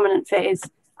of dominant faiths,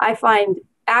 I find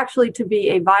actually to be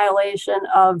a violation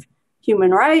of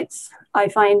human rights. I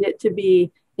find it to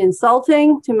be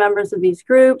insulting to members of these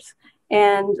groups.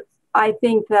 And I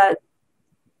think that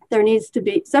there needs to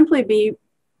be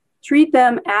treat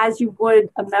them as you would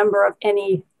a member of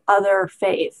any other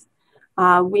faith.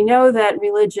 We know that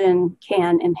religion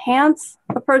can enhance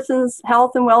a person's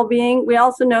health and well-being. We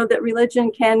also know that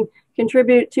religion can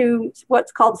contribute to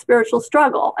what's called spiritual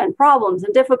struggle and problems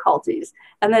and difficulties,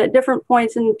 and that at different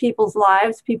points in people's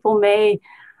lives, people may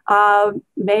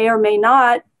or may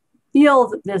not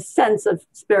feel this sense of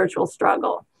spiritual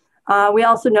struggle. We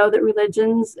also know that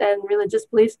religions and religious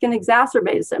beliefs can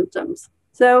exacerbate symptoms.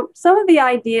 So some of the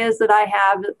ideas that I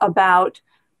have about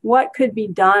what could be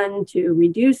done to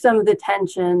reduce some of the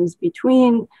tensions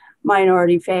between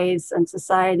minority faiths and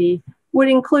society would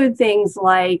include things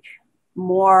like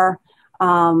more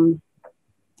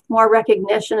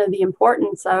recognition of the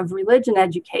importance of religion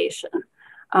education.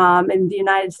 In the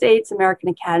United States, American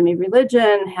Academy of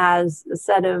Religion has a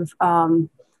set of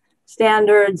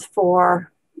standards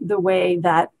for the way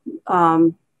that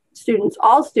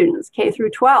all students, K through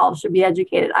 12, should be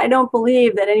educated. I don't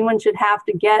believe that anyone should have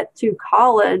to get to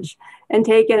college and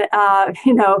take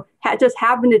just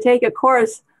happen to take a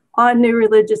course on new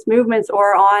religious movements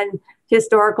or on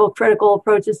historical critical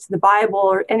approaches to the Bible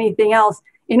or anything else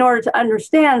in order to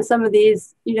understand some of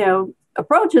these,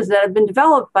 approaches that have been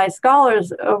developed by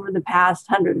scholars over the past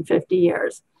 150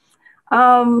 years.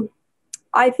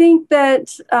 I think that,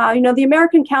 the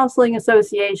American Counseling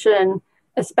Association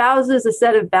espouses a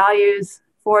set of values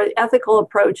for ethical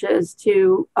approaches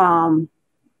to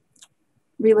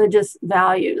religious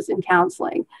values in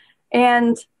counseling.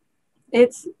 And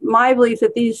it's my belief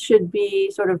that these should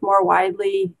be sort of more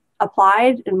widely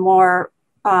applied and more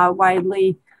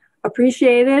widely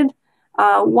appreciated.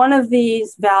 One of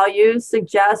these values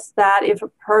suggests that if a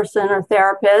person or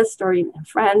therapist or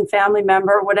friend, family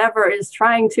member, whatever, is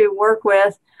trying to work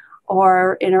with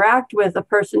or interact with a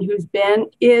person who's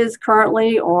is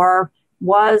currently or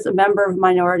was a member of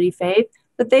minority faith,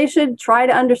 that they should try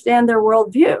to understand their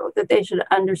worldview, that they should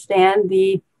understand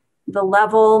the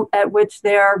level at which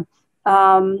their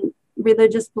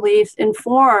religious beliefs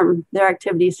inform their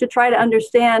activities, to try to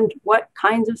understand what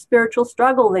kinds of spiritual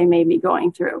struggle they may be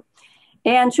going through,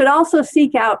 and should also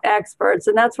seek out experts.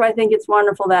 And that's why I think it's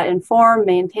wonderful that Inform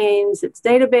maintains its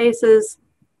databases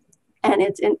and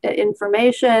its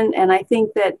information. And I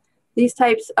think that these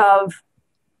types of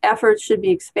efforts should be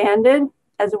expanded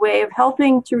as a way of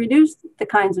helping to reduce the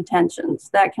kinds of tensions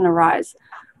that can arise.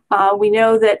 We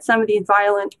know that some of these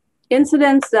violent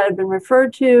incidents that have been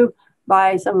referred to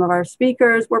by some of our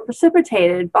speakers were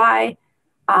precipitated by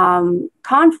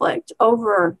conflict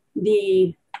over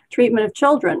the treatment of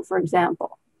children, for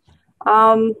example.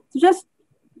 Just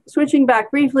switching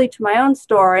back briefly to my own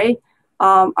story,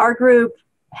 our group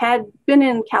had been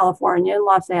in California, in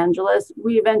Los Angeles.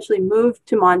 We eventually moved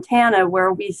to Montana,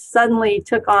 where we suddenly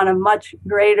took on a much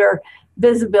greater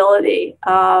visibility,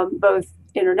 both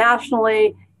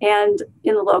internationally and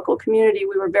in the local community.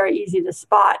 We were very easy to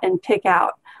spot and pick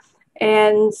out.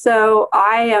 And so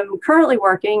I am currently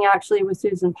working actually with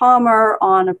Susan Palmer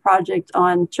on a project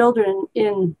on children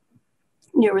in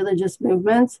new religious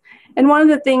movements. And one of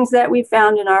the things that we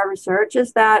found in our research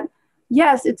is that,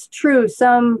 yes, it's true,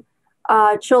 some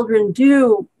children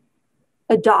do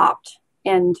adopt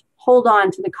and hold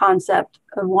on to the concept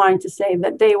of wanting to say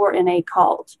that they were in a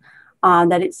cult,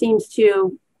 that it seems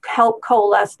to help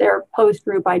coalesce their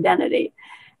post-group identity.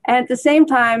 And at the same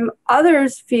time,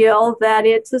 others feel that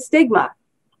it's a stigma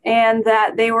and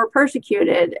that they were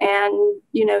persecuted and,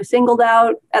 singled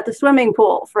out at the swimming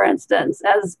pool, for instance,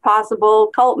 as possible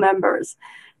cult members.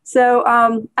 So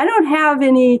I don't have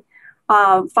any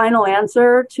final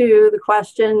answer to the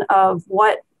question of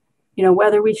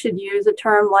whether we should use a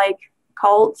term like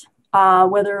cult,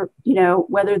 whether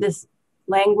this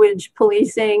language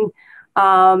policing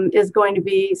is going to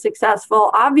be successful.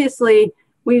 Obviously,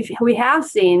 we have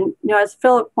seen, as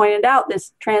Philip pointed out,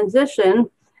 this transition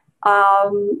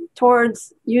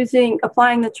towards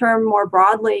applying the term more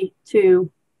broadly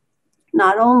to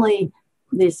not only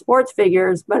the sports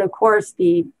figures, but of course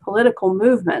the political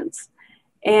movements.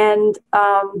 And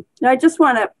I just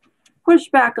want to push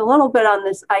back a little bit on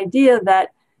this idea that,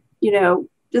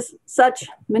 just such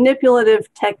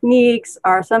manipulative techniques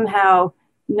are somehow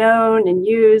known and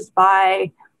used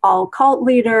by all cult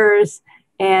leaders.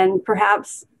 And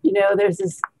perhaps, there's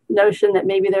this notion that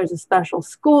maybe there's a special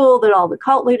school that all the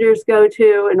cult leaders go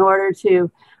to in order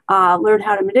to learn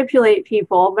how to manipulate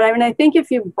people. But I think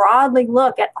if you broadly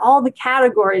look at all the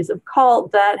categories of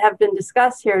cult that have been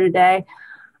discussed here today,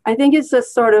 I think it's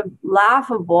just sort of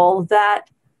laughable that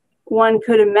one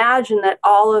could imagine that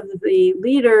all of the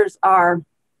leaders are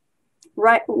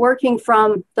working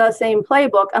from the same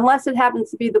playbook, unless it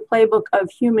happens to be the playbook of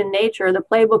human nature, the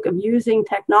playbook of using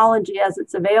technology as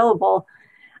it's available.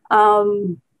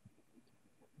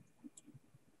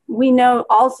 We know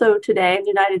also today in the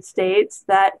United States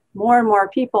that more and more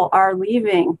people are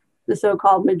leaving the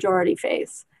so-called majority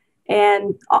faith.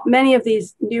 And many of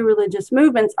these new religious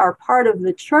movements are part of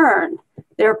the churn.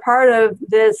 They're part of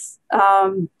this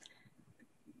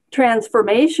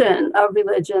transformation of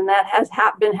religion that has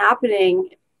been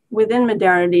happening within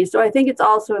modernity. So I think it's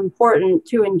also important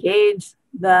to engage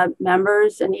the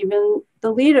members and even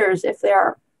the leaders, if they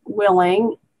are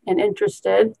willing and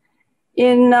interested,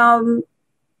 in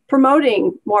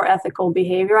promoting more ethical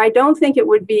behavior. I don't think it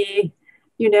would be,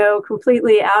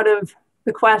 completely out of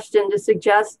the question to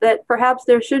suggest that perhaps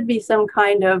there should be some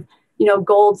kind of,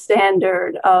 gold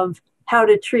standard of how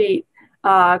to treat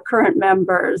current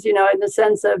members, in the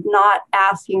sense of not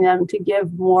asking them to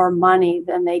give more money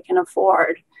than they can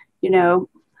afford. I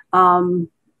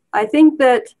think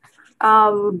that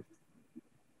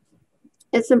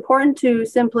it's important to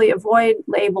simply avoid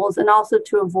labels and also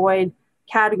to avoid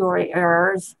category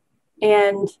errors.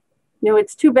 And,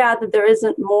 it's too bad that there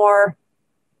isn't more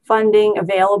funding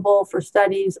available for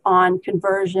studies on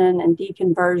conversion and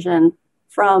deconversion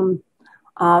from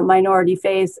minority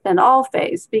faiths and all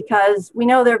faiths, because we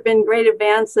know there have been great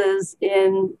advances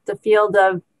in the field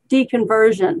of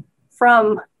deconversion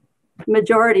from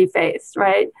majority faiths,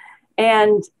 right?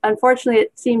 And unfortunately,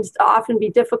 it seems to often be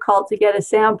difficult to get a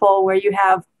sample where you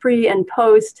have pre and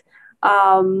post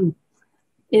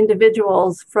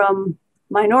individuals from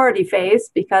minority faiths,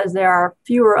 because there are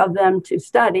fewer of them to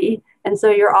study. And so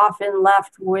you're often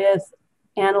left with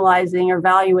analyzing or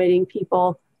evaluating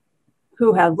people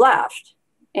who have left.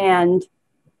 And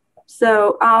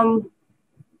so I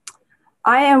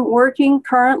am working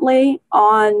currently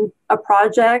on a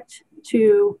project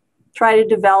to try to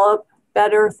develop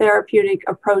better therapeutic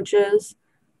approaches.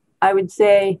 I would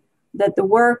say that the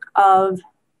work of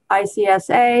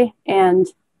ICSA and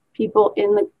people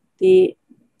in the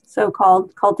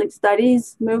so-called cultic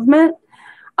studies movement,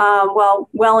 while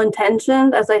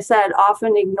well-intentioned, as I said,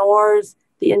 often ignores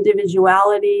the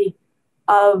individuality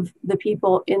of the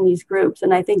people in these groups.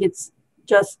 And I think it's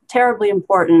just terribly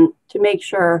important to make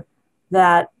sure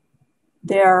that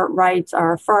their rights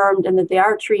are affirmed and that they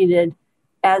are treated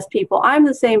as people. I'm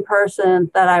the same person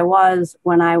that I was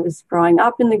when I was growing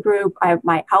up in the group.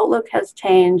 My outlook has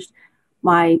changed.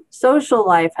 My social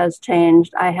life has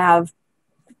changed. I have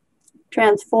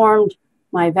transformed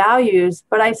my values,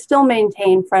 but I still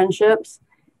maintain friendships.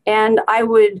 And I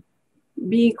would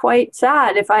be quite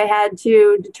sad if I had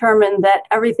to determine that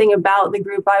everything about the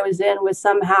group I was in was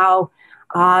somehow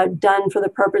done for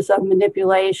the purpose of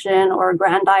manipulation or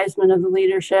aggrandizement of the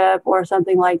leadership or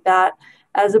something like that,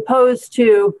 as opposed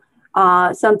to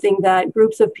something that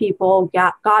groups of people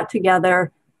got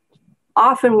together,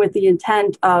 often with the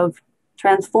intent of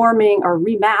transforming or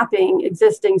remapping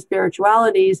existing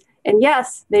spiritualities. And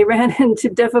yes, they ran into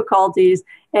difficulties.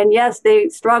 And yes, they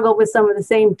struggle with some of the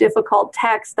same difficult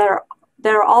texts that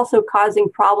are also causing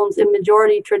problems in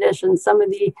majority traditions. Some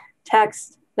of the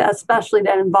texts, especially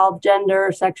that involve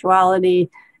gender,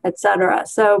 sexuality, etc.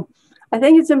 So I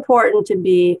think it's important to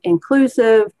be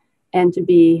inclusive and to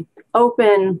be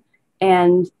open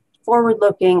and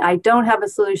forward-looking. I don't have a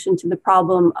solution to the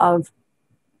problem of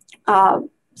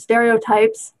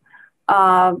stereotypes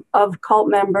of cult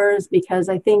members, because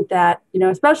I think that,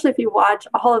 especially if you watch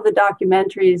all of the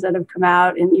documentaries that have come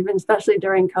out, and even especially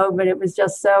during COVID, it was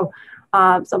just so,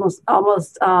 it's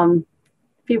almost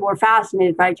people were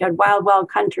fascinated by it. You had Wild Wild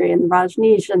Country and the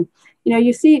Rajneesh, and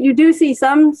you do see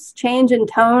some change in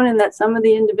tone, and that some of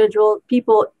the individual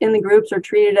people in the groups are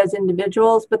treated as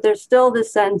individuals, but there's still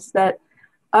this sense that,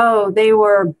 they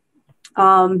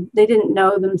didn't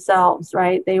know themselves,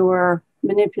 right? They were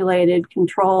manipulated,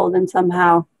 controlled, and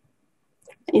somehow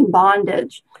in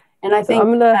bondage. And I think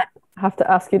I'm gonna have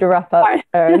to ask you to wrap up,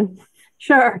 Erin.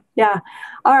 Sure. Yeah.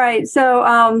 All right. So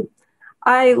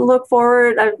I look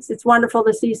forward. It's wonderful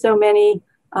to see so many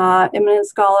eminent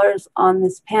scholars on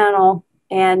this panel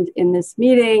and in this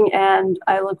meeting. And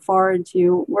I look forward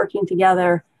to working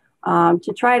together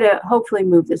to try to hopefully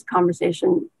move this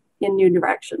conversation in new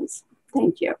directions.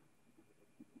 Thank you.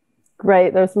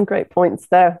 Great. There's some great points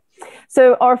there.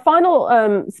 So our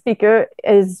final speaker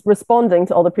is responding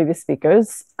to all the previous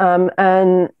speakers,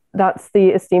 and that's the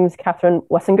esteemed Catherine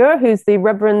Wessinger, who's the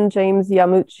Reverend James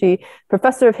Yamuchi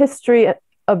Professor of History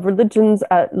of Religions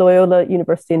at Loyola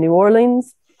University in New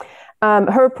Orleans.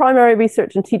 Her primary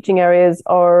research and teaching areas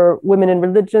are women in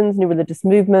religions, new religious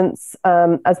movements,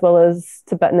 as well as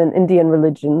Tibetan and Indian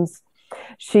religions.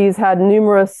 She's had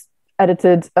numerous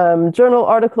edited journal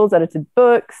articles, edited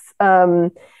books,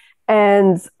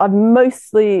 and I've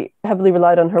mostly heavily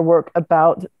relied on her work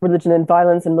about religion and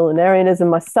violence and millenarianism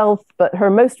myself, but her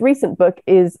most recent book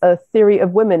is A Theory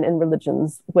of Women in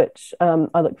Religions, which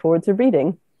I look forward to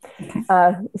reading.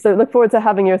 So look forward to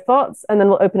having your thoughts, and then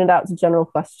we'll open it out to general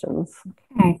questions.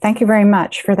 Okay, thank you very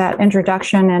much for that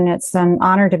introduction, and it's an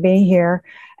honor to be here.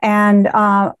 And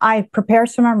I prepared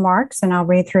some remarks, and I'll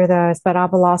read through those, but I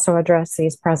will also address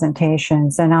these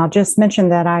presentations. And I'll just mention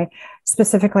that I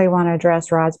specifically want to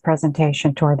address Rod's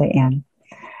presentation toward the end.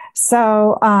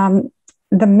 So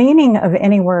the meaning of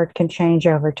any word can change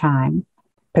over time.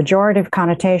 Pejorative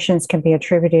connotations can be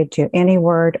attributed to any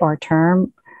word or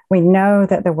term. We know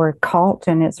that the word cult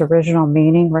in its original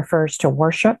meaning refers to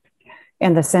worship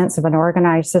in the sense of an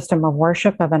organized system of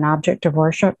worship, of an object of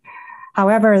worship.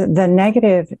 However, the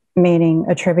negative meaning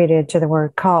attributed to the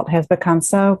word cult has become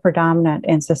so predominant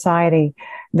in society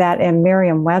that in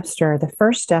Merriam-Webster, the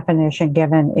first definition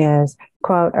given is,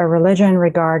 quote, a religion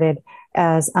regarded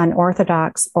as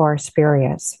unorthodox or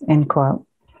spurious, end quote.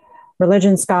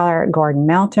 Religion scholar Gordon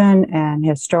Melton and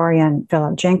historian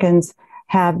Philip Jenkins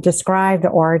have described the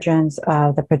origins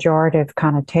of the pejorative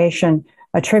connotation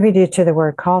attributed to the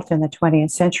word cult in the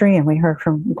 20th century, and we heard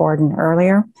from Gordon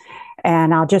earlier.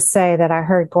 And I'll just say that I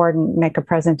heard Gordon make a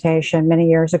presentation many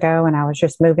years ago, and I was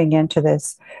just moving into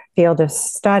this field of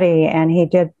study, and he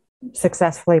did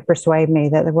successfully persuade me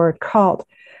that the word cult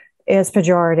is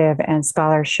pejorative and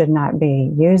scholars should not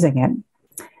be using it.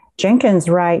 Jenkins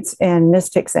writes in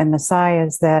Mystics and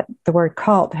Messiahs that the word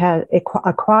cult has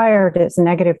acquired its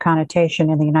negative connotation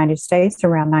in the United States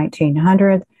around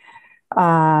 1900.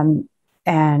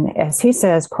 And as he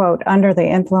says, quote, under the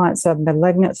influence of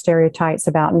malignant stereotypes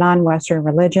about non-Western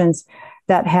religions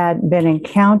that had been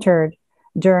encountered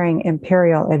during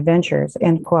imperial adventures,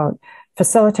 end quote,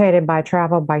 facilitated by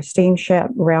travel by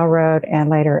steamship, railroad, and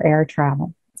later air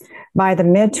travel. By the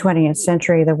mid-20th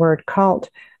century, the word cult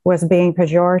was being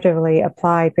pejoratively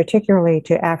applied, particularly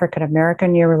to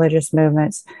African-American new religious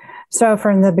movements. So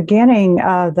from the beginning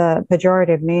of the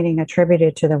pejorative meaning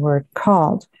attributed to the word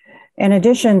cult, in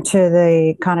addition to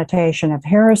the connotation of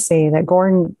heresy that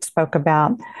Gordon spoke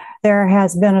about, there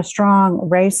has been a strong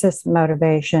racist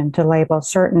motivation to label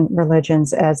certain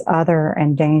religions as other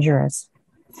and dangerous.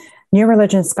 New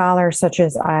religion scholars such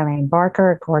as Eileen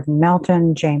Barker, Gordon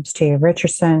Melton, James T.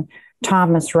 Richardson,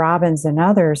 Thomas Robbins, and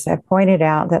others have pointed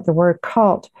out that the word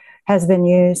cult has been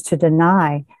used to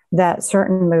deny that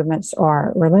certain movements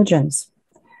are religions.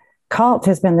 Cult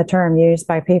has been the term used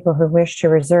by people who wish to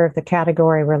reserve the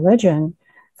category religion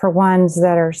for ones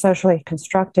that are socially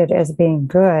constructed as being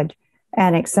good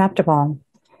and acceptable,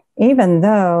 even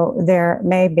though there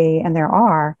may be, and there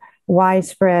are,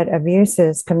 widespread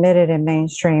abuses committed in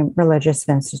mainstream religious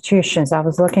institutions. I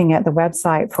was looking at the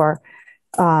website for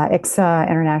ICSA,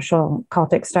 International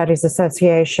Cultic Studies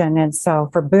Association, and so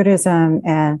for Buddhism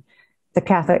and the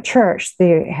Catholic Church,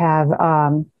 they have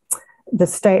the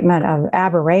statement of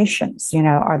aberrations. You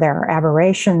know, are there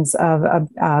aberrations of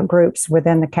groups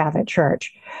within the Catholic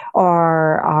Church,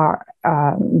 or are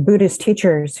Buddhist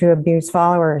teachers who abuse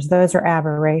followers? Those are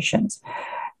aberrations.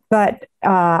 But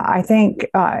I think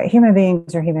human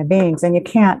beings are human beings, and you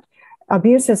can't,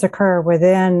 abuses occur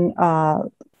within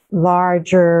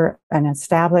larger and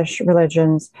established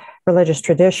religions, religious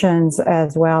traditions,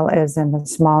 as well as in the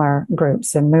smaller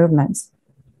groups and movements.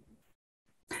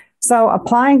 So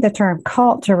applying the term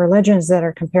cult to religions that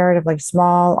are comparatively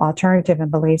small, alternative in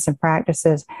beliefs and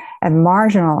practices, and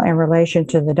marginal in relation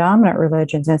to the dominant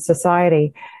religions in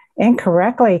society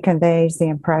incorrectly conveys the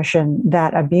impression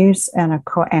that abuse and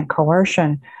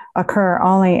coercion occur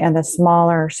only in the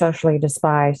smaller, socially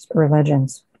despised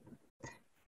religions.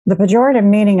 The pejorative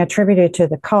meaning attributed to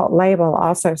the cult label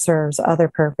also serves other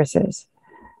purposes.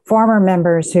 Former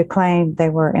members who claim they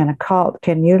were in a cult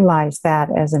can utilize that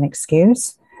as an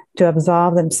excuse to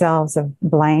absolve themselves of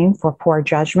blame for poor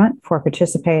judgment for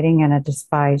participating in a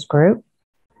despised group.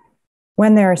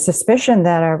 When there is suspicion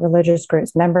that a religious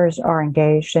group's members are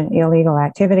engaged in illegal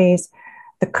activities,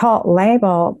 the cult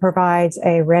label provides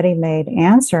a ready-made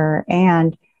answer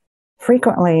and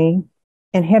frequently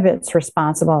inhibits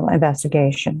responsible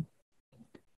investigation.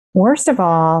 Worst of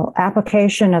all,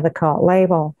 application of the cult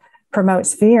label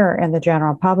promotes fear in the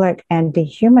general public and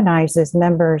dehumanizes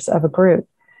members of a group,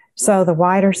 so the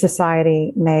wider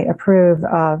society may approve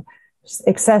of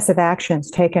excessive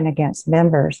actions taken against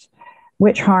members,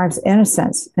 which harms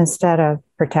innocents instead of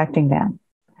protecting them.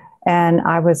 And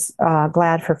I was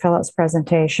glad for Philip's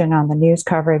presentation on the news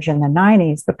coverage in the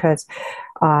 90s, because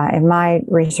in my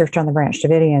research on the Branch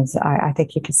Davidians, I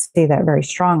think you can see that very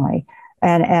strongly,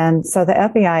 And so the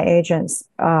FBI agents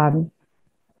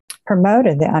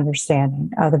promoted the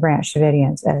understanding of the Branch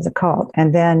Davidians as a cult,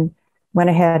 and then went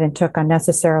ahead and took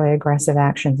unnecessarily aggressive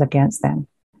actions against them.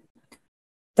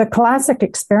 The classic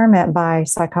experiment by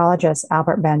psychologist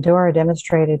Albert Bandura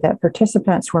demonstrated that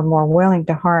participants were more willing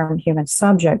to harm human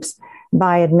subjects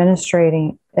by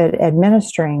administering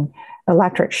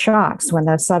electric shocks when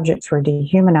those subjects were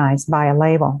dehumanized by a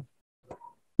label.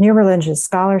 New religious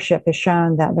scholarship has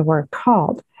shown that the word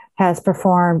cult has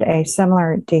performed a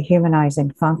similar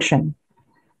dehumanizing function.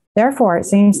 Therefore, it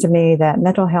seems to me that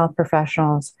mental health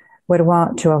professionals would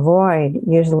want to avoid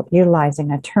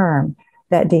utilizing a term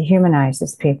that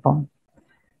dehumanizes people.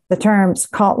 The terms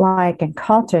cult-like and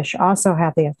cultish also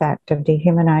have the effect of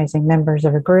dehumanizing members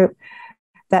of a group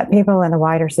that people in the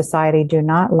wider society do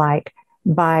not like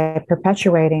by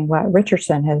perpetuating what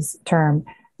Richardson has termed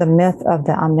the myth of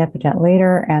the omnipotent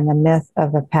leader and the myth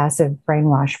of the passive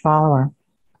brainwashed follower.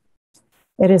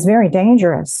 It is very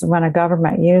dangerous when a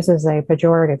government uses a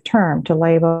pejorative term to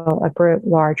label a group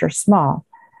large or small.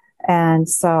 And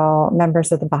so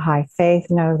members of the Baha'i faith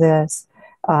know this.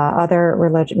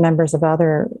 Members of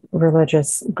other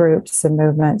religious groups and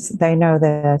movements, they know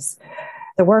this.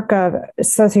 The work of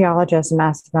sociologists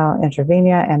Massimo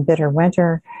Intervenia and Bitter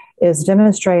Winter is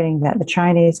demonstrating that the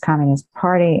Chinese Communist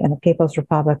Party and the People's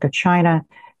Republic of China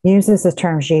uses the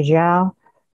term Zhijiao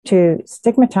to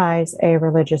stigmatize a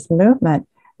religious movement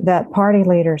that party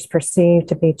leaders perceive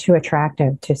to be too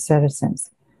attractive to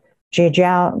citizens.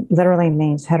 Zhijiao literally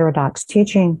means heterodox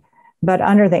teaching, but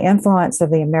under the influence of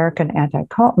the American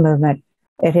anti-cult movement,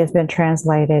 it has been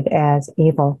translated as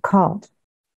evil cult.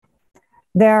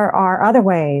 There are other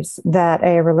ways that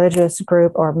a religious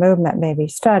group or movement may be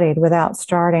studied without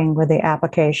starting with the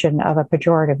application of a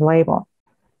pejorative label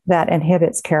that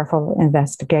inhibits careful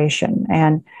investigation.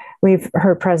 And we've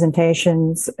heard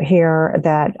presentations here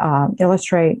that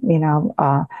illustrate,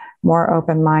 more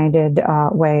open-minded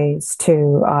ways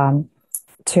to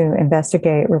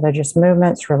investigate religious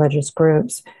movements, religious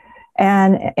groups,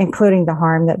 and including the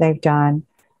harm that they've done.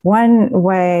 One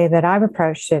way that I've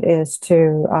approached it is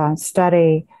to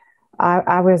study.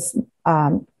 I was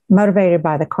motivated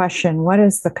by the question, what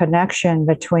is the connection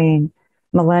between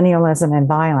millennialism and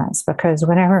violence? Because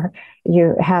whenever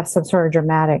you have some sort of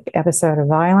dramatic episode of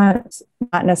violence,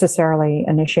 not necessarily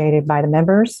initiated by the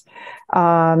members,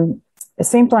 it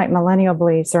seems like millennial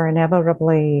beliefs are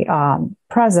inevitably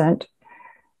present.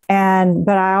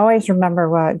 But I always remember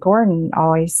what Gordon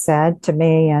always said to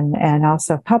me and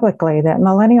also publicly, that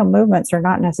millennial movements are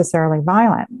not necessarily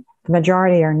violent. The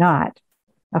majority are not.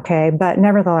 Okay. But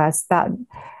nevertheless, one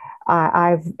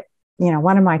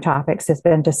of my topics has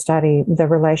been to study the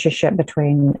relationship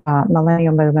between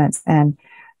millennial movements and,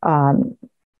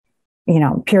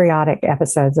 periodic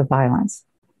episodes of violence.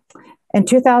 In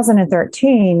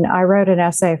 2013, I wrote an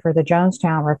essay for the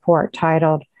Jonestown Report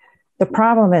titled, "The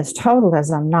Problem is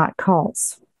Totalism, Not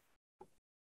Cults."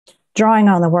 Drawing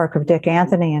on the work of Dick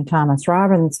Anthony and Thomas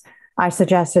Robbins, I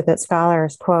suggested that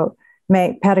scholars, quote,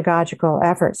 make pedagogical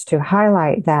efforts to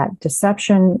highlight that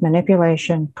deception,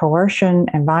 manipulation, coercion,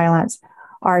 and violence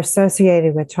are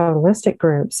associated with totalistic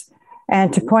groups,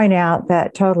 and to point out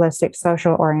that totalistic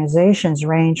social organizations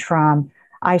range from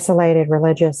isolated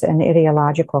religious and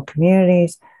ideological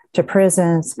communities to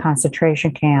prisons, concentration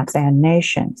camps, and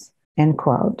nations, end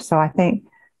quote. So I think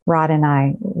Rod and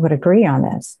I would agree on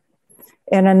this.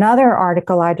 In another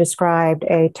article, I described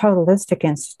a totalistic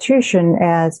institution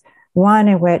as one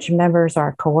in which members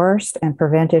are coerced and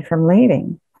prevented from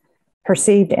leaving.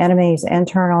 Perceived enemies,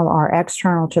 internal or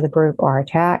external to the group, are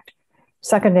attacked.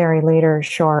 Secondary leaders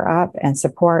shore up and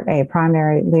support a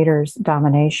primary leader's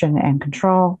domination and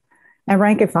control. And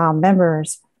rank and file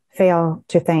members fail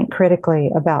to think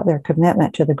critically about their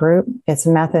commitment to the group, its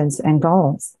methods, and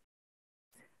goals.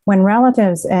 When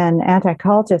relatives and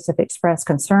anti-cultists have expressed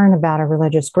concern about a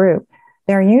religious group,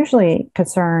 they're usually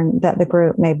concerned that the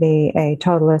group may be a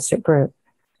totalistic group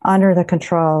under the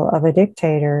control of a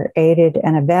dictator, aided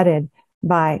and abetted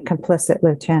by complicit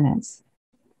lieutenants.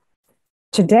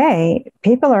 Today,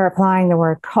 people are applying the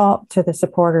word cult to the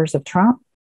supporters of Trump,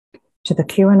 to the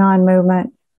QAnon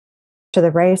movement, to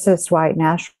the racist white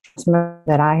nationalist movement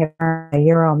that I have heard, the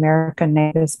Euro-American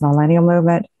nativist millennial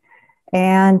movement,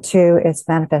 and to its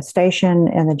manifestation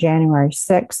in the January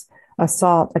 6th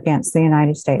assault against the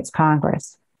United States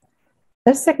Congress.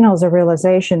 This signals a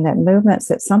realization that movements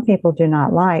that some people do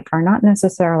not like are not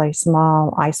necessarily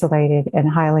small, isolated, and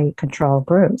highly controlled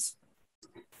groups.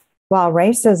 While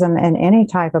racism and any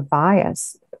type of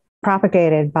bias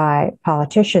propagated by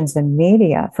politicians and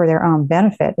media for their own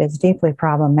benefit is deeply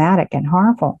problematic and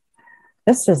harmful,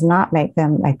 this does not make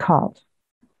them a cult.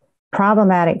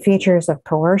 Problematic features of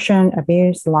coercion,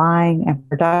 abuse, lying, and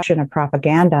production of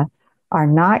propaganda are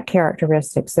not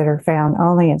characteristics that are found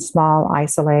only in small,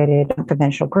 isolated,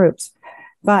 unconventional groups.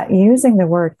 But using the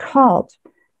word cult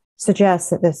suggests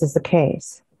that this is the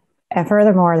case. And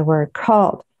furthermore, the word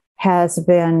cult has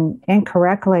been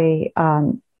incorrectly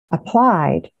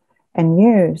applied and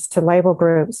used to label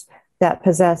groups that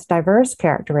possess diverse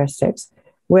characteristics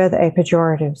with a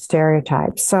pejorative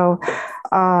stereotype. So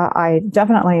I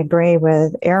definitely agree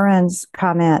with Aaron's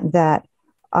comment that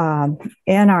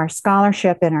in our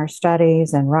scholarship, in our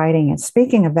studies and writing and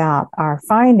speaking about our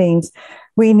findings,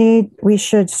 we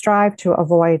should strive to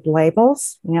avoid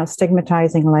labels,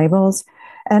 stigmatizing labels,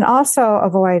 and also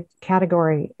avoid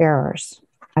category errors.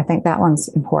 I think that one's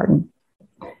important.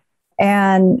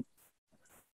 And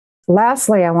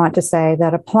lastly, I want to say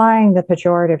that applying the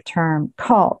pejorative term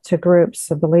cult to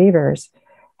groups of believers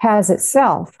has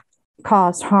itself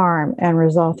caused harm and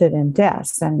resulted in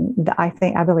deaths. And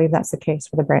I believe that's the case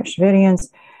for the Branch Davidians,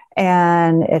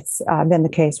 and it's been the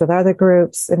case with other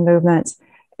groups and movements.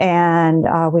 And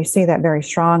we see that very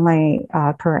strongly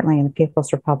currently in the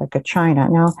People's Republic of China.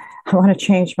 Now, I want to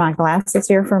change my glasses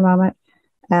here for a moment,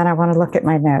 and I want to look at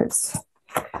my notes.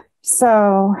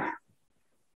 So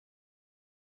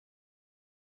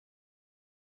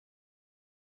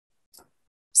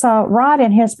Rod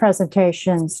in his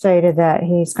presentation stated that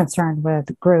he's concerned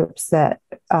with groups that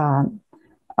do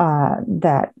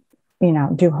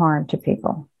harm to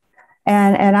people.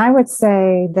 And I would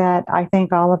say that I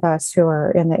think all of us who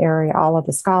are in the area, all of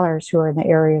the scholars who are in the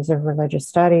areas of religious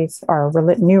studies or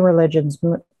new religious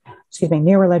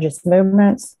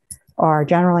movements, or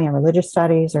generally in religious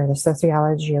studies or the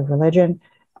sociology of religion,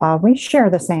 we share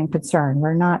the same concern.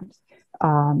 We're not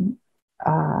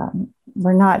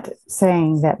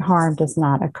saying that harm does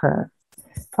not occur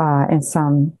in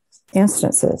some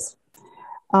instances.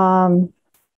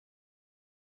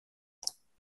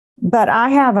 But I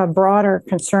have a broader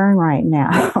concern right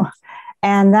now,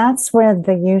 and that's with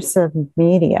the use of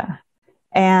media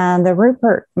and the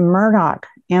Rupert Murdoch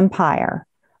empire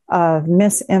of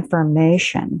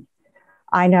misinformation.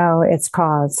 I know it's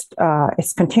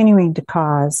continuing to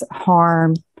cause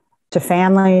harm to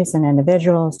families and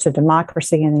individuals, to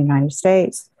democracy in the United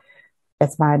States.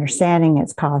 It's my understanding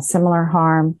it's caused similar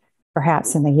harm,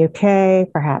 perhaps in the UK,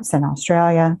 perhaps in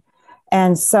Australia.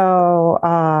 And so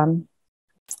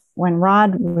when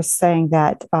Rod was saying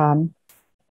that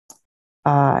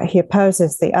he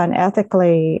opposes the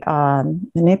unethically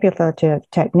manipulative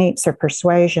techniques of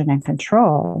persuasion and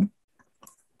control,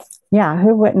 yeah,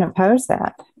 who wouldn't oppose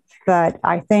that? But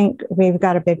I think we've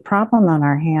got a big problem on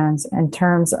our hands in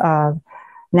terms of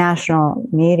national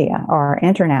media or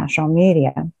international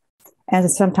media,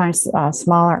 and sometimes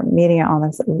smaller media on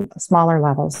the smaller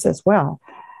levels as well.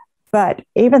 But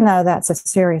even though that's a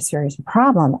serious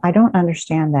problem, I don't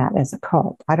understand that as a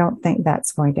cult. I don't think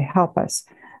that's going to help us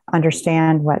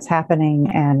understand what's happening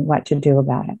and what to do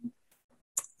about it.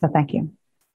 So thank you.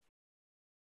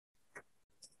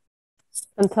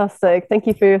 Fantastic. Thank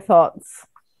you for your thoughts.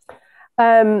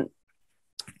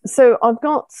 So I've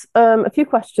got a few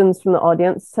questions from the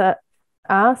audience to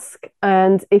ask.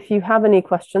 And if you have any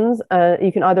questions,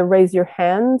 you can either raise your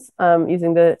hand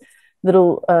using the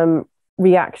little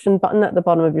reaction button at the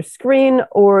bottom of your screen,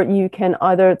 or you can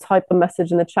either type a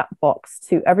message in the chat box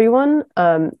to everyone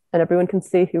and everyone can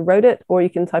see who wrote it, or you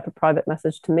can type a private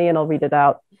message to me and I'll read it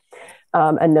out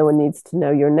and no one needs to know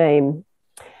your name.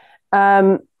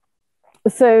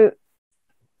 So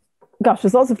gosh,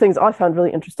 there's lots of things I found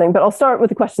really interesting, but I'll start with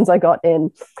the questions I got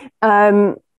in.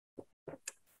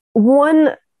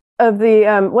 One of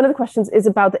the questions is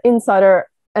about the insider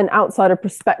and outsider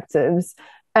perspectives,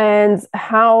 and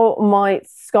how might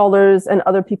scholars and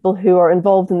other people who are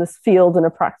involved in this field in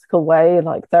a practical way,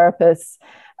 like therapists,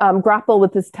 grapple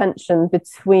with this tension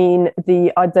between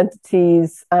the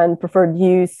identities and preferred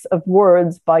use of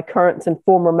words by current and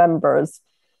former members,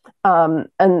 and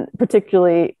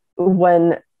particularly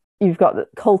when you've got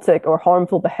cultic or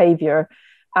harmful behavior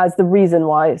as the reason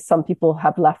why some people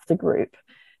have left a group.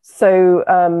 So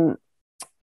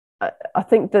I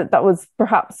think that was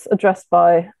perhaps addressed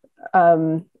by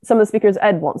some of the speakers.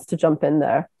 Ed wants to jump in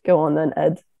there. Go on then,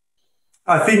 Ed.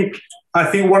 I think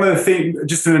one of the things,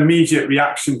 just an immediate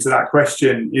reaction to that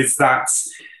question, is that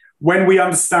when we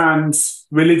understand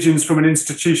religions from an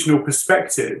institutional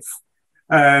perspective,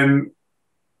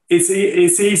 it's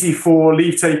easy for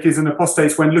leave takers and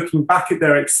apostates, when looking back at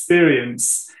their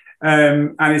experience,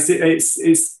 and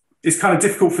it's kind of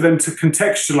difficult for them to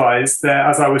contextualize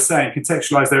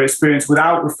their experience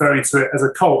without referring to it as a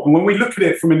cult. And when we look at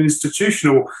it from an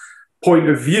institutional point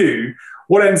of view,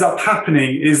 what ends up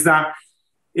happening is that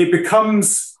it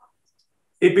becomes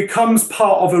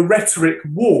part of a rhetoric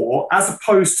war, as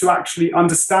opposed to actually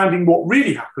understanding what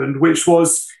really happened, which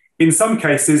was, in some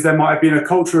cases, there might have been a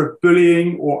culture of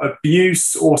bullying or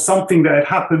abuse or something that had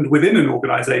happened within an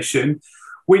organization,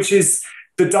 which is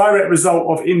the direct result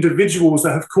of individuals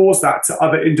that have caused that to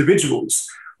other individuals.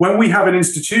 When we have an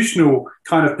institutional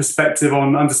kind of perspective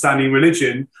on understanding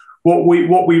religion, what we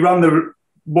run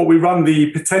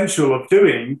the potential of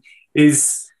doing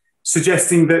is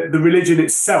suggesting that the religion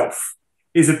itself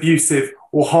is abusive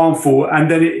or harmful,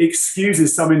 and then it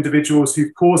excuses some individuals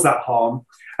who've caused that harm.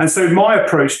 And so my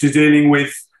approach to dealing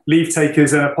with leave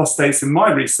takers and apostates in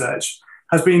my research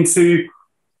has been to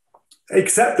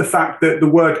accept the fact that the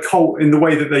word cult, in the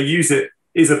way that they use it,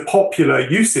 is a popular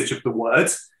usage of the word,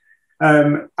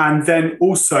 and then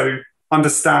also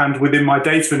understand within my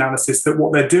data analysis that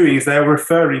what they're doing is they are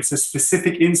referring to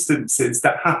specific instances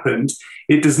that happened.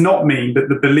 It does not mean that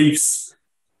the beliefs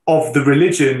of the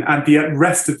religion and the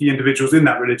rest of the individuals in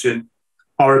that religion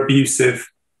are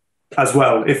abusive as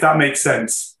well, if that makes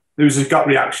sense. It was a gut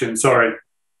reaction, sorry.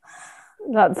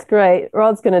 That's great.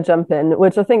 Rod's going to jump in,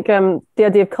 which I think the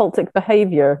idea of cultic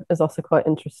behavior is also quite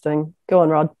interesting. Go on,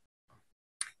 Rod.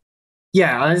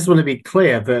 Yeah, I just want to be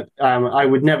clear that I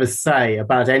would never say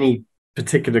about any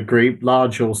particular group,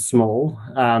 large or small,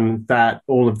 that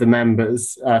all of the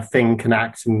members think and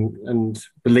act and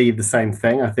believe the same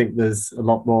thing. I think there's a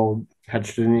lot more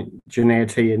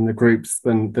heterogeneity in the groups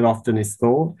than often is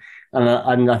thought.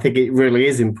 And I think it really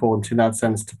is important in that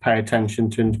sense to pay attention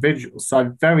to individuals. So I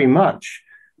very much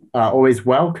always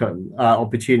welcome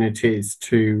opportunities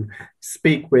to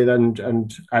speak with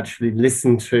and actually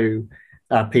listen to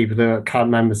people who are current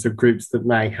members of groups that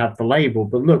may have the label.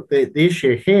 But look, the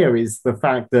issue here is the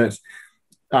fact that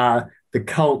the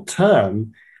cult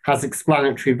term has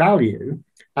explanatory value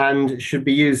and should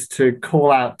be used to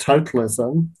call out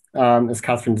totalism, as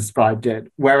Catherine described it,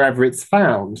 wherever it's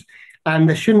found. And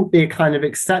there shouldn't be a kind of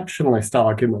exceptionalist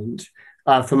argument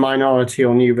for minority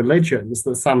or new religions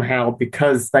that somehow,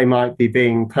 because they might be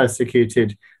being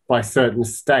persecuted by certain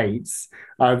states,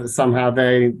 that somehow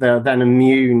they're then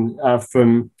immune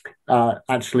from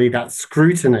actually that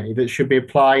scrutiny that should be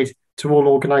applied to all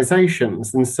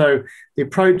organizations. And so the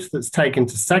approach that's taken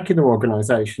to secular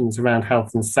organizations around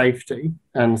health and safety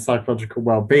and psychological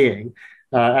well-being,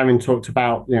 Erin talked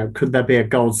about, could there be a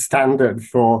gold standard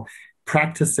for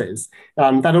practices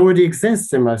that already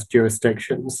exists in most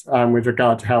jurisdictions with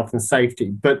regard to health and safety,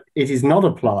 but it is not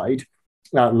applied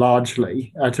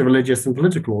largely to religious and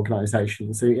political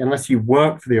organizations, unless you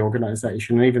work for the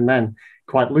organization, and even then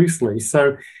quite loosely.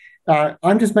 So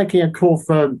I'm just making a call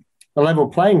for a level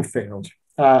playing field,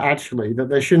 actually, that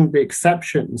there shouldn't be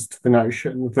exceptions to the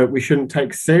notion that we shouldn't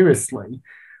take seriously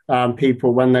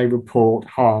people when they report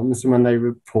harms and when they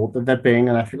report that they're being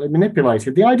unethically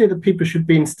manipulated. The idea that people should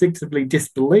be instinctively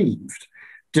disbelieved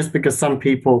just because some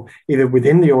people, either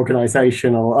within the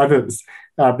organization or others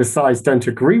besides, don't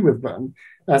agree with them,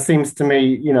 seems to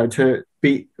me, to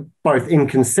be both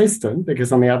inconsistent,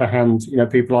 because on the other hand,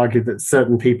 people argue that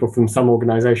certain people from some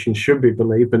organizations should be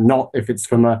believed, but not if it's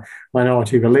from a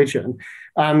minority religion.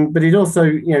 But it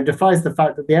also, defies the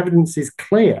fact that the evidence is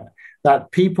clear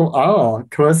that people are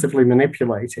coercively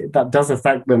manipulated. That does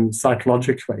affect them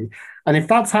psychologically. And if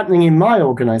that's happening in my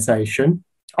organization,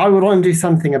 I would want to do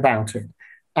something about it.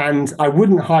 And I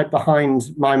wouldn't hide behind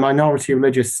my minority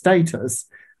religious status,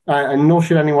 and nor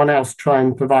should anyone else try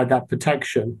and provide that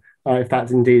protection if that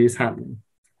indeed is happening.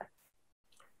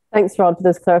 Thanks, Rod, for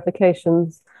those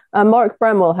clarifications. Mark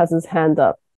Bramwell has his hand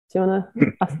up. Do you want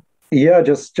to? Yeah,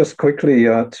 just quickly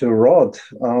to Rod.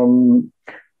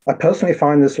 I personally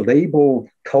find this label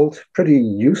cult pretty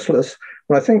useless.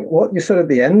 But I think what you said at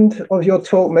the end of your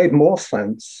talk made more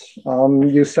sense.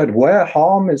 You said where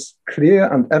harm is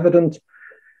clear and evident,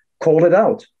 call it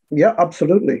out. Yeah,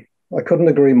 absolutely. I couldn't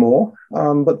agree more.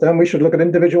 But then we should look at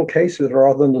individual cases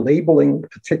rather than labeling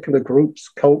particular groups,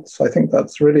 cults. I think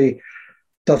that's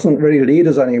doesn't really lead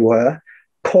us anywhere.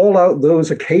 Call out those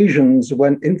occasions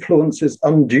when influence is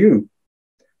undue.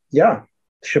 Yeah,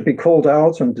 should be called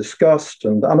out and discussed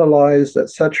and analyzed,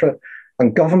 etc.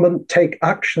 And government take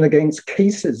action against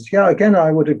cases. Yeah, again,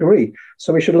 I would agree.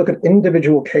 So we should look at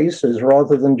individual cases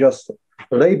rather than just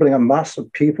labeling a mass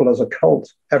of people as a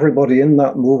cult, everybody in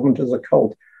that movement as a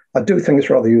cult. I do think it's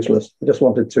rather useless. I just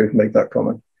wanted to make that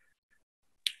comment.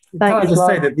 Can I just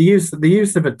say that the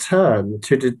use of a term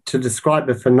to describe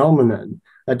a phenomenon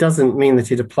doesn't mean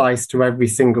that it applies to every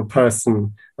single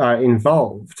person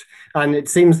involved. And it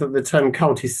seems that the term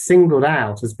cult is singled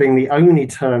out as being the only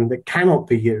term that cannot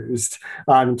be used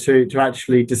to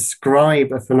actually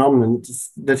describe a phenomenon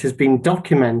that has been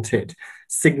documented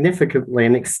significantly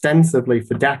and extensively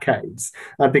for decades,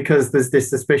 because there's this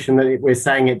suspicion that we're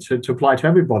saying it to apply to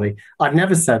everybody. I've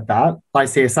never said that.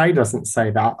 ICSA doesn't say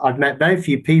that. I've met very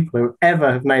few people who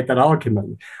ever have made that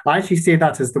argument. I actually see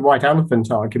that as the white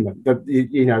elephant argument, that,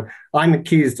 you know, I'm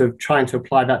accused of trying to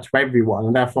apply that to everyone,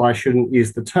 and therefore I shouldn't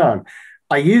use the term.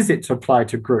 I use it to apply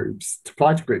to groups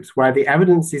where the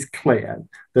evidence is clear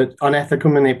that unethical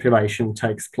manipulation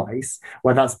takes place,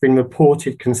 where that's been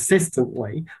reported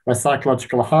consistently, where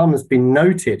psychological harm has been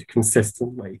noted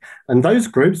consistently. And those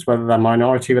groups, whether they're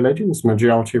minority religions,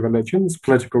 majority religions,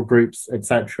 political groups,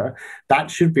 etc.,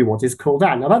 that should be what is called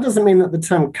out. Now, that doesn't mean that the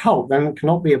term cult then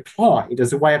cannot be applied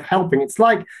as a way of helping. It's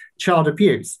like child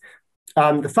abuse.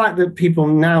 The fact that people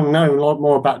now know a lot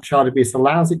more about child abuse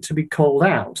allows it to be called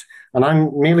out. And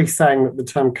I'm merely saying that the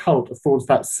term cult affords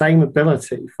that same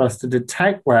ability for us to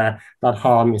detect where that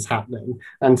harm is happening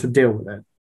and to deal with it.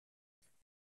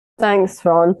 Thanks,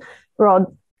 Rod.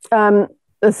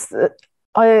 There's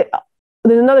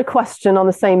another question on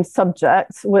the same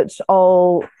subject, which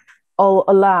I'll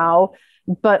allow,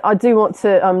 but I do want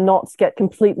to not get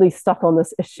completely stuck on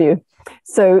this issue.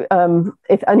 So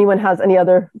if anyone has any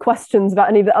other questions about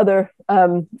any of the other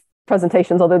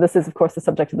presentations, although this is, of course, the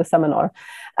subject of the seminar.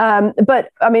 But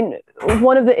I mean,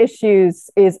 one of the issues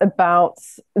is about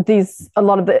a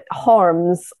lot of the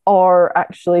harms are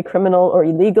actually criminal or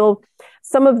illegal.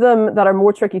 Some of them that are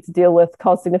more tricky to deal with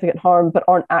cause significant harm, but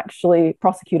aren't actually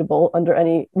prosecutable under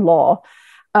any law.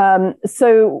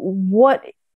 So what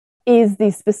is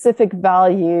the specific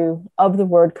value of the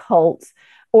word cult,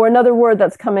 or another word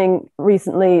that's coming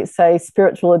recently, say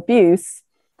spiritual abuse?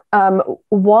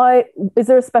 Why is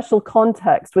there a special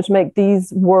context which make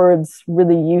these words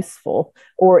really useful,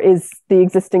 or is the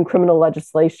existing criminal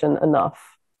legislation enough?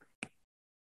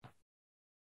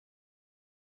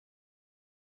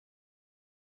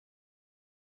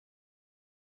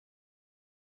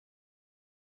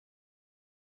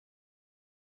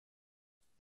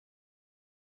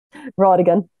 Rod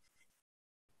again.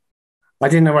 I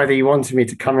didn't know whether you wanted me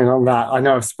to comment on that. I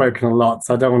know I've spoken a lot,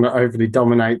 so I don't want to overly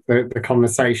dominate the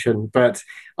conversation. But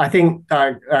I think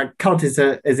cult is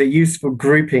a useful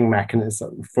grouping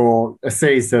mechanism for a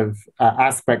series of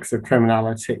aspects of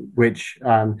criminality, which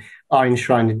are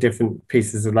enshrined in different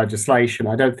pieces of legislation.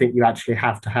 I don't think you actually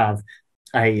have to have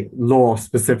a law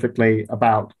specifically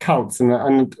about cults.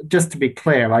 And just to be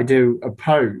clear, I do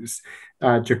oppose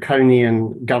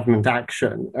draconian government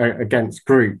action against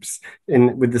groups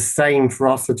with the same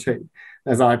ferocity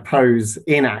as I oppose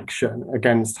inaction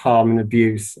against harm and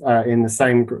abuse in the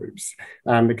same groups,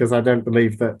 because I don't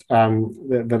believe that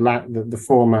the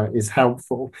former is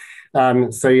helpful.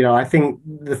 So, you know, I think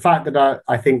the fact that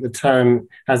I think the term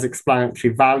has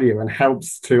explanatory value and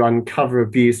helps to uncover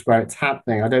abuse where it's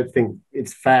happening, I don't think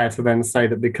it's fair to then say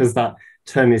that because that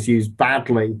term is used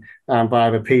badly by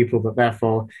other people, that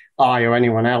therefore I or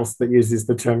anyone else that uses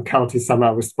the term cult is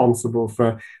somehow responsible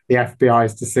for the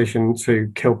FBI's decision to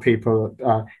kill people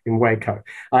in Waco.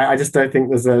 I just don't think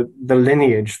there's the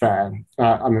lineage there,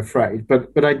 I'm afraid.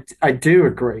 But I do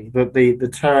agree that the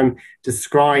term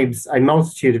describes a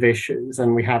multitude of issues,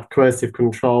 and we have coercive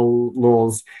control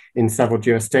laws in several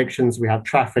jurisdictions. We have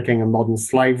trafficking and modern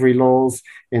slavery laws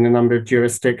in a number of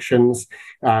jurisdictions.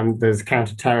 There's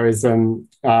counterterrorism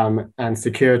and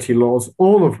security laws,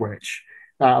 all of which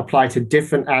apply to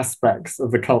different aspects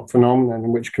of the cult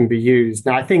phenomenon, which can be used.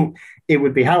 Now, I think it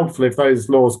would be helpful if those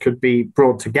laws could be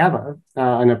brought together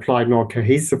and applied more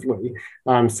cohesively,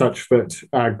 such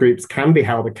that groups can be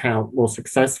held account more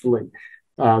successfully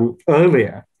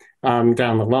earlier down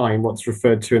the line, what's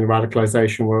referred to in the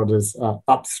radicalization world as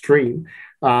upstream.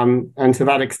 And to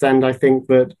that extent, I think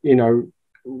that, you know,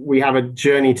 we have a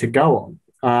journey to go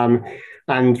on.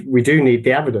 And we do need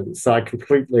the evidence. So I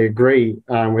completely agree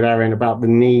with Erin about the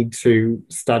need to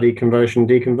study conversion,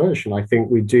 deconversion. I think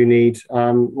we do need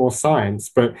more science.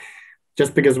 But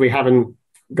just because we haven't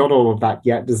got all of that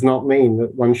yet does not mean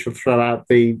that one should throw out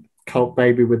the cult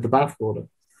baby with the bathwater.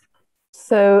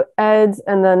 So Ed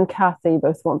and then Kathy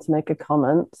both want to make a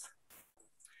comment.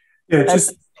 Yeah,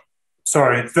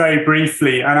 sorry, very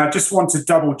briefly. And I just want to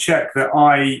double check that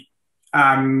I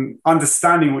am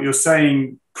understanding what you're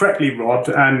saying correctly, Rod.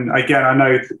 And again, I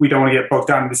know we don't want to get bogged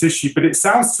down in this issue, but it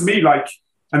sounds to me like,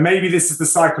 and maybe this is the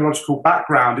psychological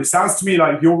background, it sounds to me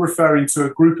like you're referring to a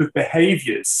group of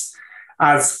behaviors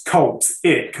as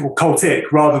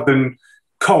cultic rather than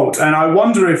cult. And I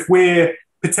wonder if we're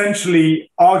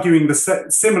potentially arguing the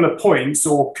similar points,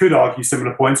 or could argue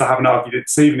similar points. I haven't argued it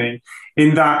this evening,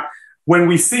 in that when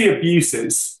we see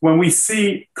abuses, when we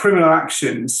see criminal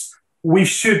actions, we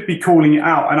should be calling it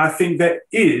out. And I think there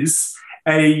is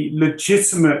a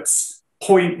legitimate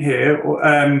point here,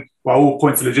 well, all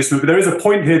points are legitimate, but there is a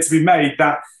point here to be made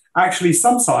that actually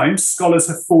sometimes scholars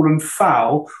have fallen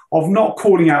foul of not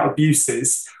calling out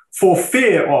abuses for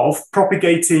fear of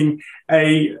propagating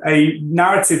a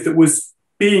narrative that was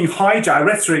being hijacked, a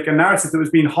rhetoric, a narrative that was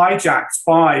being hijacked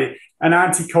by an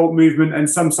anti-cult movement and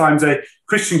sometimes a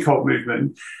Christian cult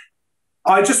movement.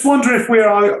 I just wonder if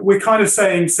we're kind of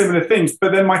saying similar things.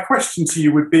 But then my question to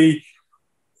you would be,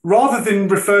 rather than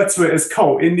refer to it as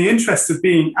cult, in the interest of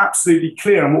being absolutely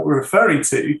clear on what we're referring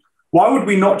to, why would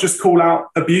we not just call out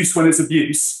abuse when it's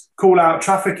abuse, call out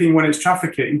trafficking when it's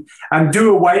trafficking, and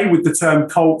do away with the term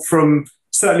cult from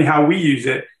certainly how we use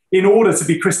it, in order to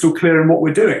be crystal clear in what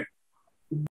we're doing?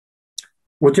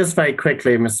 Well, just very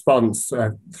quickly in response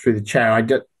through the chair,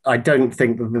 I don't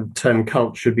think that the term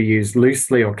cult should be used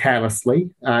loosely or carelessly.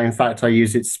 In fact, I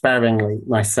use it sparingly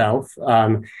myself.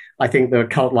 I think there are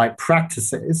cult-like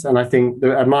practices, and I think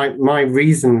my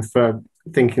reason for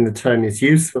thinking the term is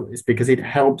useful is because it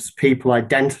helps people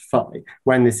identify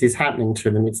when this is happening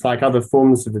to them. It's like other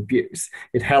forms of abuse.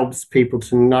 It helps people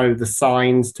to know the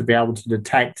signs, to be able to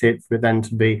detect it, for then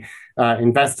to be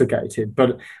investigated.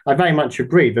 But I very much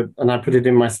agree that, and I put it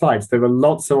in my slides, there are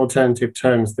lots of alternative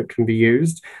terms that can be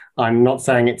used. I'm not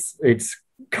saying it's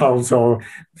cult or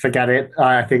forget it.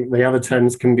 I think the other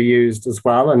terms can be used as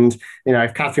well. And,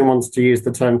 if Catherine wants to use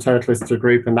the term totalist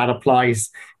group, and that applies,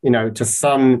 to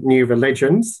some new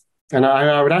religions, and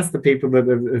I would ask the people that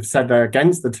have said they're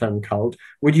against the term cult,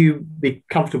 would you be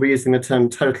comfortable using the term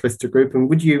totalist group, and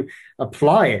would you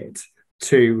apply it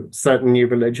to certain new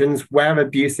religions where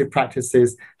abusive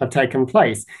practices have taken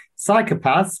place?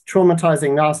 Psychopaths,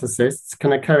 traumatizing narcissists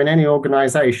can occur in any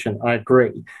organization, I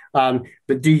agree.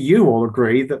 But do you all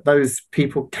agree that those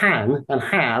people can and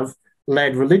have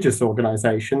led religious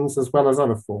organizations as well as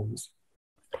other forms?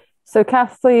 So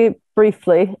Kathy,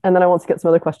 briefly, and then I want to get some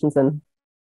other questions in.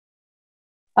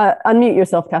 Unmute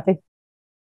yourself, Kathy.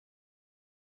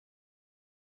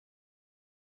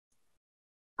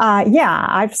 Yeah,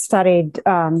 I've studied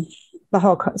the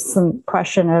whole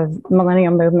question of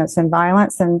millennial movements and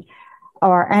violence, and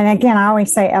again, I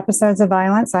always say episodes of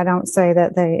violence. I don't say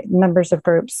that the members of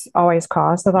groups always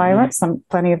cause the violence.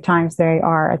 Plenty of times they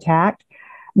are attacked.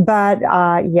 But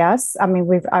yes, I mean,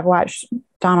 I've watched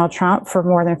Donald Trump for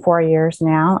more than 4 years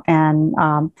now, and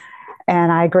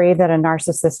I agree that a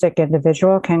narcissistic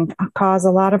individual can cause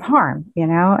a lot of harm,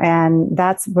 and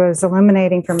that was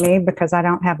illuminating for me because I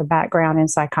don't have a background in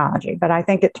psychology. But I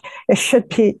think it should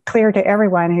be clear to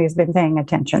everyone who's been paying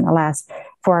attention the last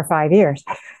 4 or 5 years.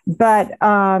 But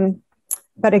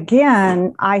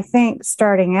again, I think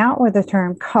starting out with the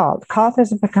term cult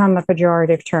has become a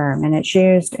pejorative term, and it's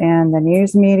used in the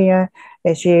news media,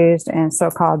 it's used in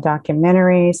so-called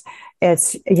documentaries,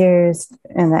 it's used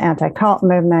in the anti-cult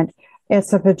movement.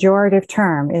 It's a pejorative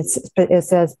term. It's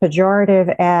as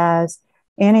pejorative as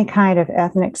any kind of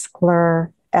ethnic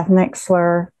slur,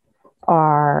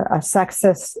 or a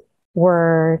sexist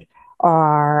word,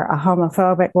 or a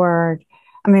homophobic word.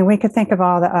 I mean, we could think of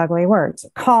all the ugly words.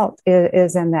 Cult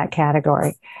is in that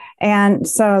category. And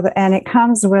so, and it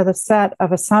comes with a set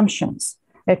of assumptions.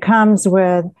 It comes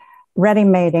with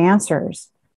ready-made answers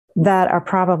that are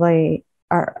probably,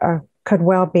 could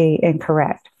well be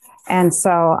incorrect. And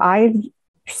so I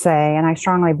say, and I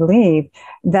strongly believe,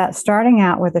 that starting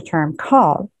out with the term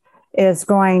cult is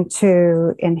going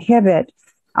to inhibit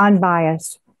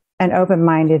unbiased and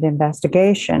open-minded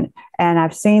investigation. And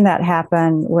I've seen that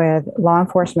happen with law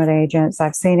enforcement agents.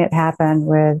 I've seen it happen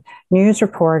with news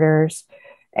reporters.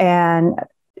 And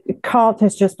cult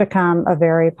has just become a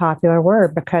very popular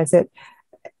word because it,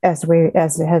 as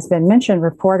it has been mentioned,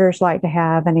 reporters like to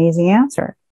have an easy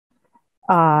answer.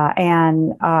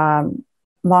 And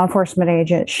law enforcement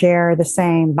agents share the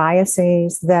same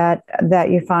biases that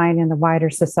you find in the wider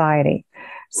society.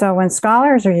 So when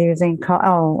scholars are using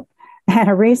and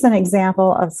a recent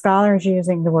example of scholars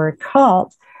using the word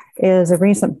cult is a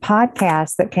recent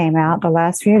podcast that came out the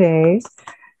last few days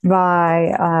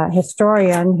by a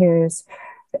historian who's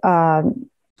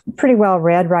pretty well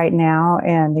read right now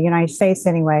in the United States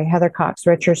anyway, Heather Cox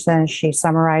Richardson. She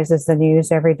summarizes the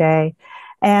news every day.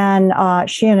 And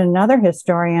she and another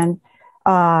historian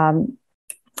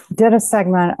did a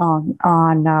segment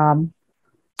on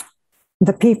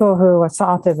the people who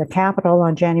assaulted the Capitol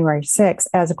on January 6th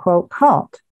as a, quote,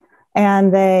 cult.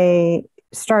 And they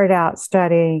started out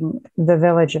studying the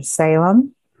village of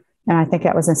Salem, And I think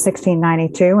that was in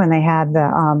 1692 when they had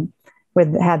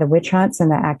the witch hunts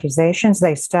and the accusations.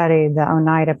 They studied the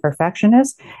Oneida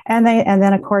perfectionists, and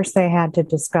then of course they had to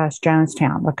discuss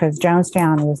Jonestown, because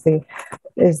Jonestown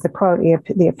is the quote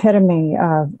the epitome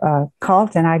of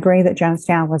cult. And I agree that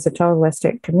Jonestown was a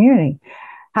totalistic community.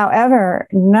 However,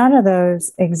 none of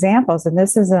those examples, and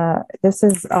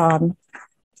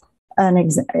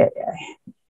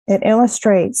it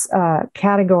illustrates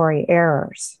category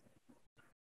errors.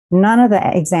 None of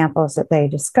the examples that they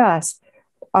discussed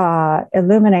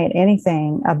illuminate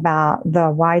anything about the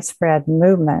widespread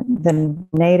movement, the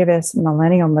nativist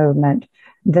millennial movement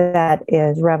that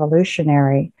is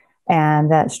revolutionary and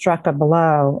that struck a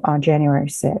blow on January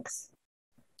 6th.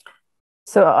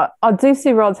 So I do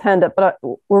see Rod's hand up, but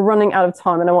we're running out of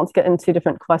time and I want to get into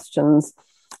different questions.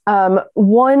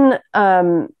 One,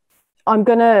 I'm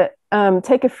going to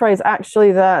take a phrase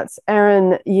actually that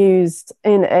Erin used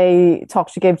in a talk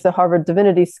she gave to the Harvard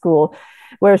Divinity School,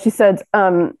 where she said,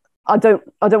 I don't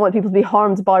want people to be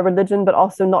harmed by religion, but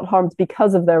also not harmed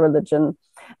because of their religion.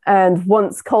 And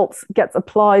once cult gets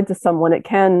applied to someone, it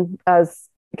can, as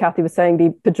Kathy was saying, be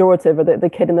pejorative, or the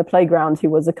kid in the playground who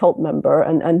was a cult member,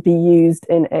 and be used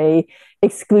in a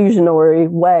exclusionary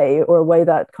way, or a way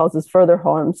that causes further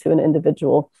harm to an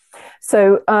individual.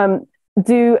 So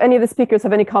do any of the speakers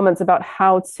have any comments about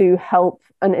how to help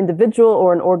an individual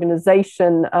or an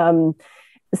organization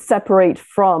separate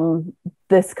from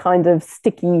this kind of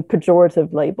sticky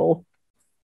pejorative label?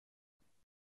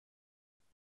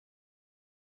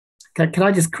 Can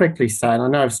I just quickly say, and I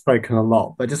know I've spoken a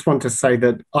lot, but I just want to say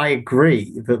that I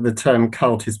agree that the term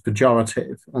cult is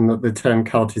pejorative and that the term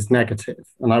cult is negative,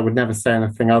 and I would never say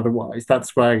anything otherwise.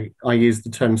 That's why I use the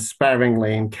term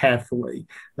sparingly and carefully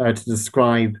to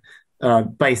describe,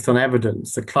 based on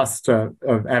evidence, a cluster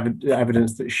of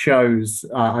evidence that shows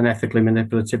unethically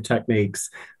manipulative techniques,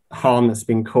 harm that's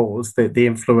been caused, the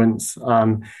influence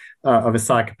of a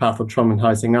psychopath or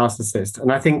traumatizing narcissist.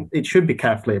 And I think it should be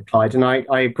carefully applied. And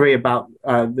I agree about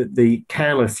the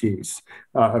careless use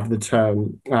of the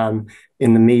term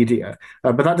in the media.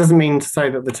 But that doesn't mean to say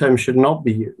that the term should not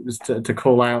be used to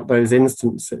call out those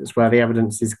instances where the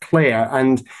evidence is clear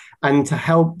and to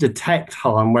help detect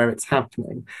harm where it's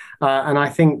happening. And I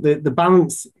think that the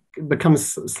balance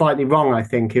becomes slightly wrong, I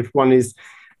think, if one is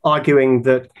arguing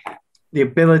that the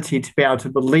ability to be able to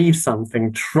believe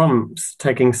something trumps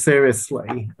taking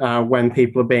seriously when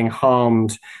people are being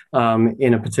harmed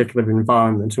in a particular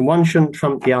environment. And one shouldn't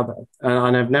trump the other.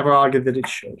 And I've never argued that it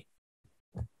should.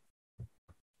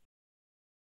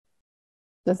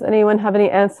 Does anyone have any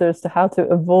answers to how to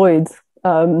avoid,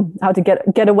 how to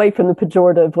get away from the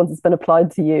pejorative once it's been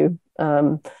applied to you,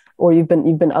 or you've been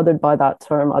othered by that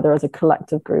term, either as a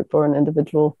collective group or an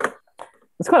individual?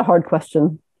 It's quite a hard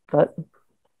question, but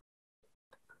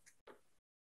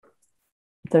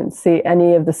don't see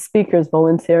any of the speakers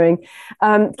volunteering.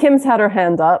 Kim's had her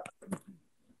hand up.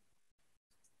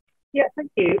 Yeah,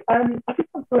 thank you. I just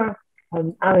want to ask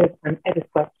Alice and Ed's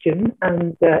question,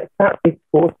 and it's about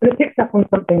discourse, but it picks up on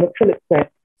something that Philip said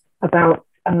about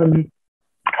the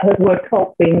word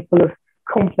cult being full of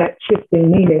complex,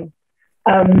 shifting meaning.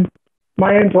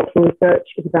 My own doctoral research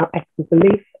is about ethical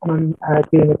belief, and I'm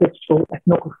doing a digital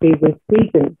ethnography with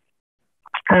vegans.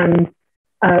 And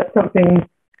something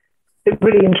that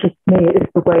really interests me is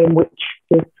the way in which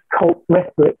this cult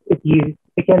rhetoric is used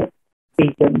against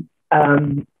vegans.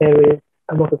 There is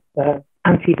a lot of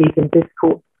anti-vegan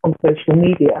discourse on social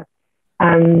media,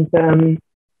 and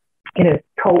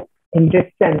cult in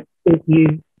this sense is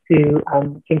used to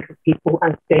think of people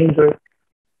as dangerous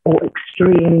or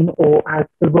extreme or as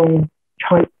the wrong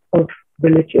type of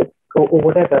religious or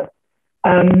whatever.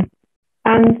 And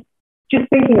just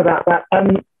thinking about that,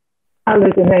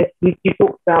 Alice and Ed, you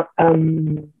talked about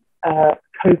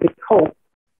COVID cult,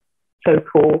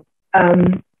 so-called.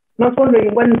 And I was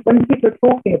wondering, when people are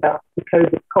talking about the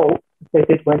COVID cult, as they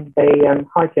did when they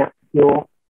hijacked your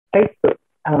Facebook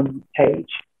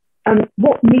page,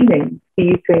 what meaning do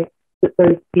you think that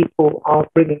those people are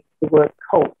bringing to the word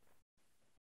cult?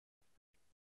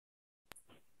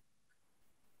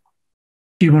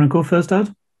 Do you want to go first,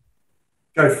 Ed?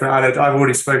 Go for it, Ed. I've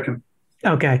already spoken.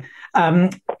 Okay.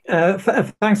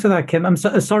 Thanks for that, Kim. I'm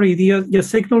sorry, your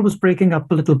signal was breaking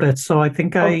up a little bit, so I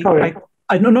think no,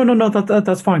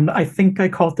 that's fine. I think I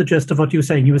caught the gist of what you were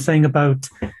saying. You were saying about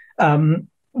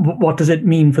what does it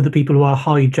mean for the people who are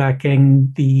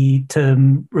hijacking the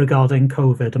term regarding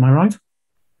COVID? Am I right?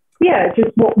 Yeah,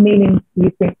 just what meaning do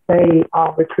you think they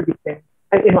are attributing?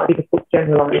 It might be difficult to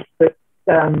generalise, but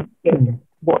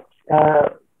what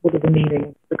are the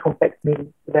meanings, the complex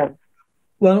meanings for them?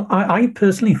 Well, I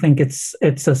personally think it's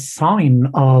a sign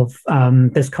of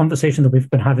this conversation that we've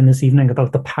been having this evening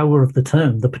about the power of the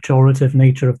term, the pejorative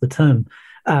nature of the term.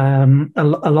 A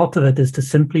lot of it is to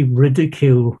simply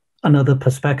ridicule another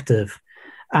perspective.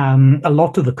 A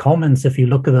lot of the comments, if you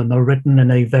look at them, are written in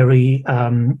a very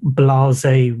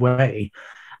blasé way.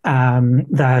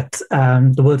 That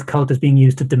the word cult is being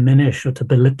used to diminish or to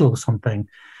belittle something.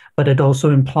 But it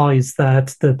also implies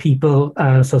that the people,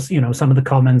 some of the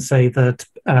comments say that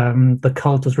the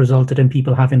cult has resulted in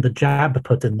people having the jab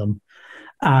put in them.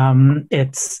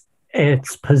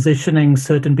 It's positioning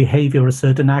certain behavior or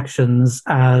certain actions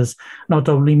as not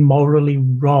only morally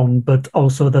wrong, but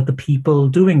also that the people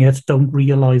doing it don't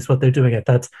realize what they're doing it.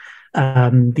 That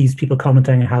these people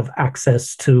commenting have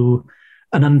access to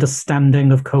an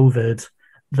understanding of COVID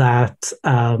that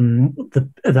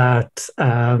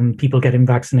people getting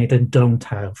vaccinated don't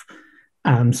have.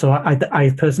 So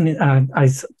I personally,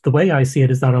 the way I see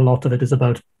it is that a lot of it is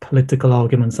about political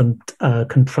arguments and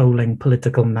controlling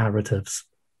political narratives.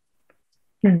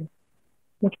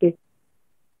 Okay.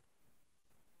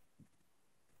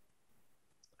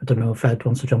 I don't know if Ed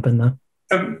wants to jump in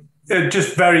there.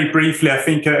 Just very briefly, I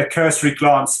think at a cursory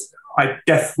glance,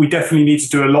 we definitely need to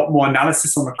do a lot more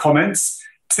analysis on the comments.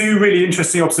 Two really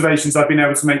interesting observations I've been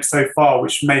able to make so far,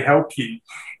 which may help you,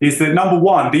 is that number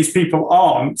one, these people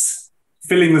aren't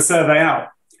filling the survey out.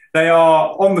 They are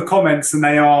on the comments and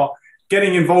they are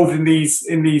getting involved in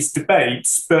these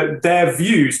debates, but their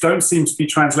views don't seem to be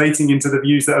translating into the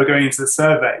views that are going into the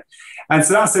survey. And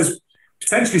so that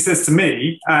potentially says to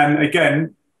me, and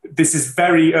again, this is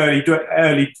very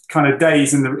early kind of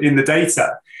days in the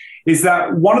data, is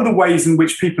that one of the ways in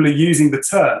which people are using the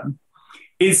term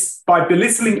is by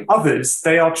belittling others,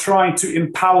 they are trying to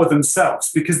empower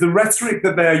themselves, because the rhetoric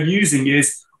that they are using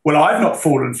is, well, I've not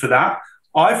fallen for that.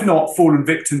 I've not fallen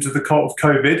victim to the cult of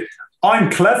COVID. I'm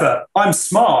clever. I'm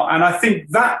smart. And I think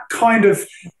that kind of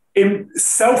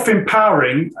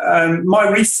self-empowering, my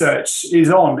research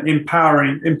is on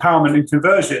empowerment and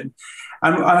conversion.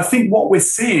 And I think what we're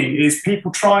seeing is people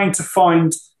trying to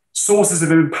find sources of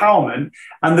empowerment,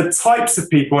 and the types of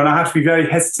people, and I have to be very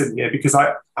hesitant here because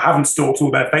I haven't stalked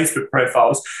all their Facebook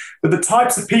profiles, but the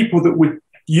types of people that would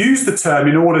use the term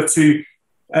in order to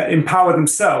empower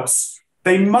themselves,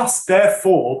 they must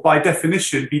therefore, by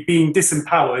definition, be being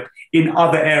disempowered in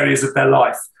other areas of their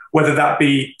life, whether that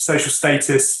be social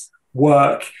status,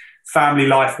 work, family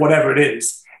life, whatever it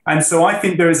is. And so I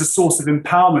think there is a source of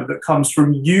empowerment that comes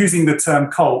from using the term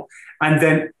cult and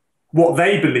then what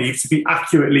they believe to be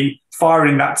accurately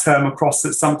firing that term across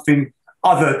at something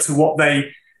other to what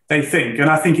they think. And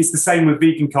I think it's the same with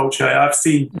vegan culture. I've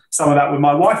seen some of that with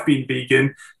my wife being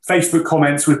vegan, Facebook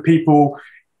comments with people,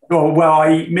 oh, well,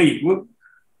 I eat meat. Well,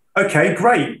 okay,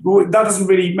 great. Well, that doesn't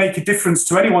really make a difference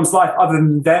to anyone's life other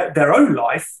than their own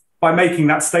life by making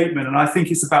that statement. And I think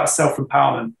it's about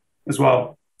self-empowerment as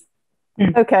well.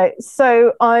 Okay,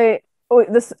 so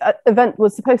this event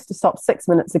was supposed to stop 6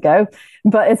 minutes ago,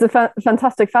 but it's a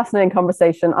fantastic, fascinating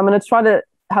conversation. I'm going to try to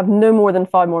have no more than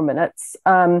 5 more minutes.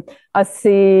 I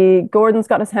see Gordon's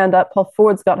got his hand up, Paul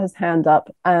Ford's got his hand up,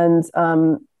 and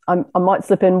I might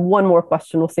slip in one more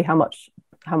question. We'll see how much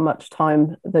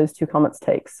time those 2 comments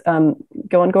takes.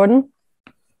 Go on, Gordon.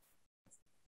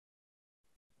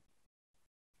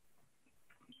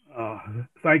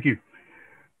 Thank you.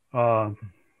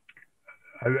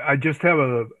 I just have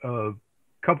a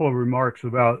couple of remarks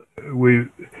about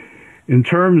in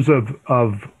terms of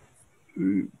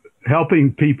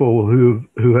helping people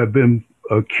who have been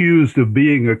accused of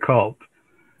being a cult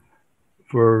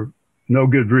for no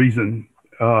good reason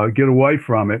get away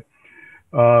from it.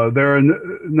 There are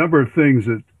a number of things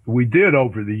that we did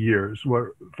over the years.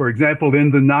 Where, for example,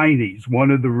 in the 90s, one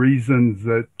of the reasons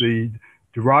that the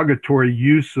derogatory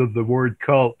use of the word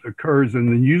cult occurs in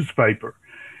the newspaper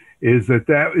is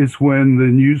that is when the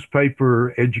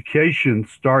newspaper education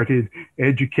started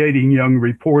educating young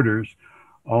reporters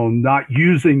on not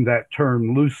using that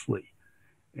term loosely.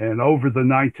 And over the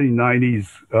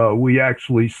 1990s, we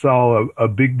actually saw a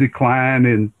big decline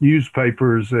in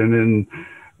newspapers and in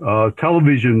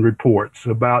television reports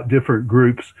about different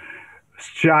groups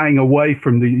shying away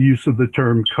from the use of the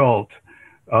term cult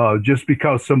just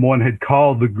because someone had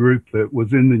called the group that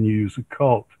was in the news a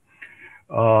cult.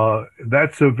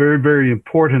 That's a very, very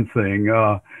important thing.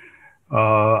 I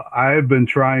have been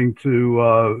trying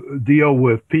to deal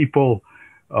with people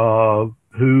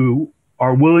who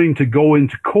are willing to go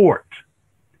into court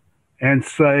and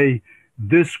say,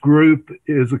 this group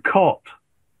is a cult.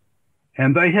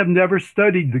 And they have never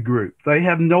studied the group. They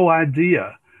have no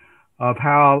idea of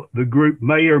how the group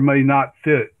may or may not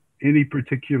fit any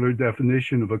particular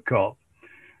definition of a cult.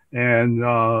 and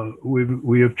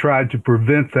we have tried to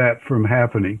prevent that from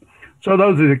happening. So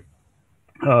those are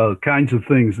the kinds of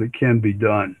things that can be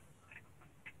done.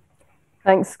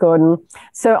 Thanks, Gordon.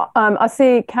 So I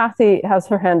see Kathy has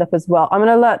her hand up as well. I'm going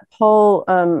to let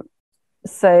Paul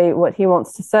say what he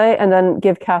wants to say, and then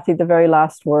give Kathy the very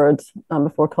last word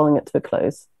before calling it to a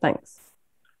close. Thanks.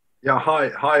 Yeah,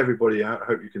 hi everybody. I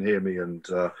hope you can hear me, and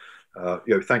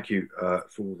thank you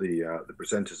for the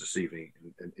presenters this evening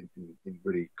in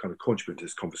really kind of contributing to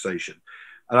this conversation.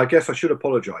 And I guess I should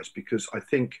apologise, because I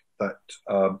think that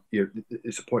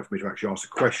it's a point for me to actually ask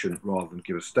a question rather than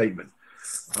give a statement.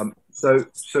 So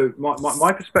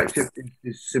my perspective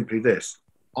is simply this: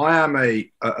 I am a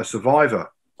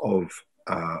survivor of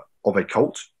a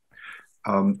cult.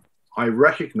 I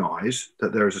recognise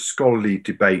that there is a scholarly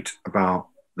debate about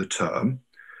the term.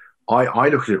 I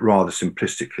look at it rather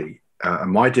simplistically,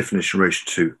 and my definition in relation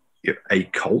to a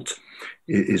cult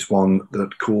is one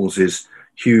that causes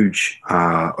huge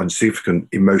and significant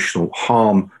emotional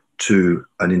harm to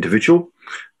an individual,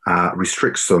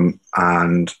 restricts them,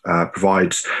 and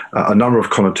provides a number of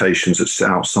connotations that sit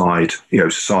outside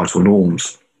societal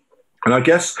norms. And I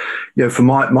guess, from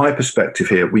my perspective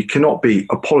here, we cannot be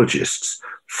apologists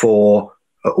for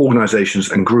organizations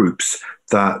and groups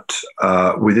that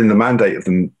within the mandate of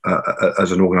them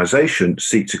as an organization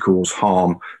seek to cause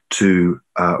harm to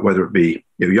whether it be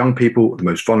young people, the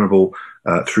most vulnerable,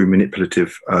 through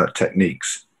manipulative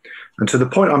techniques. And so the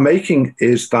point I'm making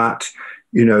is that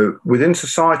within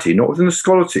society, not within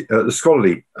the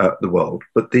scholarly world,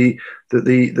 but the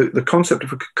concept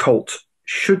of a cult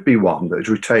should be one that is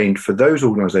retained for those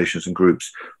organizations and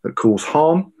groups that cause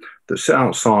harm, that sit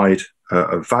outside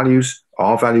of values,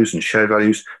 our values and shared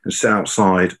values, and sit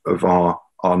outside of our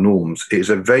norms. It is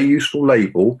a very useful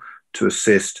label to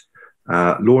assist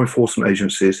law enforcement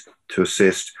agencies, to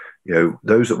assist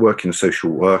those that work in social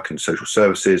work and social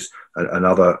services and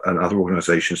other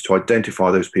organizations, to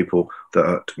identify those people that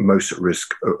are most at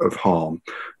risk of harm.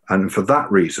 And for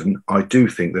that reason, I do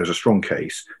think there's a strong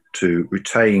case to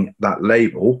retain that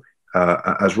label,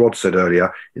 as Rod said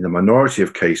earlier, in the minority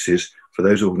of cases for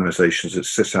those organizations that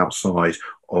sit outside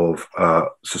of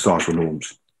societal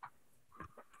norms.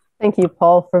 Thank you,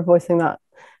 Paul, for voicing that.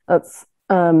 That's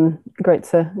great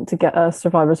to get a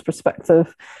survivor's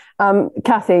perspective.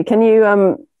 Kathy, can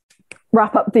you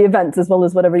wrap up the event as well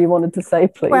as whatever you wanted to say,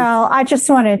 please? Well, I just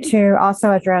wanted to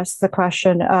also address the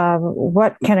question of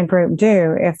what can a group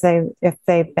do if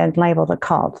they've been labeled a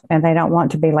cult and they don't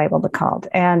want to be labeled a cult.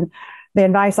 And the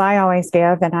advice I always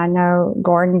give, and I know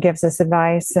Gordon gives this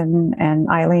advice, and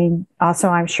Eileen also,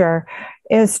 I'm sure,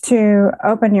 is to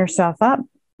open yourself up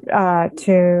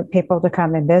to people to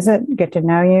come and visit, get to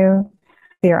know you.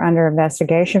 If you're under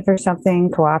investigation for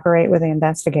something, cooperate with the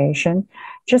investigation.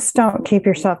 Just don't keep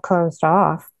yourself closed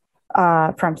off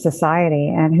from society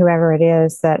and whoever it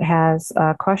is that has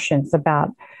questions about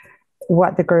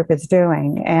what the group is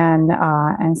doing.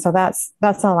 And so that's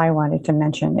all I wanted to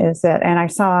mention is that, and I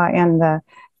saw in the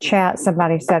chat,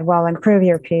 somebody said, well, improve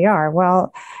your PR.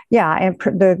 Well, yeah,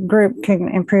 the group can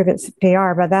improve its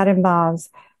PR, but that involves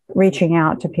reaching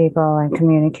out to people and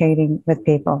communicating with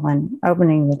people and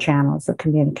opening the channels of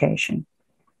communication.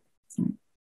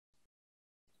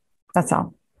 That's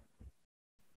all.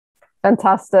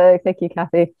 Fantastic. Thank you,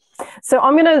 Kathy. So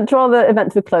I'm going to draw the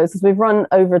event to a close because we've run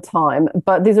over time,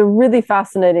 but these are really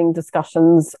fascinating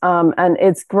discussions. And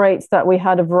it's great that we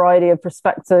had a variety of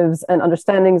perspectives and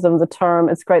understandings of the term.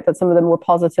 It's great that some of the more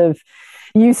positive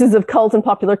uses of cult and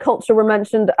popular culture were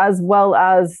mentioned, as well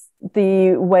as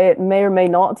the way it may or may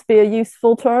not be a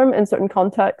useful term in certain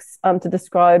contexts to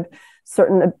describe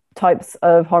certain types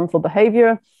of harmful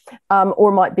behavior,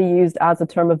 or might be used as a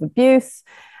term of abuse.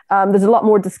 There's a lot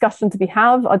more discussion to be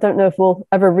had. I don't know if we'll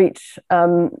ever reach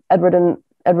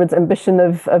Edward's ambition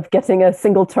of getting a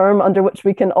single term under which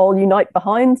we can all unite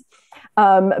behind.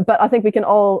 But I think we can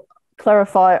all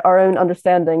clarify our own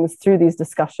understandings through these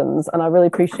discussions. And I really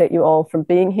appreciate you all for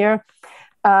being here.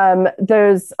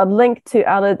 There's a link to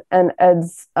Aled and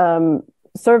Ed's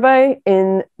survey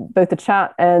in both the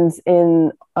chat and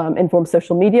in Inform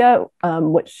social media,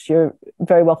 which you're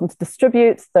very welcome to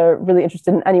distribute. They're really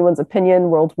interested in anyone's opinion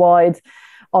worldwide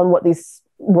on what these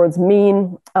words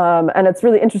mean. And it's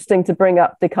really interesting to bring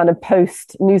up the kind of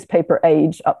post-newspaper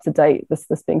age up to date, this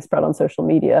being spread on social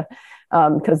media,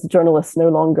 because journalists no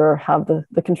longer have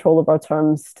the control of our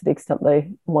terms to the extent they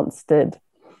once did.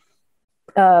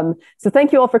 So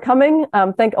thank you all for coming.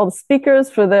 Thank all the speakers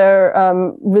for their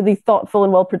really thoughtful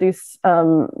and well-produced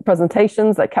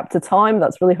presentations that kept to time.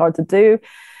 That's really hard to do.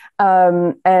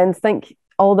 And thank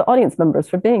all the audience members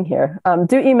for being here.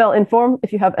 Do email Inform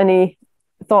if you have any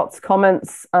thoughts,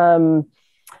 comments,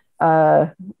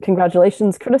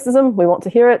 congratulations, criticism. We want to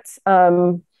hear it.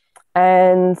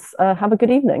 And have a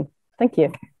good evening. Thank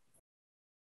you.